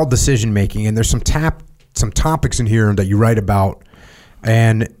it's called decision making, and there's some topics in here that you write about,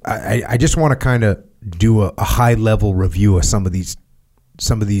 and I just want to kind of do a high level review of some of these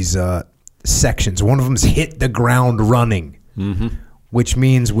sections. One of them is hit the ground running, which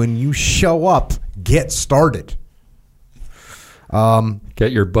means when you show up, get started.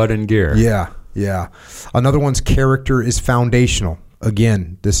 Get your butt in gear. Yeah. Another one's character is foundational.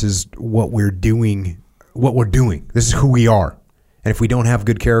 Again, this is what we're doing. This is who we are. And if we don't have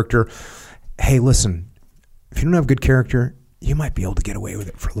good character, hey, listen, if you don't have good character, you might be able to get away with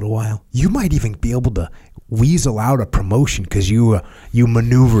it for a little while. You might even be able to weasel out a promotion because you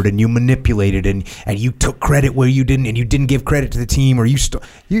maneuvered and you manipulated and you took credit where you didn't, and you didn't give credit to the team, or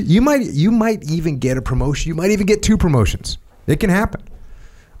you might even get a promotion. You might even get 2 promotions. It can happen,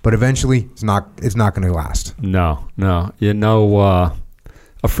 but eventually it's not going to last. No. You know,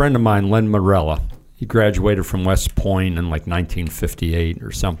 a friend of mine, Len Morella, he graduated from West Point in like 1958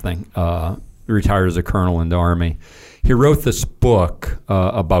 or something. He retired as a colonel in the Army. He wrote this book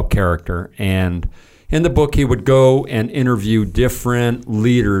about character, and in the book he would go and interview different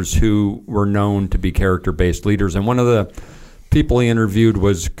leaders who were known to be character-based leaders. And one of the people he interviewed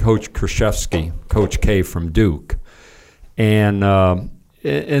was Coach Krzyzewski, Coach K from Duke. And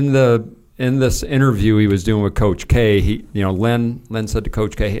in this interview he was doing with Coach K, Len said to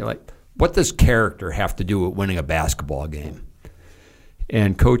Coach K, what does character have to do with winning a basketball game?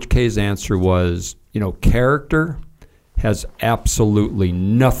 And Coach K's answer was, character has absolutely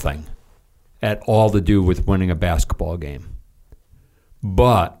nothing at all to do with winning a basketball game.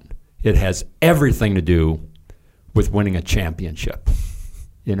 But it has everything to do with winning a championship.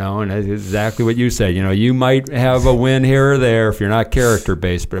 And that's exactly what you said. You might have a win here or there if you're not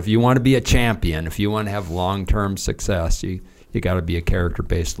character-based, but if you want to be a champion, if you want to have long-term success, you got to be a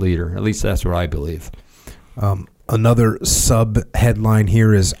character-based leader. At least that's what I believe. Another sub-headline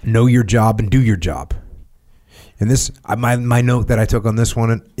here is know your job and do your job. And this, my note that I took on this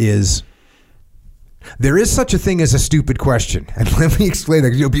one is, there is such a thing as a stupid question. And let me explain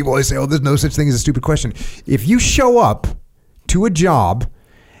that. People always say, there's no such thing as a stupid question. If you show up to a job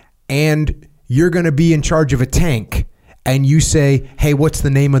and you're going to be in charge of a tank and you say, hey, what's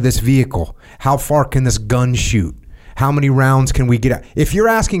the name of this vehicle? How far can this gun shoot? How many rounds can we get out? If you're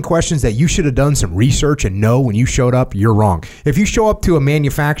asking questions that you should have done some research and know when you showed up, you're wrong. If you show up to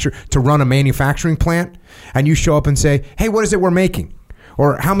to run a manufacturing plant, and you show up and say, hey, what is it we're making?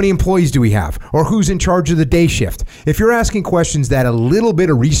 Or how many employees do we have? Or who's in charge of the day shift? If you're asking questions that a little bit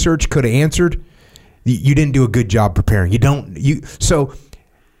of research could have answered, you didn't do a good job preparing. So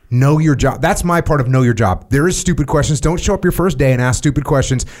know your job. That's my part of know your job. There is stupid questions. Don't show up your first day and ask stupid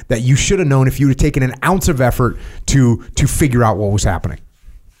questions that you should have known if you would have taken an ounce of effort to figure out what was happening.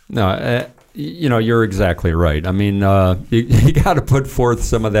 No, you're exactly right. I mean, you got to put forth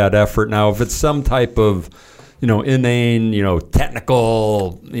some of that effort. Now, if it's some type of, inane,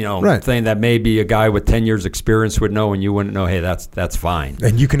 technical, right, thing that maybe a guy with 10 years experience would know and you wouldn't know, hey, that's fine.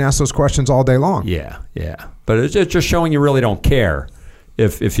 And you can ask those questions all day long. Yeah. But it's just showing you really don't care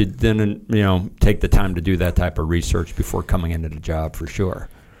if you didn't, take the time to do that type of research before coming into the job, for sure.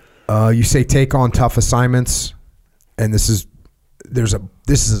 You say take on tough assignments, and this is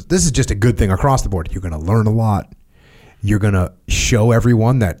just a good thing across the board. You're going to learn a lot. You're going to show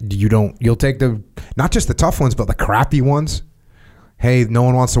everyone that you'll take not just the tough ones, but the crappy ones. Hey, no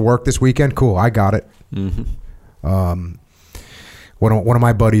one wants to work this weekend. Cool, I got it. Mm-hmm. One of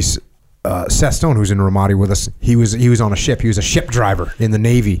my buddies, Seth Stone, who's in Ramadi with us, he was on a ship. He was a ship driver in the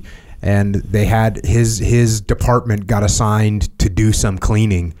Navy, and they had his department got assigned to do some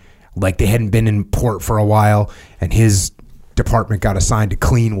cleaning. Like they hadn't been in port for a while, and his department got assigned to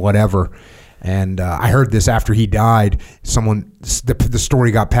clean whatever. And I heard this after he died. The story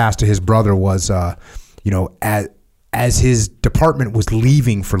got passed to his brother was, as his department was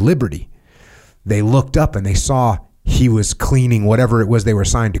leaving for Liberty, they looked up and they saw he was cleaning whatever it was they were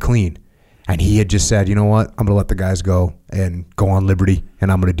assigned to clean. And he had just said, you know what, I'm going to let the guys go and go on liberty,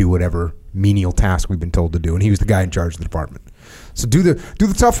 and I'm going to do whatever menial task we've been told to do. And he was the guy in charge of the department. So do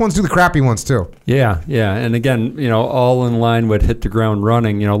the tough ones, do the crappy ones too. Yeah. And again, all in line with hit the ground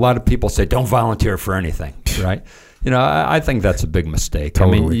running. A lot of people say don't volunteer for anything, right? I think that's a big mistake.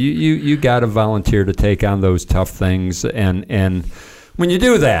 Totally. I mean, you got to volunteer to take on those tough things, and when you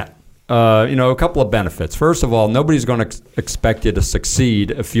do that, a couple of benefits. First of all, nobody's going to expect you to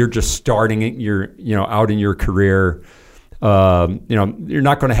succeed if you're just starting out in your career. You're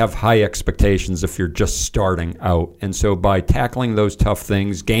not going to have high expectations if you're just starting out. And so by tackling those tough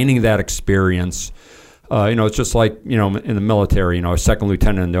things, gaining that experience, it's just like, in the military, a second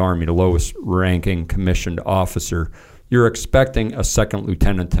lieutenant in the Army, the lowest ranking commissioned officer, you're expecting a second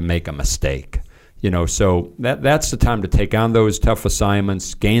lieutenant to make a mistake. So that's the time to take on those tough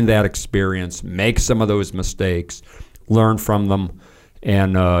assignments, gain that experience, make some of those mistakes, learn from them,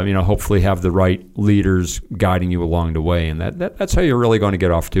 and hopefully have the right leaders guiding you along the way. And that's how you're really going to get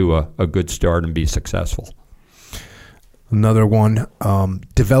off to a good start and be successful. Another one,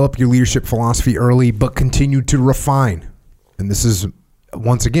 develop your leadership philosophy early, but continue to refine. And this is,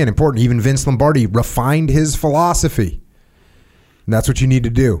 once again, important. Even Vince Lombardi refined his philosophy. And that's what you need to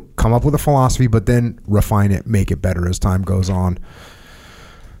do. Come up with a philosophy, but then refine it, make it better as time goes on.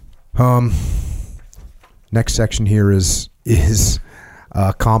 Next section here is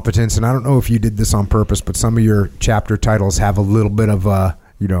competence. And I don't know if you did this on purpose, but some of your chapter titles have a little bit of,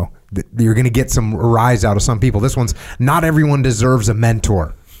 you're going to get some rise out of some people. This one's, not everyone deserves a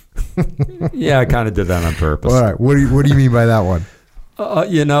mentor. Yeah, I kind of did that on purpose. All right. What do you mean by that one?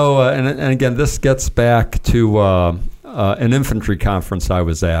 And again, this gets back to an infantry conference I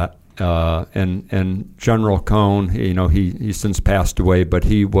was at, and General Cohn, he since passed away, but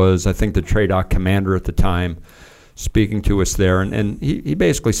he was, I think, the TRADOC commander at the time, speaking to us there, and he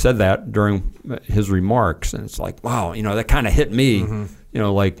basically said that during his remarks, and it's like, wow, that kind of hit me,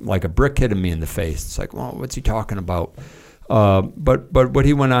 like a brick hitting me in the face. It's like, well, what's he talking about? But what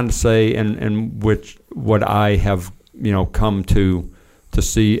he went on to say, and what I have come to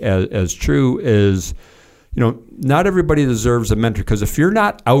see as true is, not everybody deserves a mentor, because if you're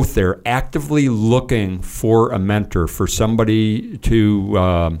not out there actively looking for a mentor, for somebody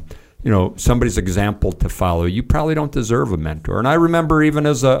to somebody's example to follow, you probably don't deserve a mentor. And I remember even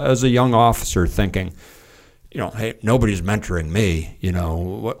as a young officer thinking, hey, nobody's mentoring me.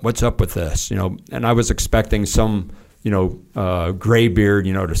 What's up with this? And I was expecting some graybeard,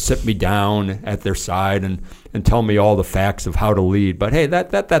 to sit me down at their side and tell me all the facts of how to lead. But hey,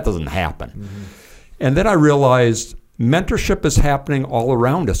 that doesn't happen. Mm-hmm. And then I realized mentorship is happening all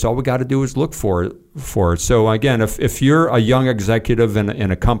around us. All we got to do is look for it. So again, if you're a young executive in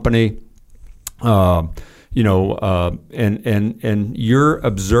a company, and you're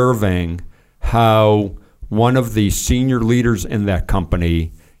observing how one of the senior leaders in that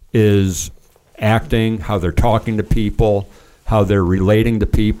company is acting, how they're talking to people, how they're relating to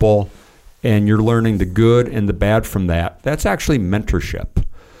people, and you're learning the good and the bad from that, that's actually mentorship.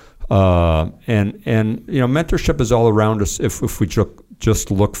 And mentorship is all around us if we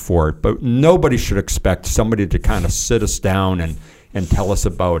just look for it. But nobody should expect somebody to kind of sit us down and tell us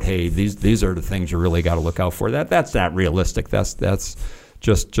about, hey, these are the things you really got to look out for. That's not realistic. That's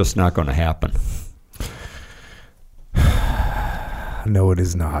just not going to happen. No, it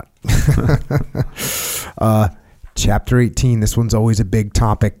is not. Chapter 18, this one's always a big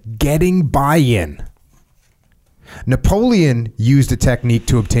topic. Getting buy-in. Napoleon used a technique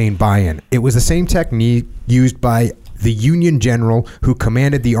to obtain buy-in. It was the same technique used by the Union general who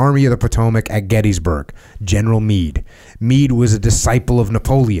commanded the Army of the Potomac at Gettysburg, General Meade. Meade was a disciple of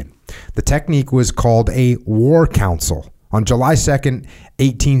Napoleon. The technique was called a war council. On July 2nd,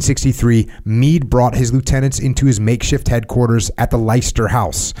 1863, Meade brought his lieutenants into his makeshift headquarters at the Leicester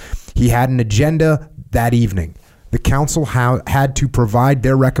House. He had an agenda that evening. The council had to provide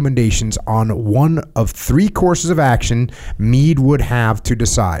their recommendations on one of three courses of action Meade would have to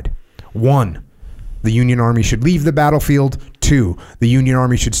decide. 1, the Union Army should leave the battlefield. 2, the Union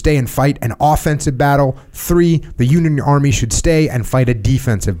Army should stay and fight an offensive battle. 3, the Union Army should stay and fight a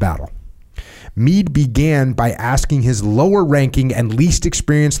defensive battle. Meade began by asking his lower-ranking and least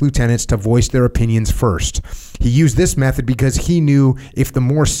experienced lieutenants to voice their opinions first. He used this method because he knew if the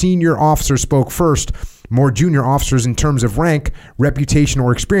more senior officer spoke first, more junior officers in terms of rank, reputation,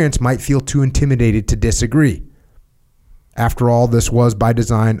 or experience might feel too intimidated to disagree. After all, this was, by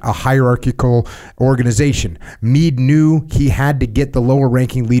design, a hierarchical organization. Meade knew he had to get the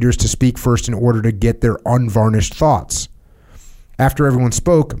lower-ranking leaders to speak first in order to get their unvarnished thoughts. After everyone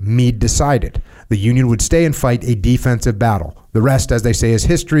spoke, Meade decided the Union would stay and fight a defensive battle. The rest, as they say, is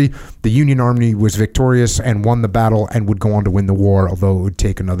history. The Union Army was victorious and won the battle and would go on to win the war, although it would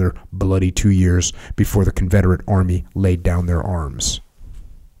take another bloody 2 years before the Confederate Army laid down their arms.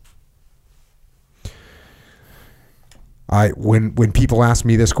 When people ask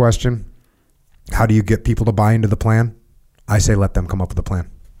me this question, how do you get people to buy into the plan? I say let them come up with a plan.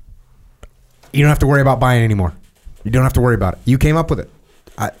 You don't have to worry about buying anymore. You don't have to worry about it. You came up with it.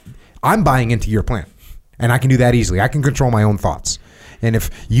 I'm buying into your plan, and I can do that easily. I can control my own thoughts. And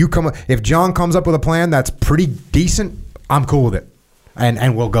if John comes up with a plan that's pretty decent, I'm cool with it,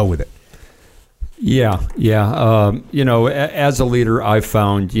 and we'll go with it. Yeah. As a leader, I've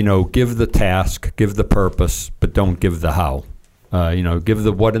found, give the task, give the purpose, but don't give the how. Give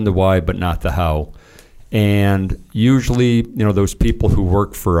the what and the why, but not the how. And usually, those people who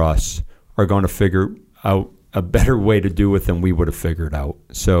work for us are going to figure out a better way to do it than we would have figured out.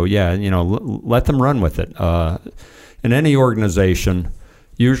 So, let them run with it. In any organization,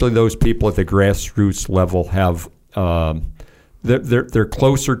 usually those people at the grassroots level have they're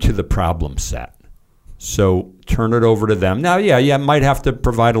closer to the problem set. So turn it over to them. Now, you might have to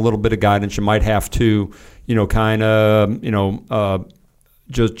provide a little bit of guidance. You might have to,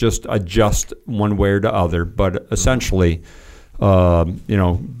 just adjust one way or the other. But essentially,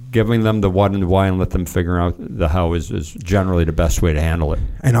 giving them the what and the why and let them figure out the how is generally the best way to handle it.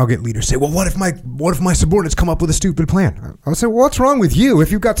 And I'll get leaders say, well, what if my subordinates come up with a stupid plan? I'll say, well, what's wrong with you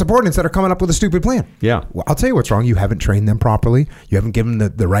if you've got subordinates that are coming up with a stupid plan? Yeah. Well, I'll tell you what's wrong. You haven't trained them properly. You haven't given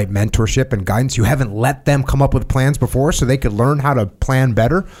them the right mentorship and guidance. You haven't let them come up with plans before so they could learn how to plan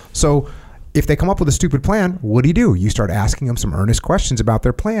better. So if they come up with a stupid plan, what do? You start asking them some earnest questions about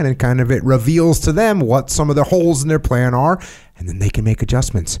their plan, and kind of it reveals to them what some of the holes in their plan are, and then they can make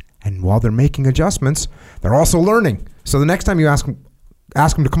adjustments. And while they're making adjustments, they're also learning. So the next time you ask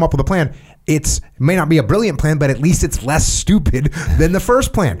them to come up with a plan, it may not be a brilliant plan, but at least it's less stupid than the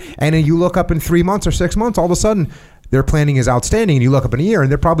first plan. And then you look up in 3 months or 6 months, all of a sudden, their planning is outstanding, and you look up in a year, and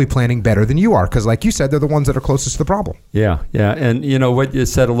they're probably planning better than you are, because like you said, they're the ones that are closest to the problem. Yeah. And, what you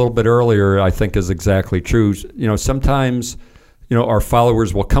said a little bit earlier, I think is exactly true. Sometimes, our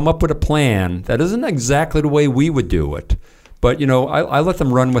followers will come up with a plan that isn't exactly the way we would do it. But, I let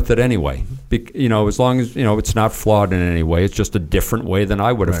them run with it anyway, as long as, it's not flawed in any way. It's just a different way than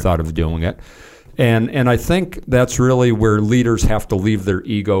I would have thought of doing it. And I think that's really where leaders have to leave their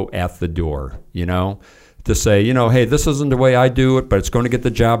ego at the door, to say, hey, this isn't the way I do it, but it's going to get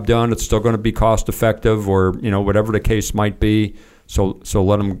the job done. It's still going to be cost effective, or, whatever the case might be. So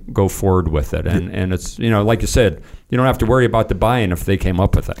let them go forward with it. And it's, like you said, you don't have to worry about the buy-in if they came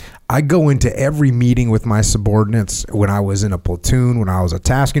up with it. I go into every meeting with my subordinates when I was in a platoon, when I was a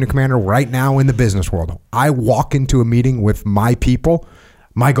task unit commander, right now in the business world. I walk into a meeting with my people.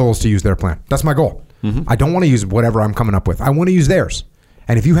 My goal is to use their plan. That's my goal. Mm-hmm. I don't want to use whatever I'm coming up with. I want to use theirs.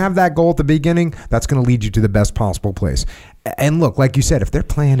 And if you have that goal at the beginning, that's going to lead you to the best possible place. And look, like you said, if their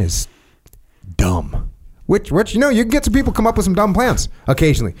plan is dumb, which you can get some people come up with some dumb plans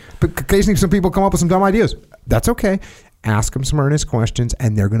occasionally. But occasionally some people come up with some dumb ideas. That's okay. Ask them some earnest questions,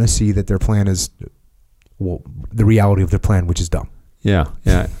 and they're going to see that their plan is, the reality of their plan, which is dumb. Yeah.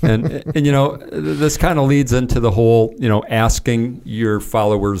 And this kind of leads into the whole, asking your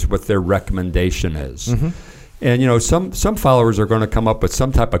followers what their recommendation is. Mm-hmm. And, some followers are going to come up with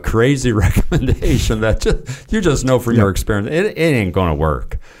some type of crazy recommendation that you just know from your experience, it ain't going to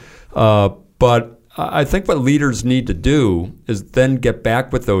work. But I think what leaders need to do is then get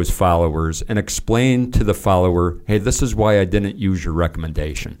back with those followers and explain to the follower, hey, this is why I didn't use your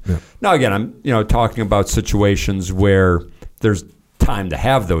recommendation. Yeah. Now, again, I'm, talking about situations where there's time to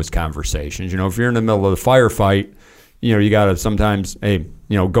have those conversations. If you're in the middle of the firefight, you got to sometimes, hey,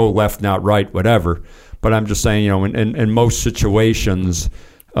 go left, not right, whatever. But I'm just saying, in most situations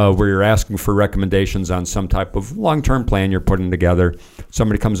where you're asking for recommendations on some type of long-term plan you're putting together,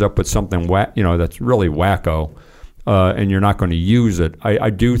 somebody comes up with something that's really wacko, and you're not going to use it. I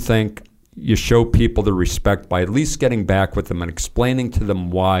do think you show people the respect by at least getting back with them and explaining to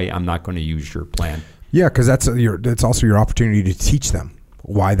them why I'm not going to use your plan. Yeah, because it's also your opportunity to teach them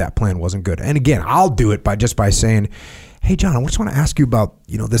why that plan wasn't good. And again, I'll do it by saying, hey, John, I just want to ask you about,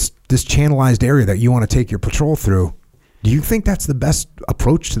 this channelized area that you want to take your patrol through. Do you think that's the best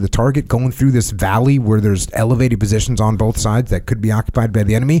approach to the target, going through this valley where there's elevated positions on both sides that could be occupied by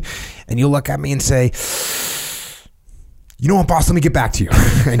the enemy? And you'll look at me and say, you know what, boss, let me get back to you.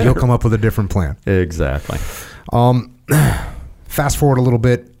 And you'll come up with a different plan. Exactly. Fast forward a little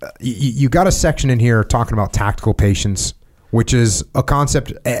bit. You got a section in here talking about tactical patience which is a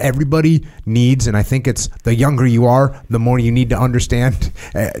concept everybody needs. And I think it's the younger you are, the more you need to understand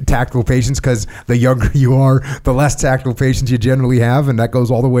tactical patience, because the younger you are, the less tactical patience you generally have. And that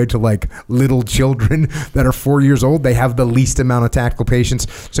goes all the way to like little children that are 4 years old. They have the least amount of tactical patience.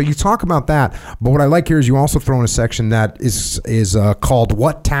 So you talk about that. But what I like here is you also throw in a section that is called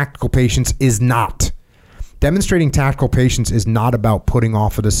What Tactical Patience Is Not. Demonstrating tactical patience is not about putting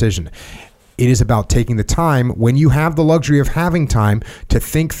off a decision. It is about taking the time, when you have the luxury of having time, to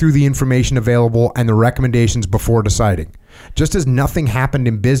think through the information available and the recommendations before deciding. Just as nothing happened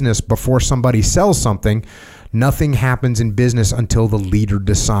in business before somebody sells something, nothing happens in business until the leader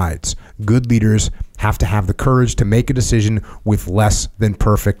decides. Good leaders have to have the courage to make a decision with less than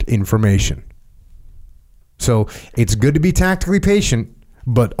perfect information. So it's good to be tactically patient,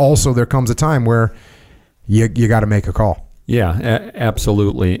 but also there comes a time where you got to make a call. Yeah,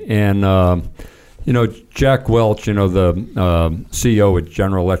 absolutely. And, Jack Welch, the CEO at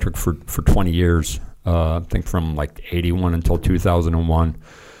General Electric for 20 years, I think from like 81 until 2001,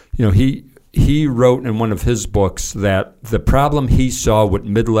 he wrote in one of his books that the problem he saw with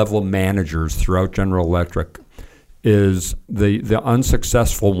mid-level managers throughout General Electric is the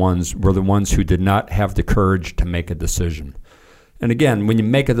unsuccessful ones were the ones who did not have the courage to make a decision. And again, when you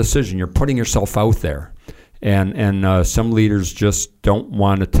make a decision, you're putting yourself out there. And some leaders just don't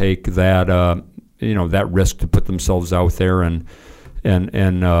want to take that that risk to put themselves out there and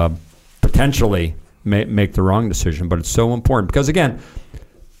potentially make the wrong decision. But it's so important because, again,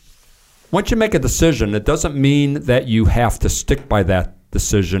 once you make a decision, it doesn't mean that you have to stick by that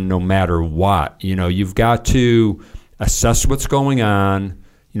decision no matter what. You've got to assess what's going on,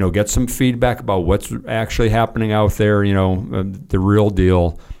 get some feedback about what's actually happening out there, the real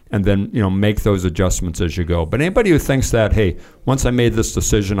deal. And then, make those adjustments as you go. But anybody who thinks that, hey, once I made this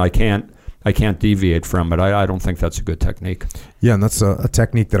decision, I can't deviate from it, I don't think that's a good technique. Yeah, and that's a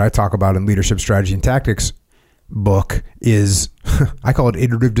technique that I talk about in Leadership Strategy and Tactics book is, I call it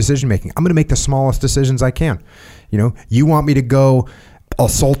iterative decision making. I'm going to make the smallest decisions I can. You want me to go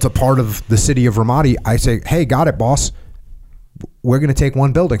assault a part of the city of Ramadi. I say, hey, got it, boss. We're going to take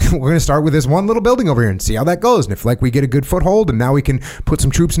one building. We're going to start with this one little building over here and see how that goes. And if we get a good foothold and now we can put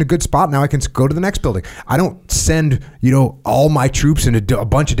some troops in a good spot, now I can go to the next building. I don't send, all my troops into a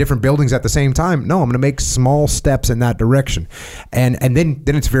bunch of different buildings at the same time. No, I'm going to make small steps in that direction. And then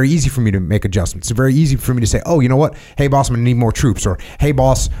it's very easy for me to make adjustments. It's very easy for me to say, oh, you know what? Hey, boss, I'm going to need more troops. Or, hey,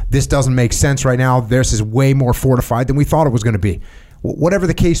 boss, this doesn't make sense right now. This is way more fortified than we thought it was going to be. Whatever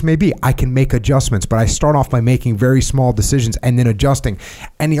the case may be, I can make adjustments, but I start off by making very small decisions and then adjusting.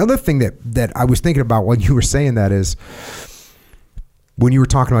 And the other thing that I was thinking about when you were saying that is when you were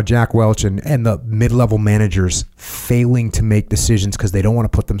talking about Jack Welch and the mid-level managers failing to make decisions because they don't want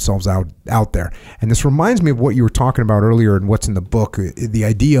to put themselves out there. And this reminds me of what you were talking about earlier and what's in the book, the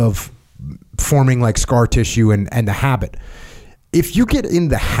idea of forming like scar tissue and the habit. If you get in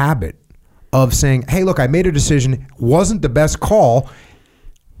the habit of saying, hey, look, I made a decision, wasn't the best call,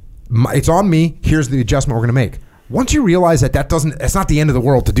 it's on me, here's the adjustment we're going to make. Once you realize it's not the end of the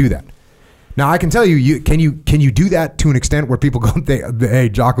world to do that. Now, I can tell you, can you do that to an extent where people go, hey,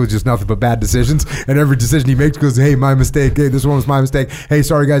 Jocko's just nothing but bad decisions, and every decision he makes goes, hey, my mistake, hey, this one was my mistake, hey,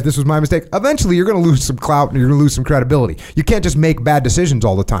 sorry guys, this was my mistake. Eventually, you're going to lose some clout and you're going to lose some credibility. You can't just make bad decisions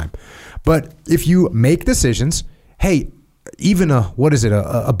all the time. But if you make decisions, hey, even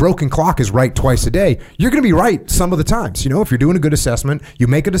a broken clock is right twice a day. You're going to be right some of the times. If you're doing a good assessment, you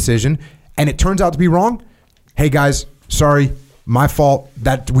make a decision and it turns out to be wrong. Hey guys, sorry, my fault.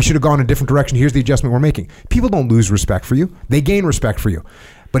 That we should have gone a different direction. Here's the adjustment we're making. People don't lose respect for you. They gain respect for you.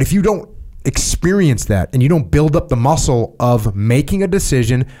 But if you don't experience that and you don't build up the muscle of making a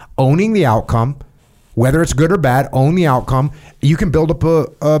decision, owning the outcome, whether it's good or bad, own the outcome, you can build up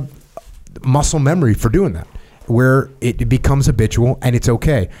a muscle memory for doing that, where it becomes habitual and it's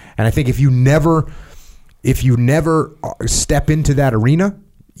okay. And I think if you never step into that arena,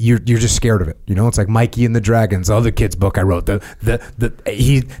 you're just scared of it. It's like Mikey and the Dragons, the other kid's book I wrote.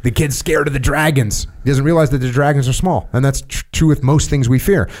 The kid's scared of the dragons. He doesn't realize that the dragons are small, and that's true with most things we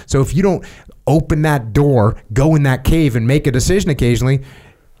fear. So if you don't open that door, go in that cave, and make a decision occasionally,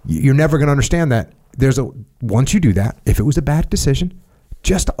 you're never going to understand that. Once you do that, if it was a bad decision,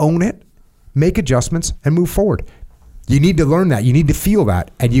 just own it. Make adjustments and move forward. You need to learn that. You need to feel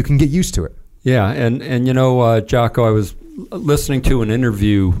that, and you can get used to it. Yeah, and Jocko, I was listening to an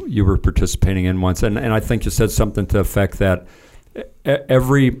interview you were participating in once, and I think you said something to the effect that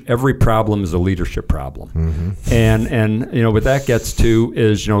every problem is a leadership problem. Mm-hmm. And what that gets to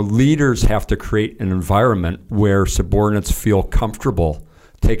is, leaders have to create an environment where subordinates feel comfortable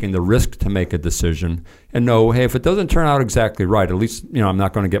taking the risk to make a decision and know, hey, if it doesn't turn out exactly right, at least, I'm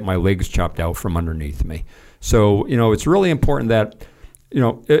not going to get my legs chopped out from underneath me. So, it's really important that,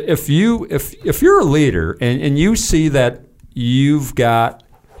 if you're a leader and you see that you've got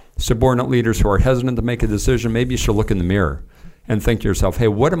subordinate leaders who are hesitant to make a decision, maybe you should look in the mirror and think to yourself, hey,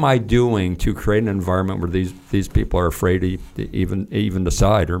 what am I doing to create an environment where these people are afraid to even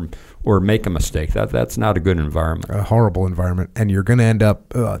decide or make a mistake? That's not a good environment. A horrible environment, and you're going to end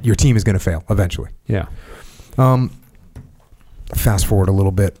up, your team is going to fail eventually. Yeah. Fast forward a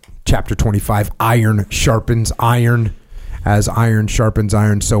little bit. Chapter 25, iron sharpens iron. As iron sharpens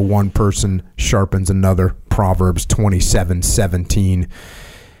iron, so one person sharpens another. Proverbs 27:17.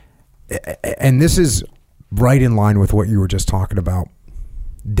 And this is right in line with what you were just talking about.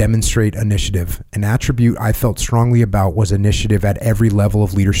 Demonstrate initiative. An attribute I felt strongly about was initiative at every level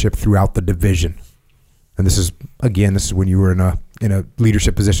of leadership throughout the division. And this is when you were in a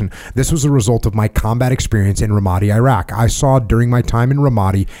leadership position. This was a result of my combat experience in Ramadi, Iraq. I saw during my time in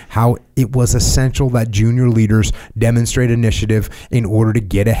Ramadi how it was essential that junior leaders demonstrate initiative in order to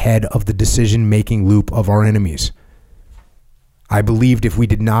get ahead of the decision-making loop of our enemies. I believed if we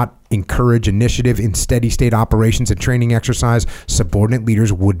did not encourage initiative in steady-state operations and training exercise, subordinate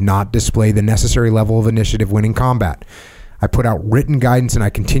leaders would not display the necessary level of initiative when in combat. I put out written guidance and I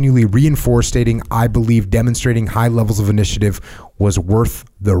continually reinforced stating I believe demonstrating high levels of initiative was worth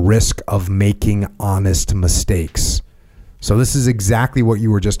the risk of making honest mistakes. So this is exactly what you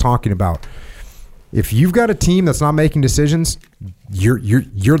were just talking about. If you've got a team that's not making decisions,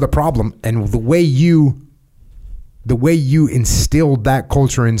 you're the problem. And the way you instilled that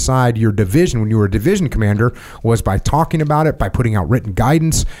culture inside your division when you were a division commander was by talking about it, by putting out written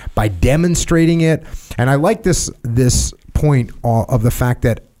guidance, by demonstrating it. And I like this point of the fact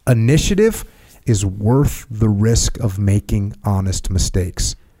that initiative is worth the risk of making honest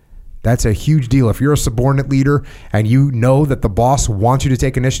mistakes. That's a huge deal. If you're a subordinate leader and you know that the boss wants you to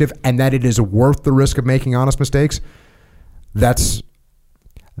take initiative and that it is worth the risk of making honest mistakes, that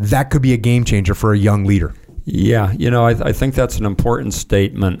could be a game changer for a young leader. Yeah, I think that's an important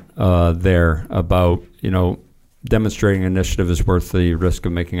statement there about, demonstrating initiative is worth the risk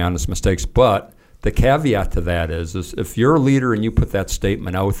of making honest mistakes. But the caveat to that is if you're a leader and you put that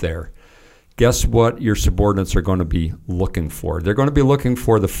statement out there, guess what your subordinates are going to be looking for? They're going to be looking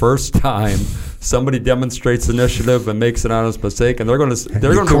for the first time somebody demonstrates initiative and makes an honest mistake, and they're going to be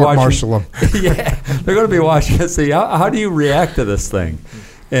watching. Marshal them. Yeah, they're going to be watching to see how do you react to this thing.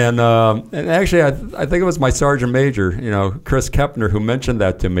 And actually, I think it was my sergeant major, Chris Kepner, who mentioned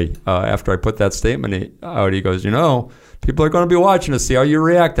that to me after I put that statement out. He goes, people are going to be watching to see how you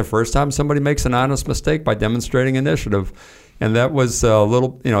react the first time somebody makes an honest mistake by demonstrating initiative. And that was a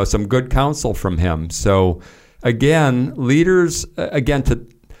little, some good counsel from him. So again, leaders, to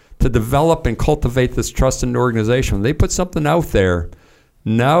develop and cultivate this trust in the organization, when they put something out there,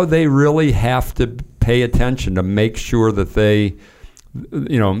 now they really have to pay attention to make sure that they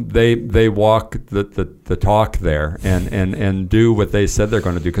walk the talk there and do what they said they're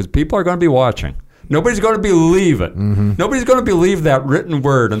going to do, because people are going to be watching. Nobody's going to believe it. Mm-hmm. Nobody's going to believe that written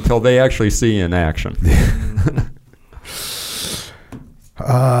word until they actually see in action.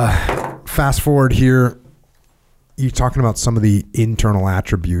 Fast forward here. You're talking about some of the internal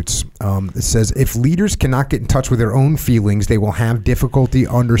attributes. It says, if leaders cannot get in touch with their own feelings, they will have difficulty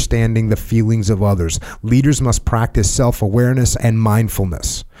understanding the feelings of others. Leaders must practice self-awareness and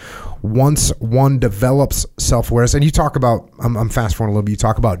mindfulness. Once one develops self-awareness, and you talk about, I'm fast forwarding a little bit, you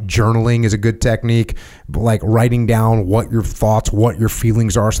talk about journaling is a good technique, like writing down what your thoughts, what your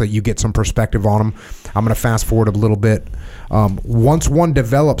feelings are so that you get some perspective on them. I'm going to fast forward a little bit. Once one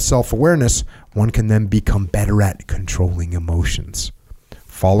develops self-awareness, one can then become better at controlling emotions.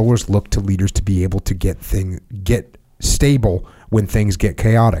 Followers look to leaders to be able to get stable when things get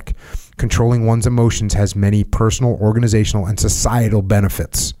chaotic. Controlling one's emotions has many personal, organizational, and societal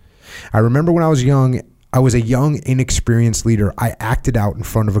benefits. I remember when I was a young, inexperienced leader. I acted out in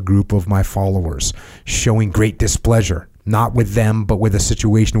front of a group of my followers, showing great displeasure, not with them, but with a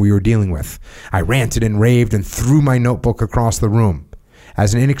situation we were dealing with. I ranted and raved and threw my notebook across the room.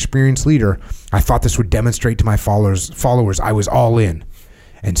 As an inexperienced leader, I thought this would demonstrate to my followers I was all in.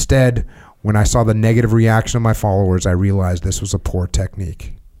 Instead, when I saw the negative reaction of my followers, I realized this was a poor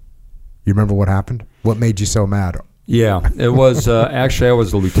technique. You remember what happened? What made you so mad? Yeah, it was actually I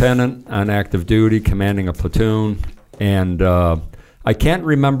was a lieutenant on active duty commanding a platoon, and I can't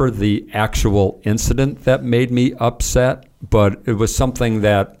remember the actual incident that made me upset, but it was something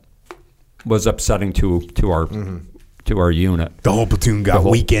that was upsetting to our unit. The whole platoon got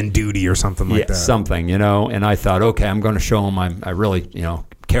weekend duty or something like that. Something, and I thought, okay, I'm going to show them I really,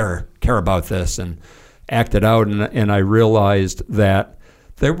 care about this, and acted out. And I realized that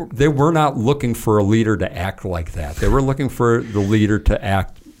they were not looking for a leader to act like that. They were looking for the leader to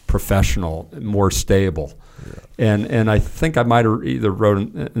act professional, more stable. Yeah. And I think I might have either wrote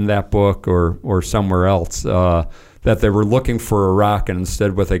in that book or somewhere else that they were looking for a rock, and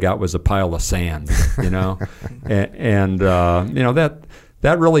instead what they got was a pile of sand, and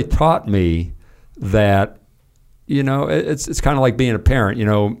that really taught me that, it's kind of like being a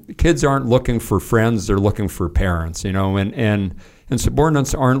parent. Kids aren't looking for friends; they're looking for parents. And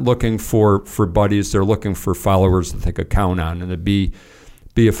subordinates aren't looking for buddies; they're looking for followers that they could count on and to be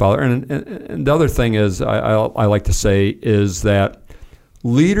a follower. And the other thing is, I like to say, is that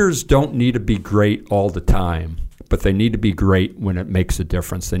leaders don't need to be great all the time, but they need to be great when it makes a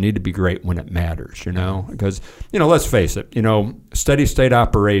difference. They need to be great when it matters, because, let's face it, steady state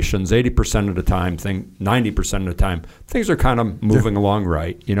operations, 80% of the time, 90% of the time, things are kind of moving along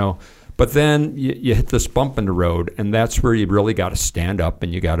right, But then you hit this bump in the road, and that's where you really got to stand up,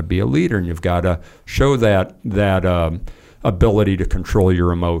 and you got to be a leader, and you've got to show that ability to control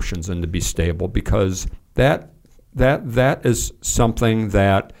your emotions and to be stable, because that is something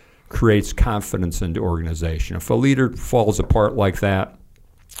that creates confidence in the organization. If a leader falls apart like that,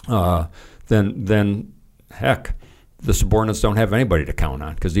 then heck, the subordinates don't have anybody to count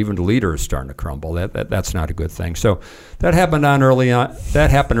on, because even the leader is starting to crumble. That's not a good thing. So that happened early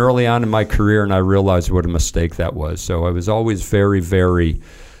on in my career, and I realized what a mistake that was. So I was always very, very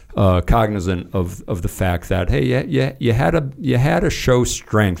cognizant of the fact that, hey, you had to show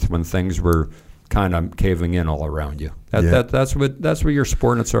strength when things were kind of caving in all around you. That's what your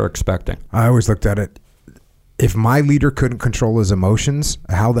subordinates are expecting. I always looked at it. If my leader couldn't control his emotions,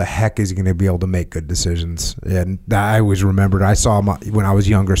 how the heck is he going to be able to make good decisions? And I always remembered, I saw when I was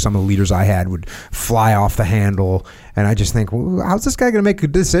younger, some of the leaders I had would fly off the handle, and I just think, well, how's this guy going to make a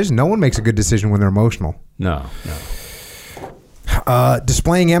good decision? No one makes a good decision when they're emotional. No.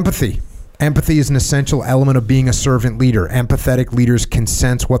 Displaying empathy. Empathy is an essential element of being a servant leader. Empathetic leaders can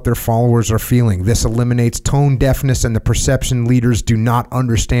sense what their followers are feeling. This eliminates tone deafness and the perception leaders do not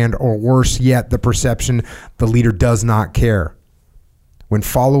understand, or worse yet, the perception the leader does not care. When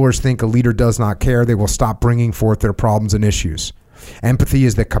followers think a leader does not care, they will stop bringing forth their problems and issues. Empathy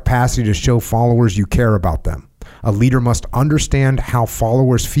is the capacity to show followers you care about them. A leader must understand how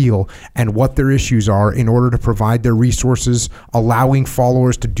followers feel and what their issues are in order to provide their resources, allowing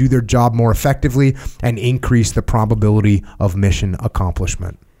followers to do their job more effectively and increase the probability of mission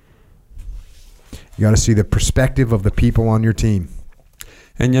accomplishment. You got to see the perspective of the people on your team.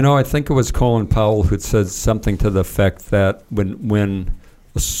 And I think it was Colin Powell who said something to the effect that when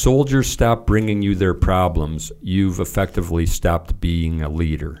a soldier stops bringing you their problems, you've effectively stopped being a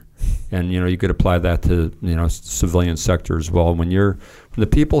leader. And you could apply that to civilian sector as well. When the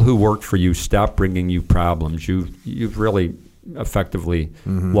people who work for you stop bringing you problems, you've really effectively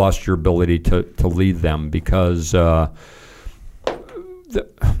lost your ability to lead them, because folks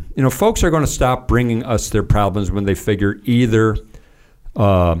are going to stop bringing us their problems when they figure either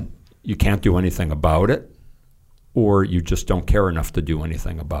you can't do anything about it, or you just don't care enough to do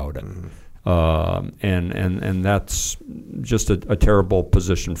anything about it. And that's just a terrible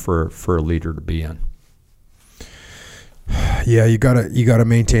position for a leader to be in. Yeah, you gotta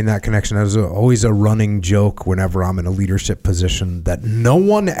maintain that connection. There's always a running joke whenever I'm in a leadership position that no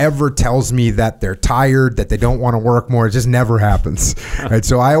one ever tells me that they're tired, that they don't want to work more. It just never happens. Right?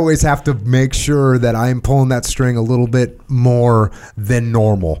 So I always have to make sure that I'm pulling that string a little bit more than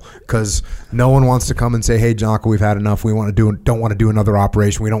normal, because no one wants to come and say, "Hey, Jonko, we've had enough. We don't want to do another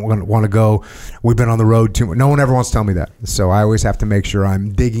operation. We don't want to go. We've been on the road too much." No one ever wants to tell me that. So I always have to make sure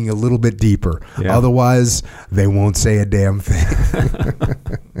I'm digging a little bit deeper. Yeah. Otherwise, they won't say a damn thing.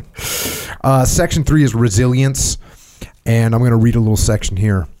 Section 3 is resilience, and I'm going to read a little section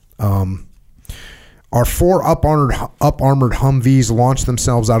here. Our 4 up-armored Humvees launched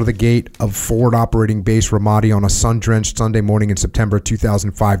themselves out of the gate of Forward Operating Base Ramadi on a sun-drenched Sunday morning in September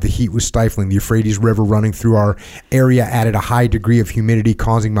 2005. The heat was stifling. The Euphrates River running through our area added a high degree of humidity,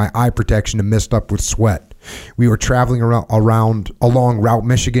 causing my eye protection to mist up with sweat. We were traveling along Route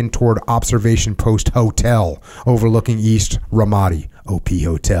Michigan toward Observation Post Hotel, overlooking East Ramadi, OP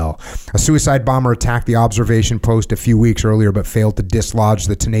Hotel. A suicide bomber attacked the observation post a few weeks earlier, but failed to dislodge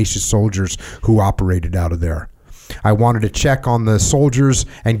the tenacious soldiers who operated out of there. I wanted to check on the soldiers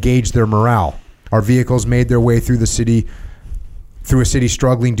and gauge their morale. Our vehicles made their way through a city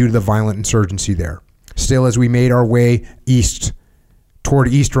struggling due to the violent insurgency there. Still, as we made our way east Toward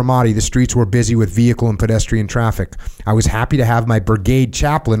East Ramadi, the streets were busy with vehicle and pedestrian traffic. I was happy to have my brigade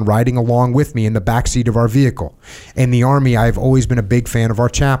chaplain riding along with me in the backseat of our vehicle. In the Army, I have always been a big fan of our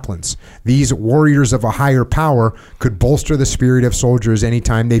chaplains. These warriors of a higher power could bolster the spirit of soldiers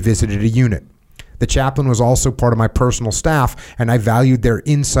anytime they visited a unit. The chaplain was also part of my personal staff, and I valued their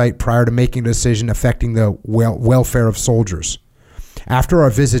insight prior to making a decision affecting the welfare of soldiers. After our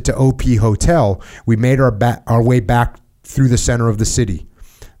visit to OP Hotel, we made our way back through the center of the city.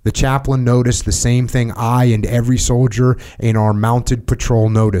 The chaplain noticed the same thing I and every soldier in our mounted patrol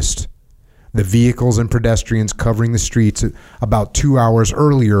noticed. The vehicles and pedestrians covering the streets about 2 hours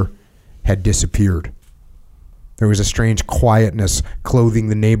earlier had disappeared. There was a strange quietness clothing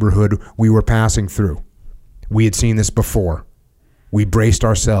the neighborhood we were passing through. We had seen this before. We braced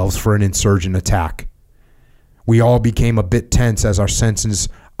ourselves for an insurgent attack. We all became a bit tense as our senses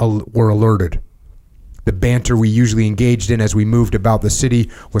were alerted. The banter we usually engaged in as we moved about the city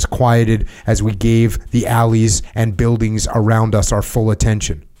was quieted as we gave the alleys and buildings around us our full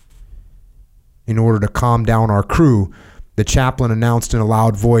attention. In order to calm down our crew, the chaplain announced in a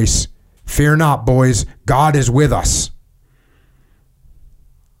loud voice, "Fear not, boys, God is with us."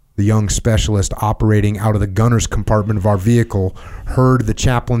 The young specialist operating out of the gunner's compartment of our vehicle heard the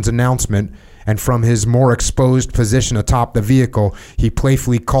chaplain's announcement, and from his more exposed position atop the vehicle, he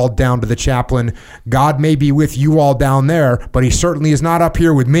playfully called down to the chaplain, "God may be with you all down there, but he certainly is not up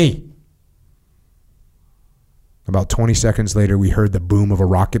here with me." About 20 seconds later, we heard the boom of a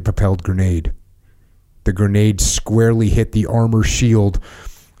rocket-propelled grenade. The grenade squarely hit the armor shield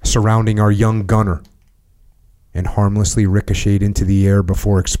surrounding our young gunner and harmlessly ricocheted into the air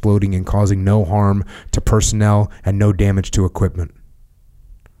before exploding and causing no harm to personnel and no damage to equipment.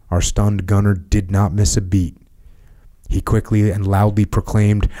 Our stunned gunner did not miss a beat. He quickly and loudly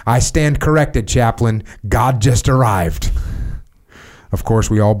proclaimed, "I stand corrected, chaplain. God just arrived." Of course,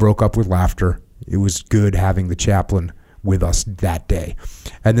 we all broke up with laughter. It was good having the chaplain with us that day.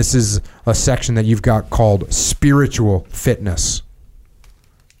 And this is a section that you've got called spiritual fitness.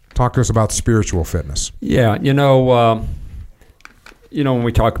 Talk to us about spiritual fitness. Yeah, when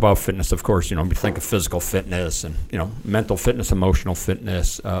we talk about fitness, of course, we think of physical fitness and, mental fitness, emotional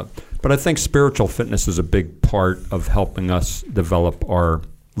fitness. But I think spiritual fitness is a big part of helping us develop our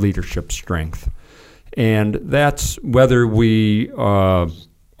leadership strength. And that's whether we are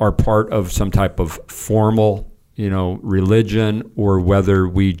part of some type of formal, religion, or whether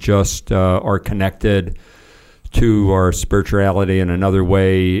we just are connected to our spirituality in another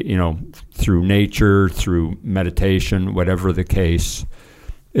way, through nature, through meditation, whatever the case.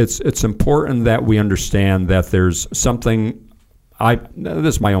 It's important that we understand that there's something,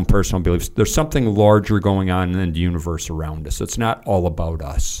 this is my own personal beliefs, there's something larger going on in the universe around us. It's not all about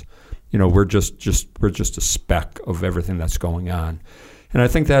us. We're just a speck of everything that's going on. And I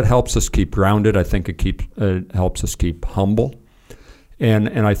think that helps us keep grounded. I think it helps us keep humble.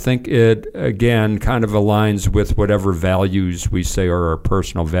 And I think it, again, kind of aligns with whatever values we say are our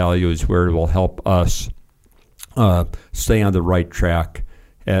personal values, where it will help us stay on the right track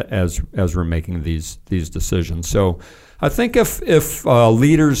as we're making these decisions. So I think if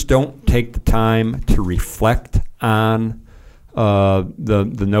leaders don't take the time to reflect on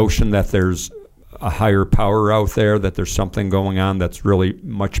the notion that there's a higher power out there, that there's something going on that's really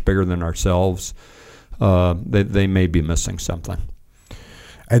much bigger than ourselves, they may be missing something.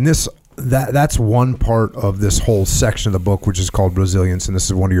 And that's one part of this whole section of the book, which is called resilience, and this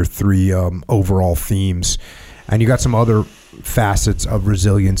is one of your three overall themes. And you got some other facets of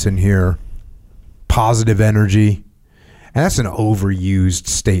resilience in here. Positive energy, and that's an overused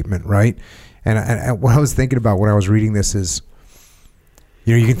statement, right? And what I was thinking about when I was reading this is,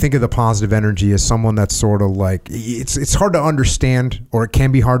 you can think of the positive energy as someone that's sort of like, it's hard to understand, or it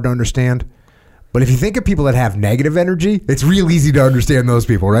can be hard to understand. But if you think of people that have negative energy, it's real easy to understand those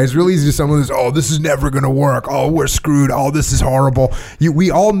people, right? It's real easy to someone who's, "Oh, this is never going to work. Oh, we're screwed. Oh, this is horrible."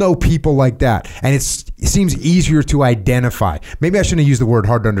 We all know people like that. And it seems easier to identify. Maybe I shouldn't use the word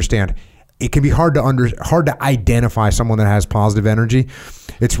hard to understand. It can be hard to identify someone that has positive energy.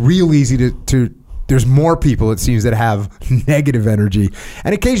 It's real easy to there's more people, it seems, that have negative energy.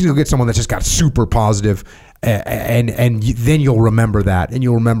 And occasionally you'll get someone that's just got super positive, and then you'll remember that, and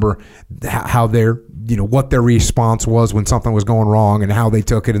you'll remember how what their response was when something was going wrong, and how they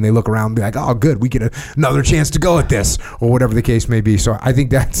took it, and they look around and be like, "Oh, good, we get another chance to go at this," or whatever the case may be. So I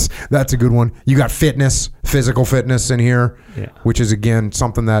think that's a good one. You got fitness, physical fitness in here, which is, again,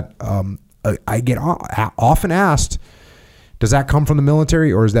 something that I get often asked, does that come from the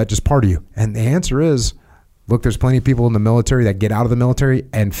military, or is that just part of you? And the answer is, Look, there's plenty of people in the military that get out of the military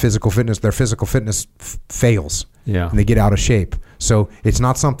and their physical fitness fails. Yeah. And they get out of shape. So it's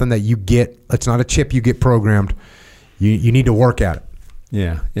not something that it's not a chip you get programmed. You need to work at it.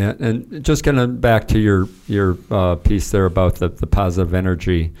 Yeah. And just getting back to your piece there about the positive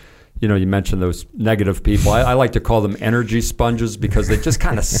energy, you mentioned those negative people. I like to call them energy sponges because they just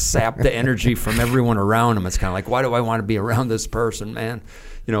kind of sap the energy from everyone around them. It's kind of like, why do I want to be around this person, man?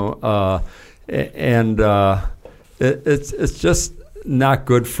 It's just not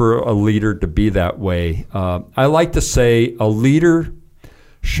good for a leader to be that way. I like to say a leader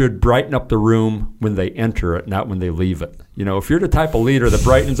should brighten up the room when they enter it, not when they leave it. If you're the type of leader that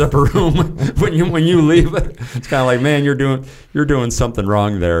brightens up a room when you leave it, it's kind of like, man, you're doing something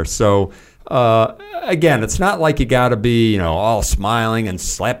wrong there. So again, it's not like you got to be all smiling and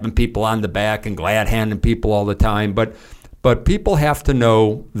slapping people on the back and glad handing people all the time, but people have to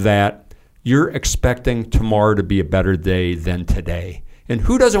know that you're expecting tomorrow to be a better day than today. And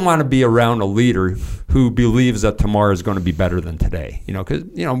who doesn't want to be around a leader who believes that tomorrow is going to be better than today? Because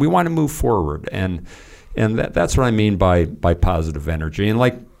we want to move forward, and that's what I mean by positive energy. And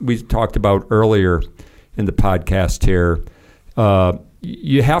like we talked about earlier in the podcast here,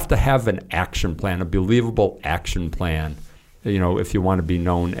 you have to have an action plan, a believable action plan. If you want to be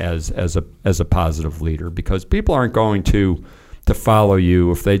known as a positive leader, because people aren't going to follow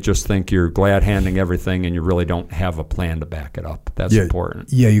you if they just think you're glad handing everything and you really don't have a plan to back it up. That's important.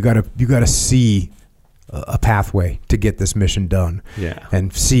 Yeah, you gotta see a pathway to get this mission done. Yeah.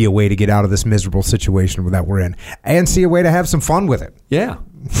 And see a way to get out of this miserable situation that we're in, and see a way to have some fun with it. Yeah.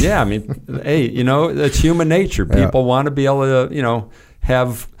 I mean, hey, it's human nature. People want to be able to,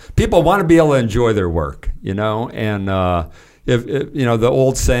 people want to be able to enjoy their work, and if the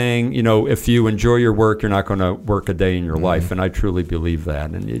old saying, if you enjoy your work, you're not going to work a day in your life, and I truly believe that.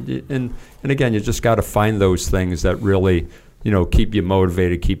 And again, you just got to find those things that really, keep you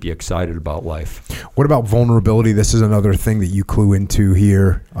motivated, keep you excited about life. What about vulnerability? This is another thing that you clue into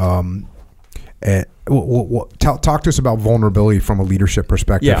here. Talk to us about vulnerability from a leadership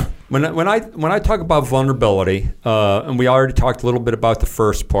perspective. Yeah, when I talk about vulnerability, and we already talked a little bit about the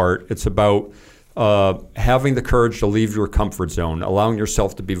first part, it's about having the courage to leave your comfort zone, allowing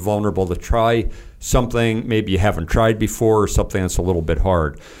yourself to be vulnerable, to try something maybe you haven't tried before or something that's a little bit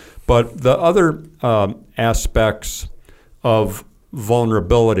hard. But the other aspects of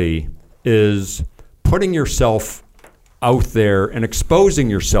vulnerability is putting yourself out there and exposing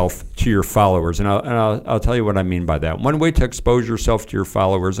yourself to your followers. And I'll tell you what I mean by that. One way to expose yourself to your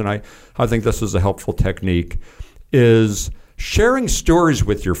followers, and I think this is a helpful technique, is sharing stories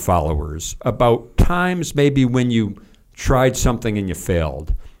with your followers about times maybe when you tried something and you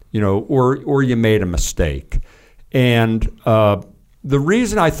failed, or you made a mistake. And the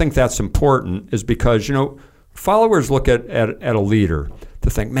reason I think that's important is because, followers look at a leader to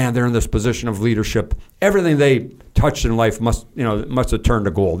think, man, they're in this position of leadership. Everything they touched in life must have turned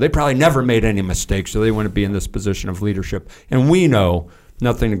to gold. They probably never made any mistakes, so they wouldn't be in this position of leadership. And we know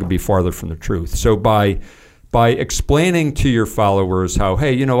nothing could be farther from the truth. So by explaining to your followers how,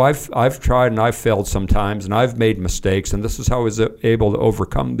 hey, I've tried and I've failed sometimes and I've made mistakes, and this is how I was able to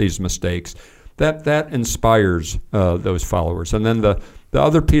overcome these mistakes, that inspires those followers. And then the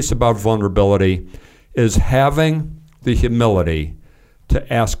other piece about vulnerability is having the humility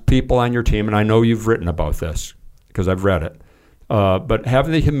to ask people on your team, and I know you've written about this because I've read it, but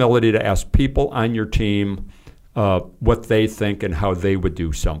having the humility to ask people on your team what they think and how they would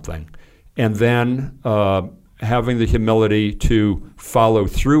do something. And then having the humility to follow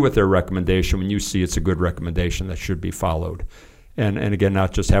through with their recommendation when you see it's a good recommendation that should be followed. And again,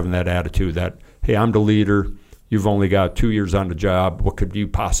 not just having that attitude that, hey, I'm the leader, you've only got 2 years on the job, what could you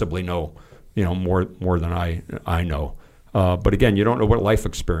possibly know, more than I know. But again, you don't know what life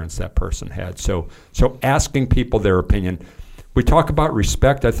experience that person had. So asking people their opinion. We talk about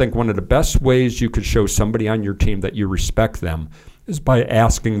respect. I think one of the best ways you could show somebody on your team that you respect them is by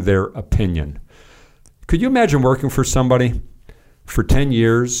asking their opinion. Could you imagine working for somebody for 10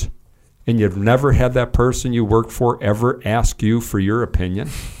 years and you've never had that person you work for ever ask you for your opinion?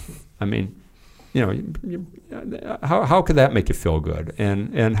 I mean, how could that make you feel good?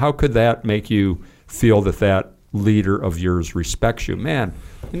 And how could that make you feel that leader of yours respects you? Man,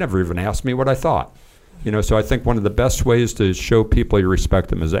 you never even asked me what I thought. So I think one of the best ways to show people you respect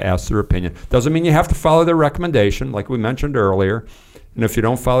them is to ask their opinion. Doesn't mean you have to follow their recommendation, like we mentioned earlier. And if you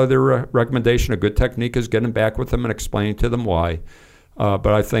don't follow their recommendation, a good technique is getting back with them and explaining to them why. But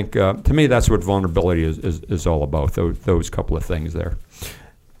I think, to me, that's what vulnerability is all about, those couple of things there.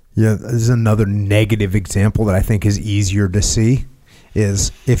 Yeah, this is another negative example that I think is easier to see,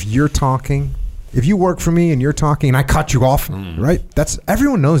 is if you're talking If you work for me and you're talking and I cut you off, right?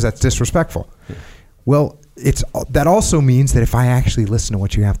 Everyone knows that's disrespectful. Yeah. Well, that also means that if I actually listen to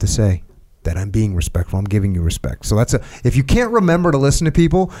what you have to say, that I'm being respectful. I'm giving you respect. So if you can't remember to listen to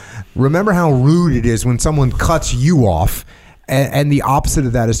people, remember how rude it is when someone cuts you off, and the opposite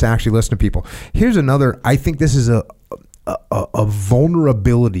of that is to actually listen to people. Here's another. I think this is a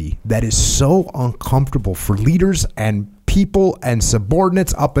vulnerability that is so uncomfortable for leaders and people and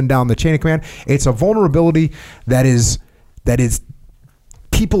subordinates up and down the chain of command. It's a vulnerability that is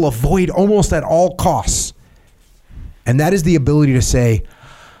people avoid almost at all costs. And that is the ability to say,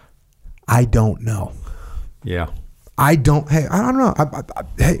 I don't know. Yeah. I don't know.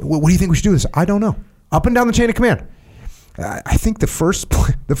 Hey, what do you think we should do this? I don't know. Up and down the chain of command. I think the first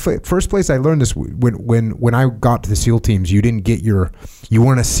place I learned this when I got to the SEAL teams, you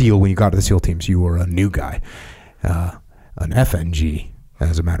weren't a SEAL when you got to the SEAL teams. You were a new guy, an FNG,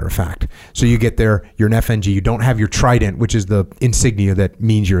 as a matter of fact. So you get there, you're an FNG. You don't have your trident, which is the insignia that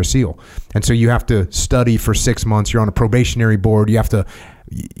means you're a SEAL. And so you have to study for 6 months. You're on a probationary board.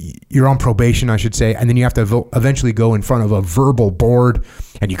 You're on probation, I should say, and then you have to eventually go in front of a verbal board,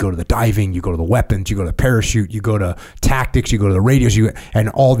 and you go to the diving, you go to the weapons, you go to the parachute, you go to tactics, you go to the radios, and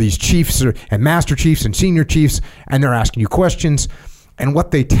all these chiefs and master chiefs and senior chiefs, and they're asking you questions. And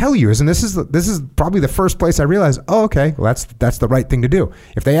what they tell you is, and this is probably the first place I realized, oh, okay, well, that's the right thing to do.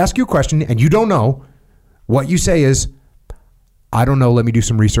 If they ask you a question and you don't know, what you say is, I don't know, let me do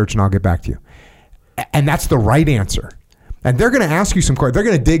some research and I'll get back to you. And that's the right answer. And they're going to ask you some questions. They're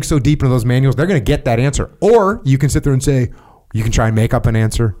going to dig so deep into those manuals, they're going to get that answer. Or you can sit there and say, you can try and make up an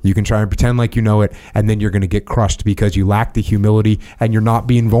answer. You can try and pretend like you know it. And then you're going to get crushed because you lack the humility and you're not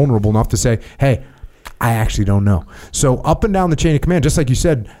being vulnerable enough to say, hey, I actually don't know. So up and down the chain of command, just like you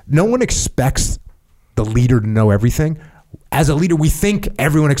said, no one expects the leader to know everything. As a leader, we think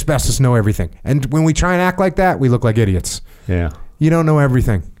everyone expects us to know everything. And when we try and act like that, we look like idiots. Yeah. You don't know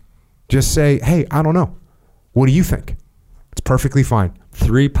everything. Just say, hey, I don't know. What do you think? It's perfectly fine.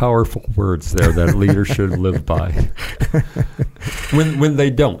 3 powerful words there that leaders should live by. When they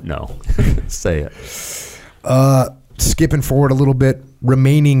don't know, say it. Skipping forward a little bit,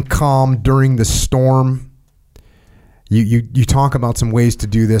 remaining calm during the storm. You talk about some ways to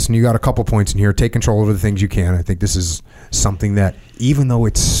do this, and you got a couple points in here. Take control over the things you can. I think this is something that, even though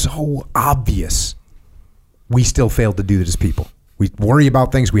it's so obvious, we still fail to do this as people. We worry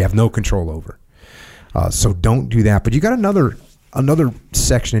about things we have no control over. So don't do that. But you got another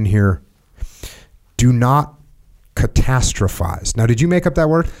section in here. Do not catastrophize. Now, did you make up that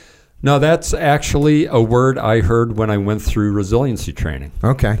word? No, that's actually a word I heard when I went through resiliency training.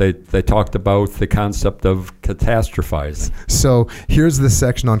 Okay. They talked about the concept of catastrophizing. So here's the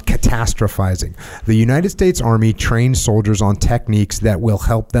section on catastrophizing. The United States Army trains soldiers on techniques that will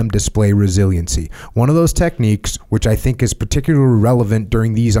help them display resiliency. One of those techniques, which I think is particularly relevant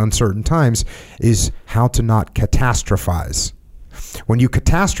during these uncertain times, is how to not catastrophize. When you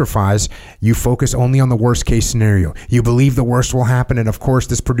catastrophize, you focus only on the worst case scenario. You believe the worst will happen, and of course,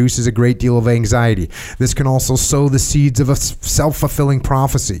 this produces a great deal of anxiety. This can also sow the seeds of a self-fulfilling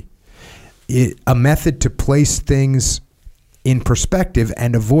prophecy. A method to place things in perspective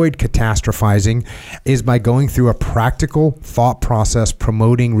and avoid catastrophizing is by going through a practical thought process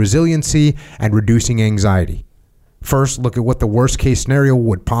promoting resiliency and reducing anxiety. First, look at what the worst case scenario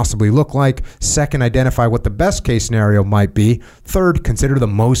would possibly look like. Second, identify what the best case scenario might be. Third, consider the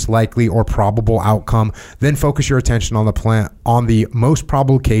most likely or probable outcome. Then focus your attention on the most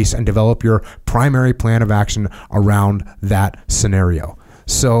probable case and develop your primary plan of action around that scenario.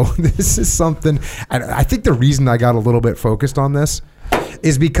 So this is something, and I think the reason I got a little bit focused on this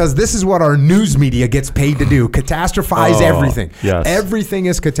is because this is what our news media gets paid to do. Catastrophize everything. Yes. Everything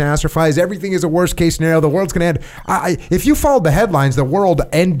is catastrophized. Everything is a worst case scenario. The world's going to end. If you followed the headlines, the world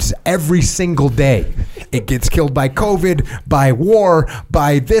ends every single day. It gets killed by COVID, by war,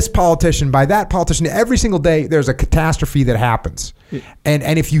 by this politician, by that politician. Every single day there's a catastrophe that happens.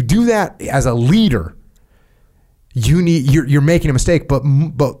 And if you do that as a leader, you're making a mistake. But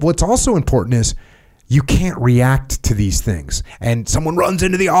what's also important is you can't react to these things. And someone runs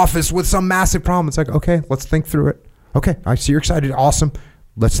into the office with some massive problem. It's like, okay, let's think through it. Okay, I see you're excited. Awesome.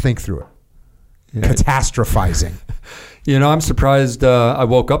 Let's think through it. Yeah. Catastrophizing. I'm surprised I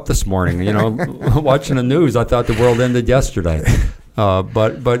woke up this morning, watching the news. I thought the world ended yesterday.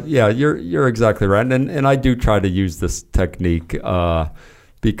 But yeah, you're exactly right. And I do try to use this technique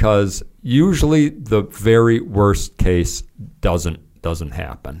because usually the very worst case doesn't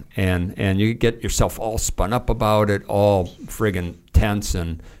happen, and you get yourself all spun up about it, all friggin' tense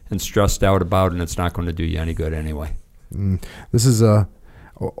and stressed out about it, and it's not going to do you any good anyway. This is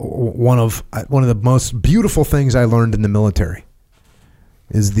one of the most beautiful things I learned in the military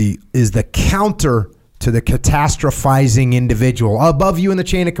is the counter to the catastrophizing individual above you in the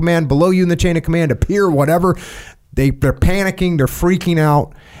chain of command, below you in the chain of command, a peer, whatever. They're panicking, they're freaking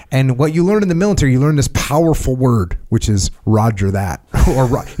out. And what you learn in the military, you learn this powerful word, which is Roger that.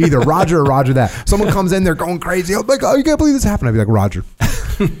 Or either Roger or Roger that. Someone comes in, they're going crazy. I'm like, oh, you can't believe this happened. I'd be like, Roger.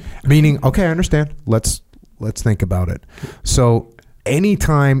 Meaning, okay, I understand. Let's think about it. So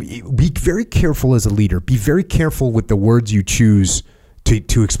anytime, be very careful as a leader. Be very careful with the words you choose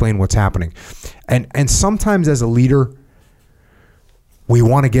to explain what's happening. And sometimes as a leader, we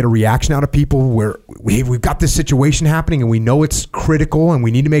want to get a reaction out of people where we've got this situation happening and we know it's critical and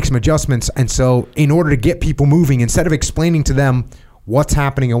we need to make some adjustments. And so in order to get people moving, instead of explaining to them what's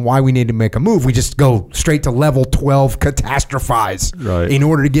happening and why we need to make a move, we just go straight to level 12, catastrophize. Right. In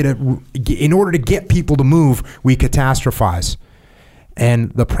order to get people to move, we catastrophize.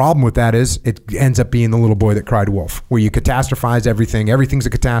 And the problem with that is it ends up being the little boy that cried wolf, where you catastrophize everything. Everything's a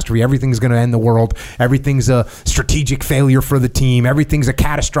catastrophe. Everything's going to end the world. Everything's a strategic failure for the team. Everything's a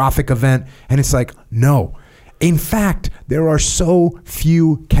catastrophic event. And it's like, no. In fact, there are so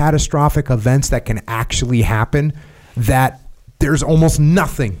few catastrophic events that can actually happen that there's almost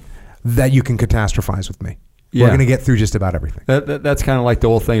nothing that you can catastrophize with me. Yeah. We're going to get through just about everything. That's kind of like the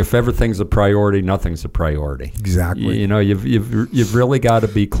whole thing. If everything's a priority, nothing's a priority. Exactly. You know, you've really got to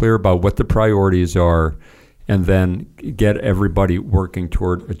be clear about what the priorities are, and then get everybody working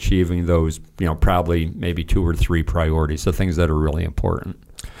toward achieving those. You know, probably maybe 2 or 3 priorities, the things that are really important.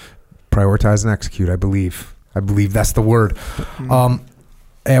 Prioritize and execute. I believe that's the word. I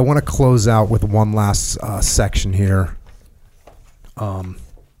want to close out with one last section here.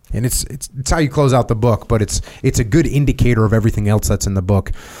 And it's how you close out the book, but it's a good indicator of everything else that's in the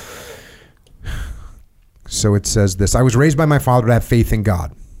book. So it says this: I was raised by my father to have faith in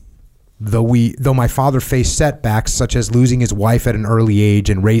God. Though my father faced setbacks such as losing his wife at an early age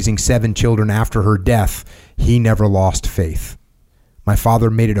and raising 7 children after her death, he never lost faith. My father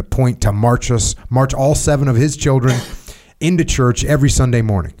made it a point to march all 7 of his children into church every Sunday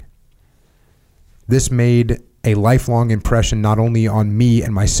morning. This made a lifelong impression not only on me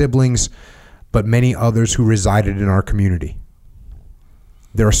and my siblings, but many others who resided in our community.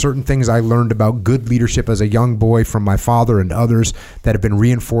 There are certain things I learned about good leadership as a young boy from my father and others that have been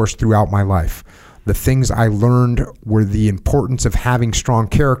reinforced throughout my life. The things I learned were the importance of having strong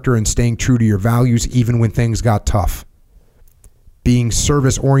character and staying true to your values even when things got tough. Being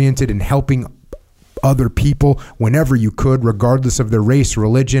service-oriented and helping other people whenever you could, regardless of their race or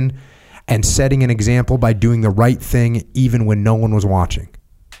religion, and setting an example by doing the right thing even when no one was watching.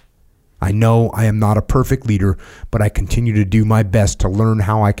 I know I am not a perfect leader, but I continue to do my best to learn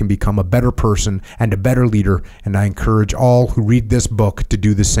how I can become a better person and a better leader, and I encourage all who read this book to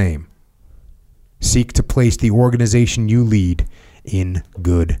do the same. Seek to place the organization you lead in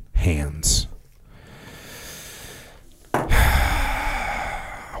good hands.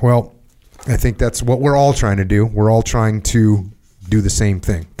 Well, I think that's what we're all trying to do. We're all trying to do the same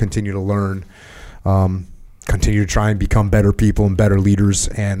thing, continue to learn, continue to try and become better people and better leaders,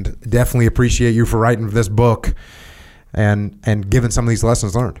 and definitely appreciate you for writing this book and giving some of these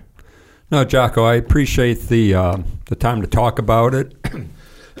lessons learned. No, Jocko, I appreciate the time to talk about it.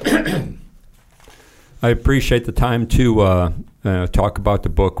 I appreciate the time to talk about the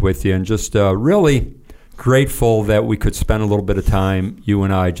book with you, and just really grateful that we could spend a little bit of time, you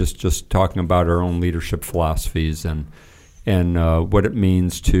and I, just talking about our own leadership philosophies and what it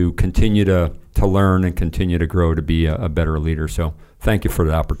means to continue to learn and continue to grow to be a better leader. So thank you for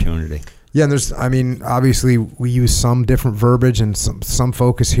the opportunity. Yeah, and obviously we use some different verbiage and some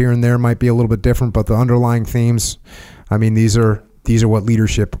focus here and there might be a little bit different, but the underlying themes, these are what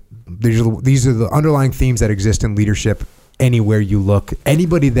leadership, these are the underlying themes that exist in leadership anywhere you look.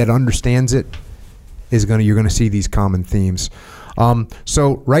 Anybody that understands it you're going to see these common themes.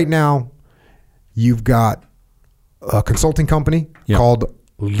 So right now you've got a consulting company called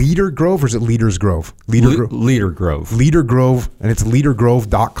Leader Grove, or is it Leaders Grove? Leader Grove. Leader Grove, and it's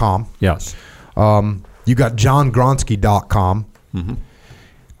leadergrove.com. Yes. You got johngronski.com. Mm-hmm.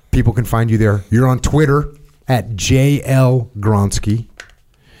 People can find you there. You're on Twitter at JL Gronski.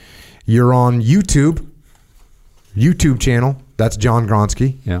 You're on YouTube channel. That's John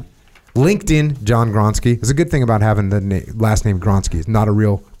Gronski. Yeah. LinkedIn, John Gronski. It's a good thing about having the last name Gronski. It's not a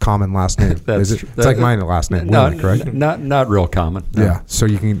real common last name. Is it? It's like my last name, correct? Not real common. No. Yeah, so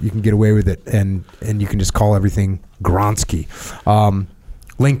you can get away with it, and you can just call everything Gronski.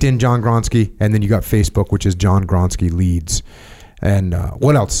 LinkedIn, John Gronski, and then you got Facebook, which is John Gronski Leads. And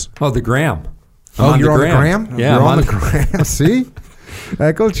what else? Oh, the Gram. You're on the Gram? Yeah, you're on the Gram. See?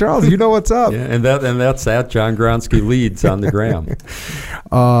 Echo Charles, you know what's up. Yeah, and that's at John Gronski Leads on the gram.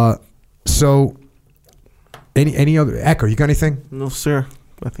 So, any other Echo? You got anything? No, sir.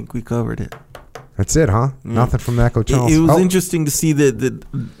 I think we covered it. That's it, huh? Nothing from the Echo Charles. It was interesting to see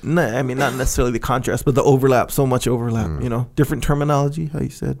not necessarily the contrast, but the overlap. So much overlap. Different terminology, how you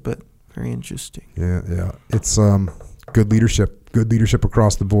said, but very interesting. Yeah. It's good leadership. Good leadership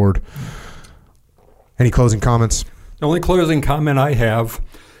across the board. Any closing comments? The only closing comment I have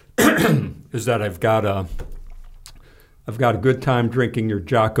is that I've got a good time drinking your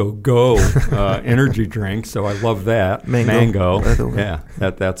Jocko Go energy drink, so I love that. Mango. Yeah,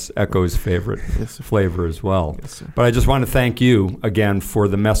 that's Echo's favorite flavor as well. Yes, but I just want to thank you again for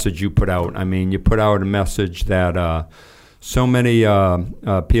the message you put out. I mean, you put out a message that so many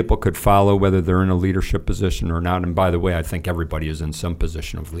people could follow, whether they're in a leadership position or not. And by the way, I think everybody is in some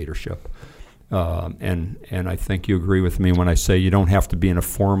position of leadership. And I think you agree with me when I say you don't have to be in a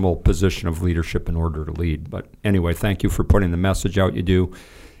formal position of leadership in order to lead. But anyway, thank you for putting the message out you do.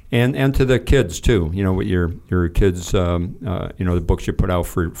 And to the kids, too. With your kids, the books you put out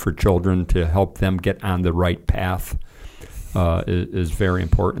for children to help them get on the right path is very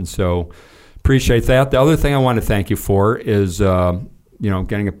important. So appreciate that. The other thing I want to thank you for is,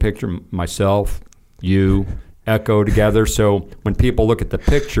 getting a picture of myself, you, Echo together. So when people look at the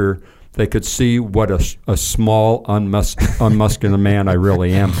picture, they could see what a small, unmuscular man I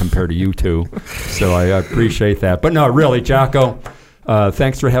really am compared to you two. So I appreciate that. But no, really, Jocko,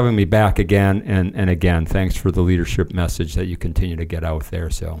 thanks for having me back again. And again, thanks for the leadership message that you continue to get out there.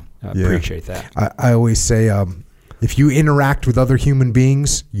 So I appreciate that. I always say if you interact with other human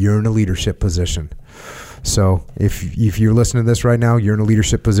beings, you're in a leadership position. So if you're listening to this right now, you're in a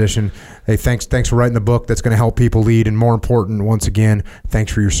leadership position. Hey, thanks for writing the book that's going to help people lead. And more important, once again,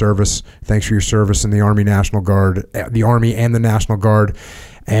 thanks for your service. Thanks for your service in the Army National Guard, the Army and the National Guard.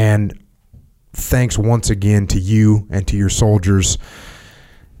 And thanks once again to you and to your soldiers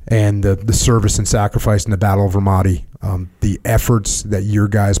and the service and sacrifice in the Battle of Ramadi. The efforts that your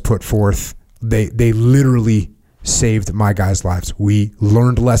guys put forth, they literally saved my guys' lives. We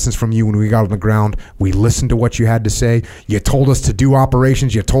learned lessons from you when we got on the ground. We listened to what you had to say. You told us to do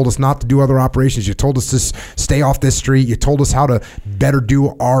operations. You told us not to do other operations. You told us to stay off this street. You told us how to better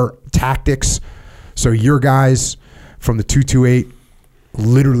do our tactics. So your guys from the 228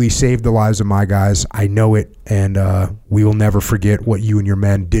 literally saved the lives of my guys. I know it, and we will never forget what you and your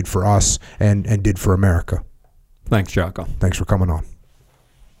men did for us and did for America. Thanks, Jocko. Thanks for coming on.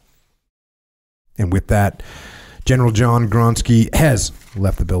 And with that, General John Gronski has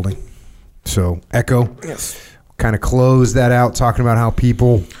left the building. So, Echo, kind of close that out, talking about how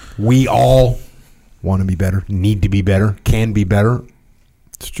we all want to be better, need to be better, can be better.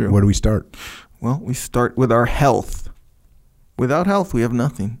 It's true. Where do we start? Well, we start with our health. Without health, we have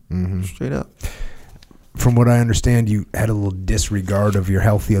nothing. Mm-hmm. Straight up. From what I understand, you had a little disregard of your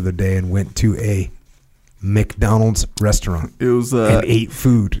health the other day and went to a McDonald's restaurant. It was and ate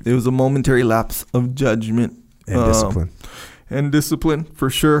food. It was a momentary lapse of judgment. And discipline for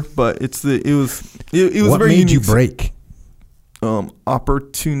sure, but it was what very made unique. You break?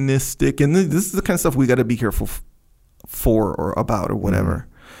 Opportunistic, and this is the kind of stuff we got to be careful for or about or whatever.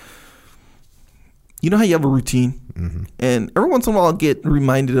 You know how you have a routine, and every once in a while I'll get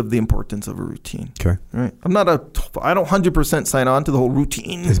reminded of the importance of a routine. Okay, right. I don't 100% sign on to the whole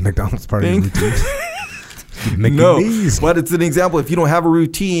routine. Is McDonald's part of your routine? No, but it's an example. If you don't have a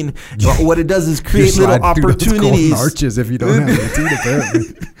routine, what it does is create little opportunities. Arches if you don't have a routine, apparently.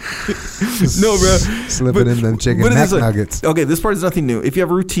 No, bro. Slipping in them chicken nuggets. Okay, this part is nothing new. If you have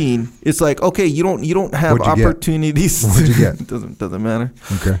a routine, it's like, okay, you don't have opportunities. What'd you get? doesn't matter.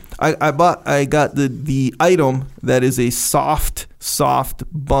 Okay. I got the item that is a soft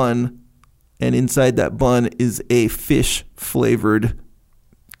bun, and inside that bun is a fish flavored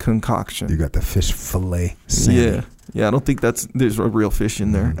concoction. You got the fish fillet salmon. Yeah. I don't think there's a real fish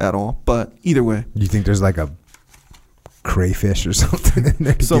in there at all. But either way, you think there's like a crayfish or something in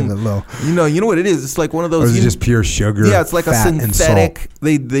there? Low. You know what it is? It's like one of those. Or is it just pure sugar? Yeah, it's like a synthetic.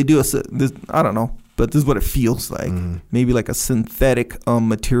 They do I don't know, but this is what it feels like. Maybe like a synthetic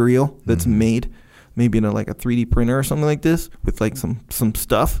material that's made, maybe in a 3D printer or something like this, with like some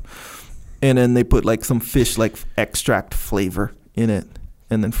stuff, and then they put like some fish extract flavor in it.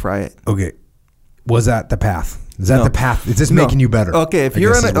 And then fry it. Okay, was that the path? Is that the path? Is this making you better? Okay, if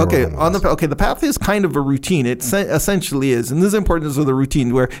you're the path is kind of a routine. It essentially is, and this is the importance of the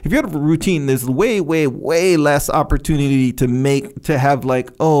routine. Where if you have a routine, there's way less opportunity to have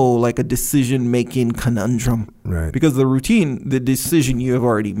a decision making conundrum. Right. Because the routine, the decision you have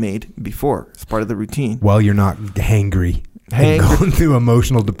already made before, is part of the routine. Well, you're not hangry. and going through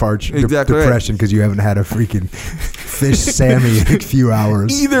emotional depression because you haven't had a freaking fish Sammy in a few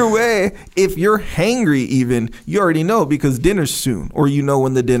hours. Either way, if you're hangry even, you already know because dinner's soon, or you know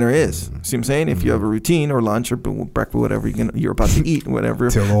when the dinner is. See what I'm saying? If you have a routine or lunch or breakfast, whatever you're about to eat, whatever.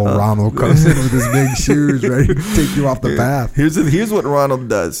 Till old Ronald comes in with his big shoes ready to take you off the path. Here's what Ronald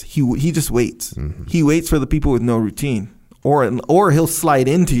does. He just waits. He waits for the people with no routine. Or he'll slide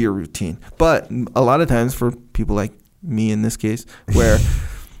into your routine. But a lot of times for people like me in this case, where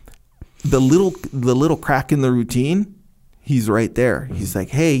the little crack in the routine, he's right there. He's like,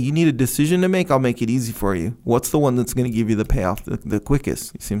 hey, you need a decision to make? I'll make it easy for you. What's the one that's going to give you the payoff the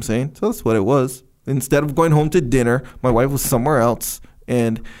quickest? You see what I'm saying? So that's what it was. Instead of going home to dinner, my wife was somewhere else.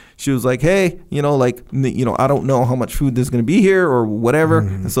 And she was like, hey, I don't know how much food there's going to be here or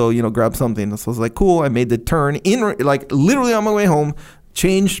whatever. So, grab something. So I was like, cool. I made the turn literally on my way home,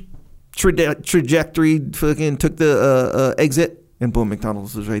 changed trajectory, fucking took the exit, and boom,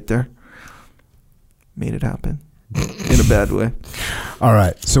 McDonald's was right there. Made it happen in a bad way. All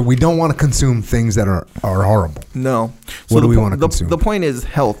right. So we don't want to consume things that are horrible. No. So what do we want to consume? The point is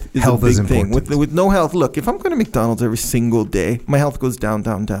health is a big thing. With no health, look, if I'm going to McDonald's every single day, my health goes down,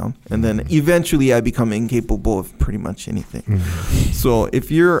 down, down. And then eventually I become incapable of pretty much anything. So if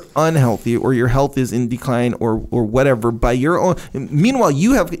you're unhealthy or your health is in decline or whatever by your own, meanwhile,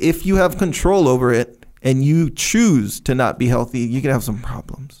 if you have control over it and you choose to not be healthy, you can have some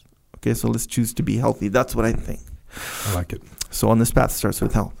problems. Okay, so let's choose to be healthy. That's what I think. I like it. So on this path, it starts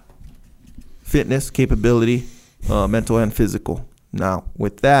with health, fitness, capability, mental and physical. Now,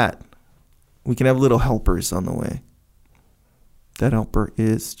 with that, we can have little helpers on the way. That helper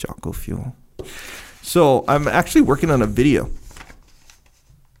is Jocko Fuel. So I'm actually working on a video.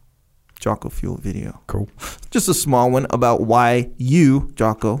 Jocko Fuel video. Cool. Just a small one about why you,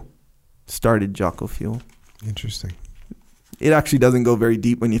 Jocko, started Jocko Fuel. Interesting. It actually doesn't go very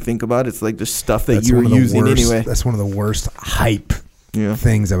deep when you think about it. It's like just stuff that you were using anyway. That's one of the worst hype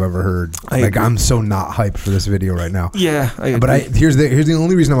things I've ever heard. I'm so not hyped for this video right now. Yeah, here's the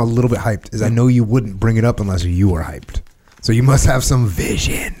only reason I'm a little bit hyped is I know you wouldn't bring it up unless you were hyped. So you must have some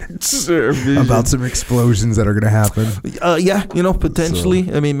vision about some explosions that are going to happen. Yeah, potentially.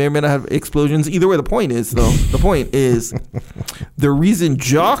 So. I mean, may or may not have explosions. Either way, the point is, the reason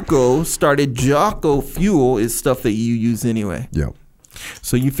Jocko started Jocko Fuel is stuff that you use anyway. Yeah.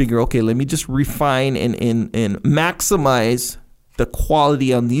 So you figure, okay, let me just refine and maximize the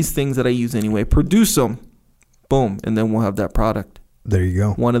quality on these things that I use anyway. Produce them. Boom. And then we'll have that product. There you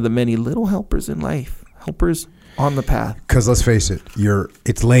go. One of the many little helpers in life. Helpers on the path. Because let's face it,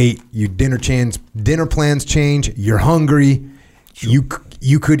 it's late. Your dinner plans change. You're hungry. Sure.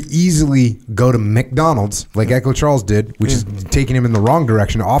 You could easily go to McDonald's like Echo Charles did, which is taking him in the wrong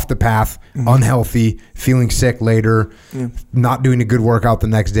direction, off the path, unhealthy, feeling sick later, not doing a good workout the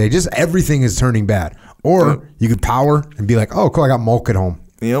next day. Just everything is turning bad. Or you could power and be like, oh, cool, I got Mulk at home.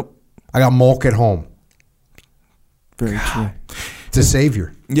 Yep. I got Mulk at home. Very true. It's a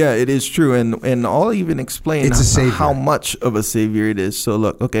savior. Yeah, it is true. And I'll even explain how much of a savior it is. So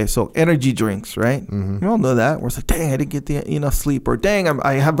look, okay, so energy drinks, right? We all know that. We're like, dang, I didn't get enough sleep. Or dang,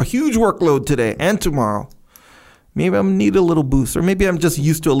 I have a huge workload today and tomorrow. Maybe I need a little boost. Or maybe I'm just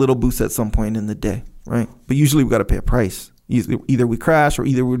used to a little boost at some point in the day, right? But usually we've got to pay a price. Either we crash or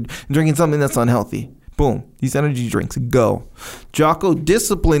either we're drinking something that's unhealthy. Boom. These energy drinks, go. Jocko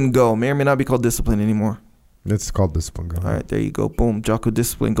Discipline Go. May or may not be called Discipline anymore. It's called Discipline Go. All right, there you go. Boom. Jocko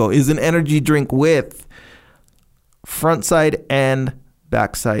Discipline Go is an energy drink with front side and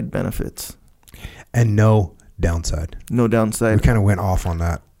back side benefits. And no downside. No downside. We kind of went off on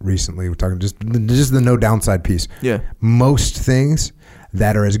that recently. We're talking just the no downside piece. Yeah. Most things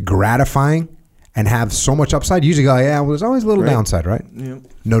that are as gratifying and have so much upside, usually go, yeah, well, there's always a little downside, right? Yeah.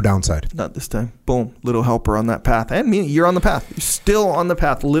 No downside. Not this time. Boom. Little helper on that path. And you're on the path. You're still on the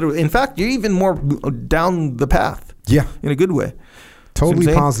path, literally. In fact, you're even more down the path. Yeah. In a good way.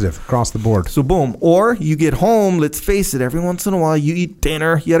 Totally positive across the board. So boom. Or you get home, let's face it, every once in a while you eat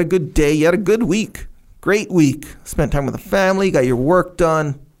dinner, you had a good day, you had a good week. Great week. Spent time with the family, got your work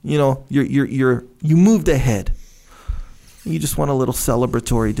done. You moved ahead. You just want a little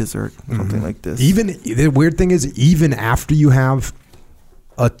celebratory dessert, something like this. Even the weird thing is, even after you have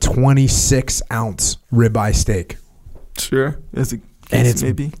a 26-ounce ribeye steak, sure, as a case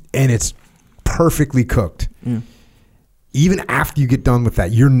maybe, and it's perfectly cooked. Yeah. Even after you get done with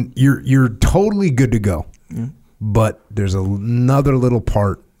that, you're totally good to go. Yeah. But there's another little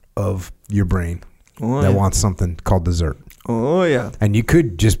part of your brain that wants something called dessert. Oh, yeah. And you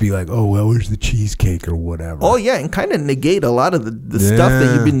could just be like, oh, well, where's the cheesecake or whatever. Oh, yeah, and kind of negate a lot of the stuff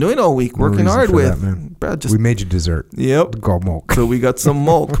that you've been doing all week, No working reason hard for with. that, man. Bro, just, we made you dessert. Yep. Called milk. So we got some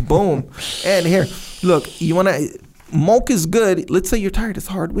milk. Boom. And here, look, you want to... Milk is good. Let's say you're tired. It's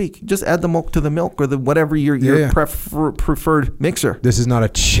a hard week. Just add the milk to the milk or the whatever your preferred mixer. This is not a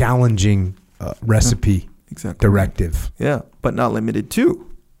challenging recipe directive. Yeah, but not limited to.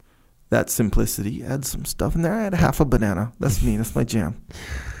 That simplicity. Add some stuff in there. I add half a banana. That's me. That's my jam.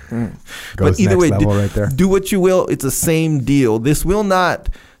 But either way, do what you will. It's the same deal. This will not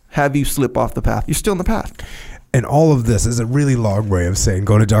have you slip off the path. You're still on the path. And all of this is a really long way of saying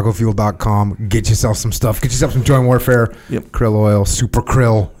go to JockoFuel.com, get yourself some stuff, get yourself some Joint Warfare, krill oil, super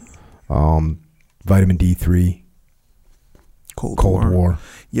krill, vitamin D3, Cold War.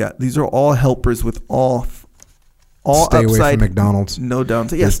 Yeah, these are all helpers with all stay upside. Away from McDonald's. No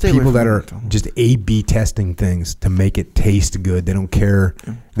downside. Yeah, There's stay people away from that are McDonald's. just A/B testing things to make it taste good. They don't care.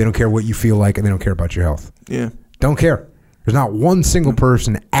 They don't care what you feel like, and they don't care about your health. Yeah. Don't care. There's not one single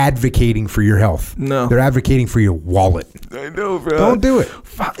person advocating for your health. No. They're advocating for your wallet. I know, bro. Don't do it.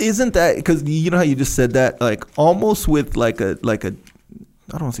 Isn't that, because you know how you just said that, like almost with like a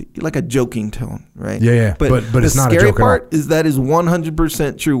I don't want to say like a joking tone, right? Yeah. But it's not a joke at all. The scary part is that is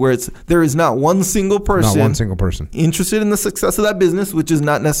 100% true. Where there is not one single person, interested in the success of that business, which is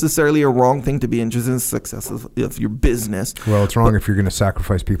not necessarily a wrong thing to be interested in the success of your business. Well, it's wrong if you're going to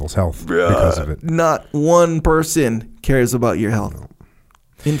sacrifice people's health because of it. Not one person cares about your health. No.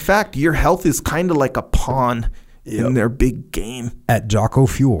 In fact, your health is kind of like a pawn in their big game. At Jocko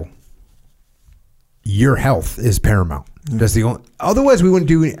Fuel, your health is paramount. That's the only. Otherwise, we wouldn't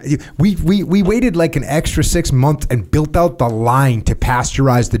do it. We waited like an extra 6 months and built out the line to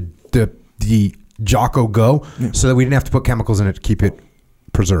pasteurize the Jocko Go, so that we didn't have to put chemicals in it to keep it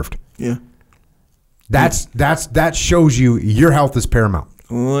preserved. Yeah, that shows you your health is paramount.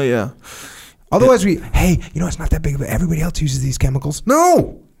 Oh yeah. Otherwise, it's not that big of it. Everybody else uses these chemicals.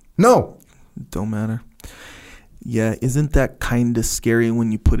 No, don't matter. Yeah, isn't that kind of scary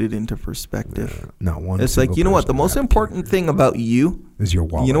when you put it into perspective? Not one. It's like, you know what? The most important thing about you is your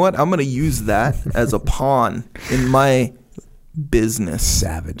wallet. You know what? I'm going to use that as a pawn in my business.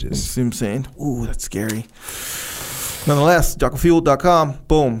 Savages. See what I'm saying? Ooh, that's scary. Nonetheless, JockoFuel.com.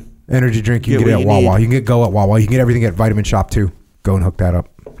 Boom. Energy drink you can get at Wawa. You can get Go at Wawa. You can get everything at Vitamin Shop too. Go and hook that up.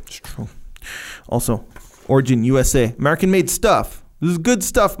 It's true. Also, Origin USA. American-made stuff. This is good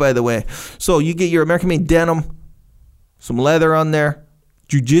stuff, by the way. So you get your American-made denim, some leather on there,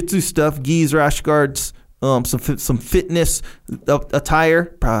 jiu-jitsu stuff, gis, rash guards, some fitness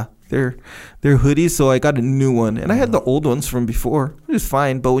attire. They're hoodies, so I got a new one. And I had the old ones from before. It was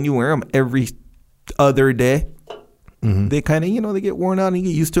fine, but when you wear them every other day, they kind of, they get worn out and you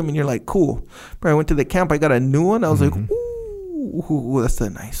get used to them and you're like, cool. But I went to the camp, I got a new one. I was like, ooh, that's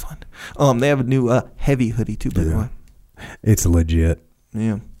a nice one. They have a new heavy hoodie too, by the way. It's legit.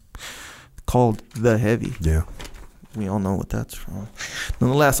 Yeah. Called The Heavy. Yeah. We all know what that's from.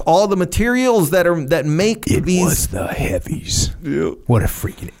 Nonetheless, all the materials that make it these... It was The Heavies. Yeah. What a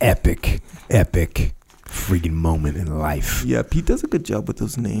freaking epic freaking moment in life. Yeah, Pete does a good job with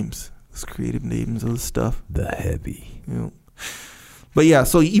those names. Those creative names of the stuff. The Heavy. Yeah. But yeah,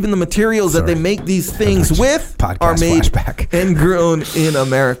 so even the materials that they make these things with are made and grown in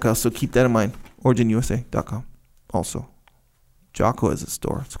America. So keep that in mind. OriginUSA.com. Also, Jocko has a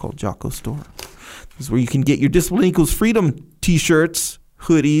store. It's called Jocko Store. This is where you can get your Discipline Equals Freedom t-shirts,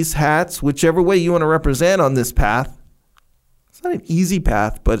 hoodies, hats, whichever way you want to represent on this path. It's not an easy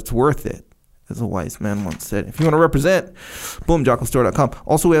path, but it's worth it, as a wise man once said. If you want to represent, boom, JockoStore.com.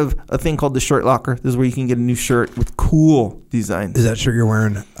 Also, we have a thing called the Shirt Locker. This is where you can get a new shirt with cool designs. Is that shirt you're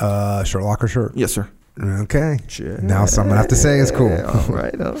wearing a Shirt Locker shirt? Yes, sir. Okay. Now something I have to say is cool. All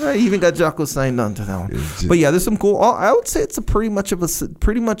right. You even got Jocko signed on to that one. But yeah, there's some cool. I would say it's a pretty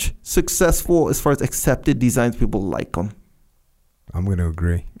much successful as far as accepted designs. People like them. I'm going to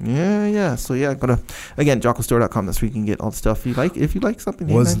agree. Yeah. So yeah, go to again JockoStore.com. That's where you can get all the stuff you like. If you like something,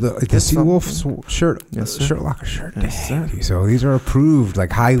 was the Seawolf shirt? Yes, sir. Shirt Locker shirt. Yes, sir. So these are approved,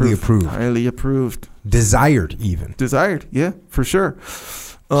 like highly approved. Highly approved. Desired, even. Desired. Yeah, for sure.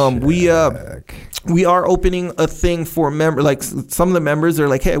 We are opening a thing for members. Like some of the members are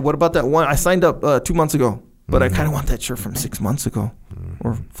like, hey, what about that one? I signed up 2 months ago, but I kind of want that shirt from 6 months ago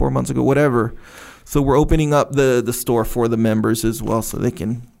or 4 months ago, whatever. So we're opening up the store for the members as well, so they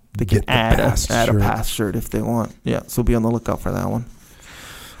can add a past shirt if they want. Yeah, so be on the lookout for that one.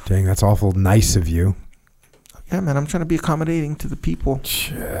 Dang, that's awful nice of you. Yeah, man, I'm trying to be accommodating to the people.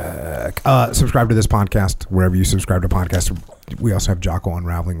 Check. Subscribe to this podcast wherever you subscribe to podcasts. We also have Jocko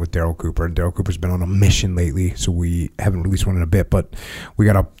Unraveling with Daryl Cooper. And Daryl Cooper's been on a mission lately, so we haven't released one in a bit, but we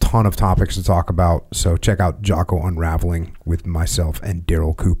got a ton of topics to talk about. So check out Jocko Unraveling with myself and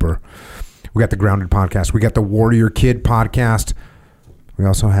Daryl Cooper. We got the Grounded podcast. We got the Warrior Kid podcast. We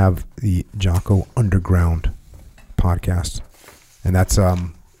also have the Jocko Underground podcast. And that's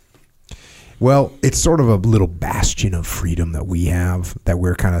well, it's sort of a little bastion of freedom that we have that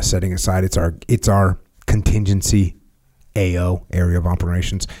we're kind of setting aside. It's our contingency AO, area of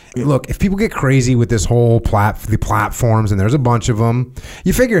operations. Look, if people get crazy with this whole the platforms, and there's a bunch of them,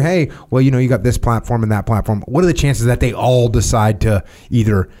 you figure, hey, well, you got this platform and that platform. What are the chances that they all decide to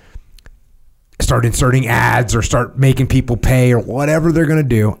either start inserting ads or start making people pay or whatever they're going to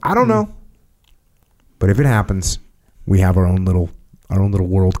do? I don't know. But if it happens, we have our own little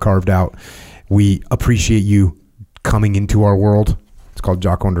world carved out. We appreciate you coming into our world. It's called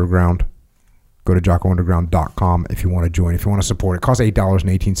Jocko Underground. Go to jockounderground.com if you want to join. If you want to support it, costs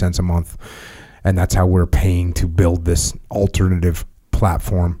 $8.18 a month, and that's how we're paying to build this alternative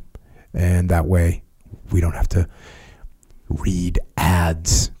platform. And that way, we don't have to read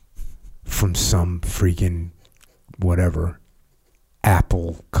ads from some freaking whatever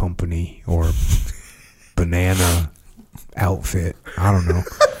Apple company or banana outfit. I don't know.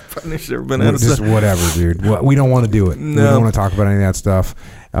 Punisher, banana. Just whatever, dude. We don't want to do it. No. We don't want to talk about any of that stuff.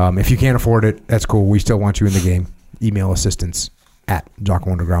 If you can't afford it, that's cool. We still want you in the game. Email assistance at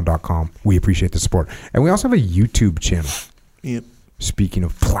jockounderground.com. We appreciate the support. And we also have a YouTube channel. Yep. Speaking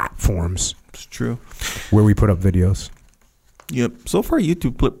of platforms. It's true. Where we put up videos. Yep. So far,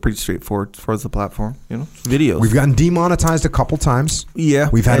 YouTube pretty straightforward as far as the platform. Videos. We've gotten demonetized a couple times. Yeah.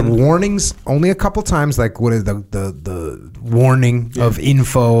 We've had warnings only a couple times. Like what is the warning of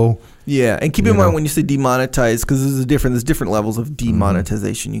info? Yeah, and keep in mind when you say demonetized, because there's different levels of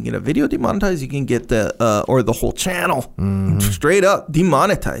demonetization. You can get a video demonetized. You can get the whole channel straight up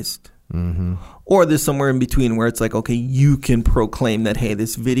demonetized. Or there's somewhere in between where it's like, okay, you can proclaim that, hey,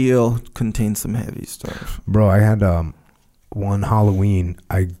 this video contains some heavy stuff. Bro, I had one Halloween,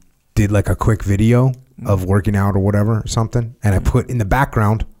 I did like a quick video of working out or whatever or something, and I put in the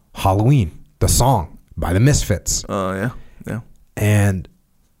background Halloween, the song by the Misfits. Oh, yeah. And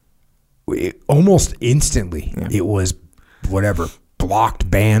almost instantly, it was whatever, blocked,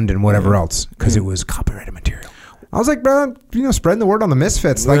 banned, and whatever else, because it was copyrighted material. I was like, bro, spreading the word on the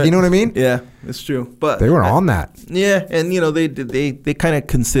Misfits. Like, you know what I mean? Yeah, it's true. But they were on that. Yeah, and they kind of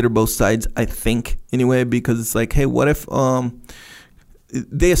consider both sides, I think, anyway, because it's like, hey, what if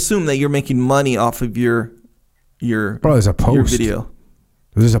they assume that you're making money off of your Bro, there's a post. Your video.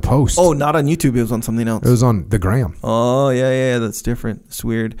 There's a post. Oh, not on YouTube. It was on something else. It was on the Gram. Oh, yeah, that's different. It's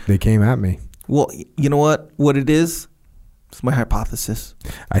weird. They came at me. Well, you know what? What it is? It's my hypothesis.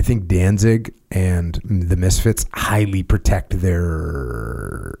 I think Danzig and the Misfits highly protect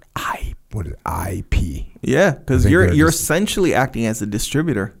their IP. Yeah, because you're essentially acting as a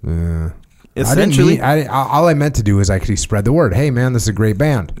distributor. Yeah. Essentially, all I meant to do is actually spread the word. Hey, man, this is a great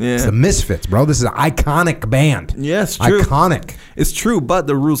band. Yeah. It's the Misfits, bro. This is an iconic band. Yes, yeah, true. Iconic. It's true, but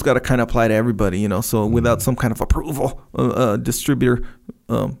the rules got to kind of apply to everybody, So without some kind of approval, distributor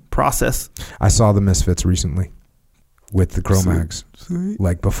process. I saw the Misfits recently with the Cro-Mags,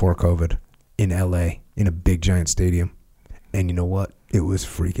 like before COVID, in LA, in a big giant stadium. And you know what? It was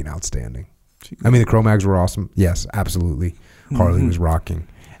freaking outstanding. I mean, the Cro-Mags were awesome. Yes, absolutely. Harley was rocking.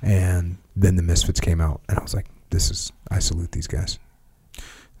 And then the Misfits came out, and I was like, I salute these guys.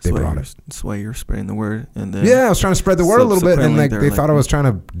 They brought it. That's why you're spreading the word. And then I was trying to spread the word a little bit, and they thought I was trying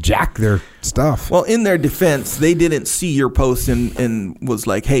to jack their stuff. Well, in their defense, they didn't see your post and was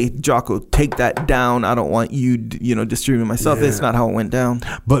like, hey, Jocko, take that down. I don't want you, distributing my stuff. That's not how it went down.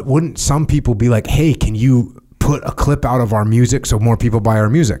 But wouldn't some people be like, hey, can you put a clip out of our music so more people buy our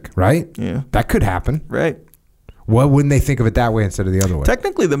music, right? Yeah. That could happen. Right. Why wouldn't they think of it that way instead of the other way?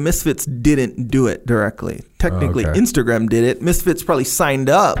 Technically, the Misfits didn't do it directly. Technically, Instagram did it. Misfits probably signed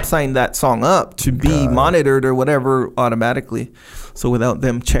that song up to be monitored or whatever automatically. So without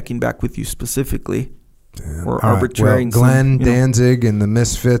them checking back with you specifically or arbitrary. Well, Glenn, Danzig, and the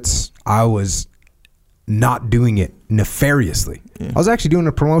Misfits, I was not doing it nefariously. Yeah. I was actually doing it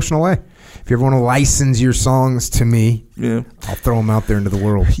a promotional way. If you ever want to license your songs to me, I'll throw them out there into the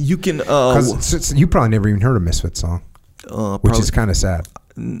world. You can, because you probably never even heard a Misfits song, which is kind of sad.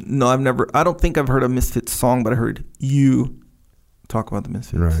 No, I don't think I've heard a Misfits song, but I heard you talk about the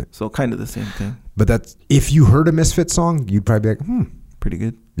Misfits. Right. So kind of the same thing. But if you heard a Misfits song, you'd probably be like, pretty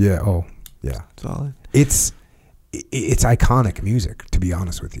good. Yeah. Oh, yeah. Solid. It's iconic music, to be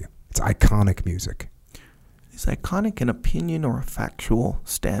honest with you. It's iconic music. Is iconic an opinion or a factual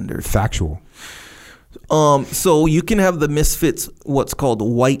standard? Factual. So you can have the Misfits what's called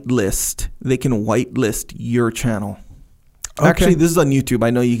whitelist. They can whitelist your channel. Okay. Actually, this is on YouTube. I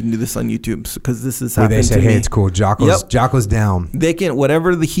know you can do this on YouTube because this has happened Where they say, to me. hey, it's cool. Jocko's down. They can,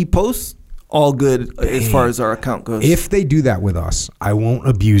 whatever he posts, all good as far as our account goes. If they do that with us, I won't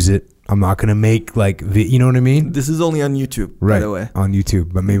abuse it. I'm not going to make you know what I mean? This is only on YouTube, right, by the way. On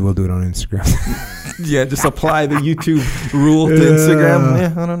YouTube, but maybe we'll do it on Instagram. Yeah, just apply the YouTube rule to Instagram.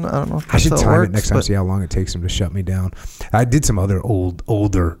 Yeah, I don't know. I should time it next time, see how long it takes them to shut me down. I did some other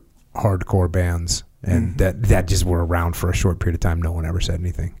older hardcore bands, and that just were around for a short period of time. No one ever said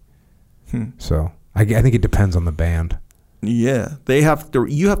anything. So I think it depends on the band. Yeah, you have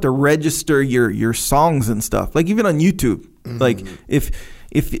to register your songs and stuff. Like even on YouTube, like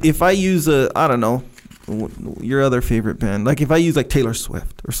if I use I don't know, your other favorite band, like if I use like Taylor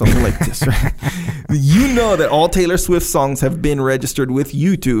Swift or something like this, right? You know that all Taylor Swift songs have been registered with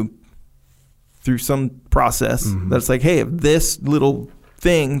YouTube through some process that's like, hey, if this little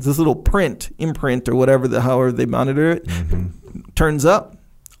thing, this little imprint or whatever, however they monitor it, turns up,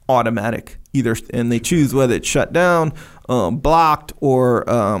 automatic either, and they choose whether it's shut down, blocked, or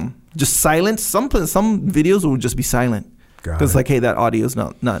just silent. Some videos will just be silent. Because like, hey, that audio is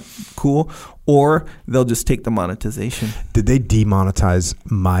not cool, or they'll just take the monetization. Did they demonetize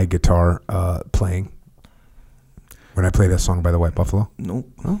my guitar playing when I played that song by the White Buffalo? Nope.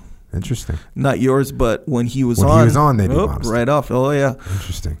 Oh, interesting. Not yours, but when he was on, they demonetized. Right off. Oh yeah.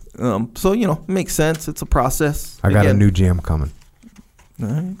 Interesting. So it makes sense. It's a process. I got a new jam coming. All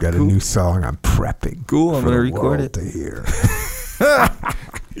right, got a new song. I'm prepping. Cool. I'm gonna record it to hear.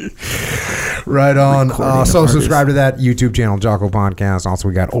 Right on. So subscribe to that YouTube channel, Jocko Podcast. Also,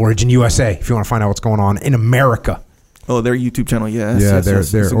 we got Origin USA if you want to find out what's going on in America. Oh, their YouTube channel, yes. Yeah,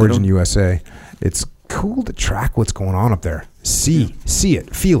 their Origin USA. It's cool to track what's going on up there. See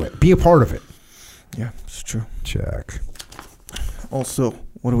it, feel it, be a part of it. Yeah, it's true. Check. Also,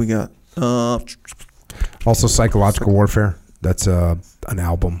 what do we got? Also, Psychological Warfare. That's an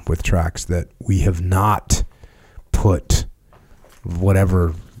album with tracks that we have not put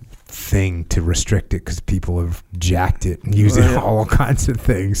whatever thing to restrict it because people have jacked it and used it in all kinds of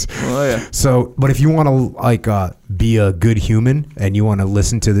things. Oh yeah. So, but if you want to be a good human and you want to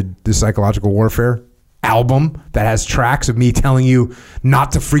listen to the Psychological Warfare album that has tracks of me telling you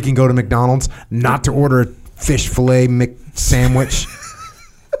not to freaking go to McDonald's, not to order a fish fillet McSandwich,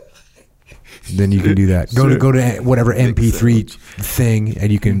 then you can do that. Go to whatever MP3 thing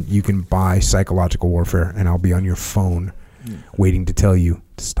and you can buy Psychological Warfare and I'll be on your phone waiting to tell you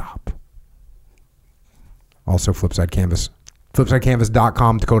to stop. Also, Flipside Canvas.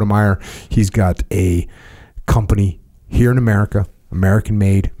 FlipsideCanvas.com, Dakota Meyer. He's got a company here in America,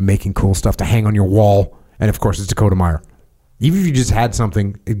 American-made, making cool stuff to hang on your wall. And, of course, it's Dakota Meyer. Even if you just had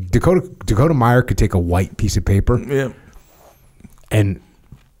something, Dakota Meyer could take a white piece of paper and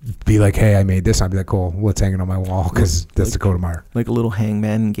be like, hey, I made this. I'd be like, cool, let's hang it on my wall because that's Dakota Meyer. Like a little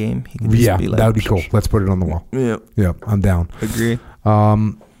hangman game. He could just be like, that would be cool. Let's put it on the wall. Yeah, I'm down. Agree.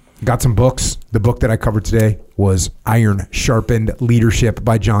 Got some books. The book that I covered today was Iron Sharpened Leadership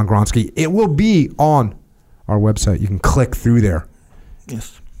by John Gronski. It will be on our website. You can click through there.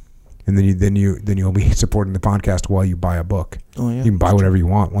 Yes. And then you'll be supporting the podcast while you buy a book. Oh yeah. You can buy whatever you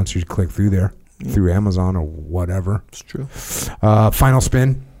want once you click through there, through Amazon or whatever. It's true. Final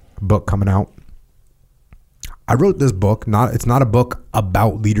Spin, book coming out. I wrote this book. It's not a book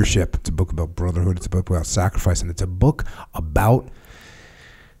about leadership. It's a book about brotherhood. It's a book about sacrifice, and it's a book about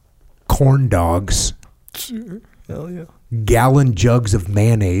corn dogs. Sure. Hell yeah. Gallon jugs of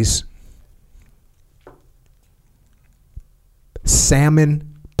mayonnaise,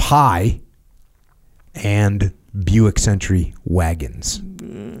 salmon pie, and Buick Century wagons.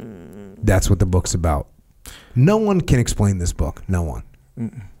 That's what the book's about. No one can explain this book. No one.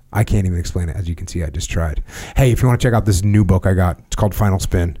 I can't even explain it. As you can see, I just tried. Hey, if you want to check out this new book I got, it's called Final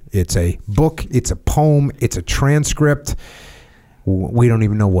Spin. It's a book. It's a poem. It's a transcript. We don't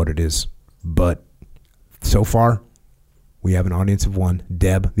even know what it is. But so far, we have an audience of one.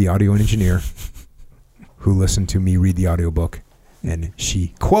 Deb, the audio engineer, who listened to me read the audiobook. And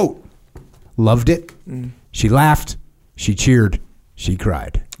she, quote, loved it. She laughed. She cheered. She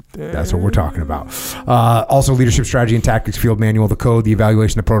cried. That's what we're talking about. Also, Leadership Strategy and Tactics Field Manual, the code, the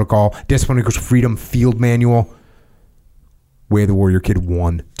evaluation, the protocol, Discipline Equals Freedom Field Manual, Way of the Warrior Kid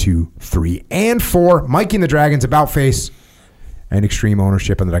 1, 2, 3, and 4, Mikey and the Dragons, About Face, and Extreme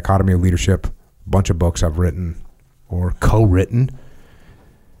Ownership and the Dichotomy of Leadership. A bunch of books I've written or co-written.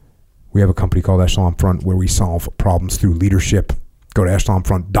 We have a company called Echelon Front where we solve problems through leadership. Go to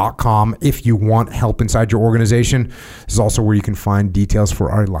echelonfront.com if you want help inside your organization. This is also where you can find details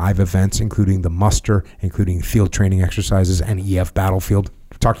for our live events, including the muster, including field training exercises, and EF Battlefield.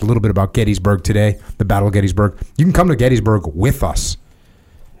 We talked a little bit about Gettysburg today, the Battle of Gettysburg. You can come to Gettysburg with us,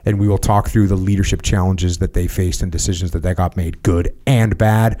 and we will talk through the leadership challenges that they faced and decisions that got made, good and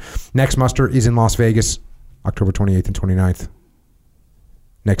bad. Next muster is in Las Vegas, October 28th and 29th.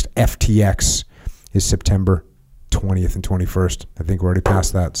 Next FTX is September 20th and 21st. I think we're already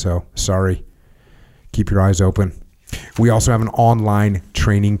past that, so sorry. Keep your eyes open. We also have an online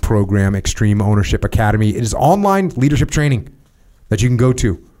training program, Extreme Ownership Academy. It is online leadership training that you can go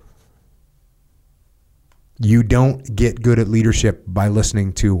to. You don't get good at leadership by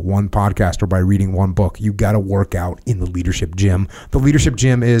listening to one podcast or by reading one book. You got to work out in the leadership gym. The leadership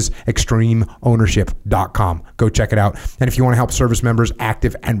gym is extremeownership.com. Go check it out. And if you want to help service members,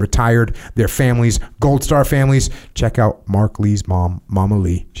 active and retired, their families, Gold Star families, check out Mark Lee's mom, Mama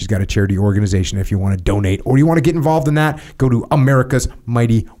Lee. She's got a charity organization. If you want to donate or you want to get involved in that, go to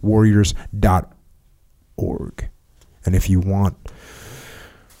americasmightywarriors.org. And if you want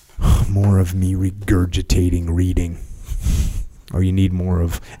more of me regurgitating reading, or you need more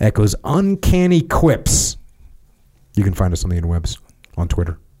of Echo's uncanny quips, you can find us on the interwebs, on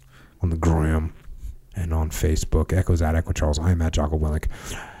Twitter, on the Gram, and on Facebook. Echo's at Echo Charles. I'm at Jocko Willick.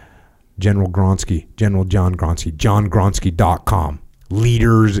 General Gronski, General John Gronski, johngronski.com,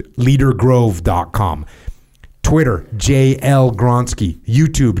 leadergrove.com, Twitter, JL Gronski,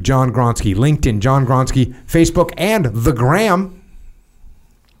 YouTube, John Gronski, LinkedIn, John Gronski, Facebook, and the Gram,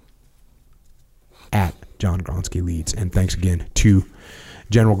 at John Gronski Leads. And thanks again to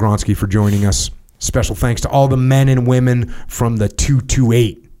General Gronski for joining us. Special thanks to all the men and women from the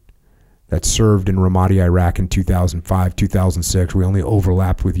 228 that served in Ramadi, Iraq in 2005, 2006. We only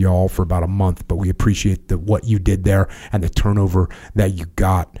overlapped with y'all for about a month, but we appreciate what you did there and the turnover that you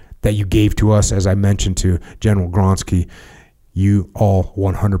got, that you gave to us. As I mentioned to General Gronski, you all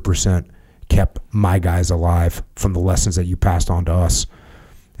 100% kept my guys alive from the lessons that you passed on to us,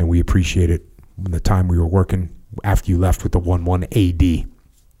 and we appreciate it. The time we were working after you left with the 11 AD.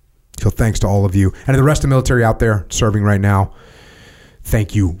 So thanks to all of you. And to the rest of the military out there serving right now,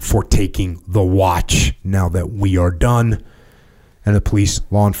 thank you for taking the watch now that we are done. And the police,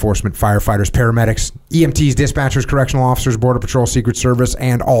 law enforcement, firefighters, paramedics, EMTs, dispatchers, correctional officers, Border Patrol, Secret Service,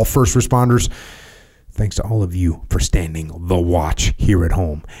 and all first responders, thanks to all of you for standing the watch here at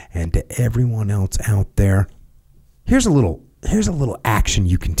home. And to everyone else out there, here's a little action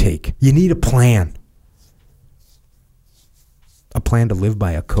you can take. You need a plan. A plan to live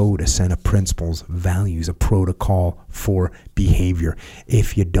by a code, a set of principles, values, a protocol for behavior.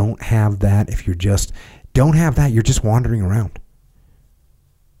 If you don't have that, if you just don't have that, you're just wandering around.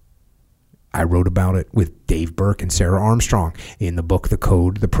 I wrote about it with Dave Burke and Sarah Armstrong in the book, The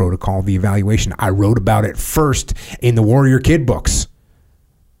Code, The Protocol, The Evaluation. I wrote about it first in the Warrior Kid books.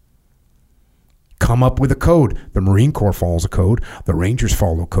 Come up with a code. The Marine Corps follows a code. The Rangers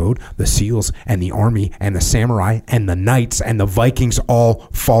follow code. The SEALs and the Army and the Samurai and the Knights and the Vikings all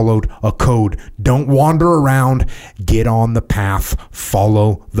followed a code. Don't wander around. Get on the path.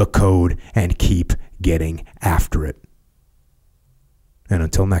 Follow the code and keep getting after it. And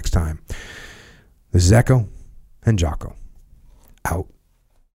until next time, this is Echo and Jocko out.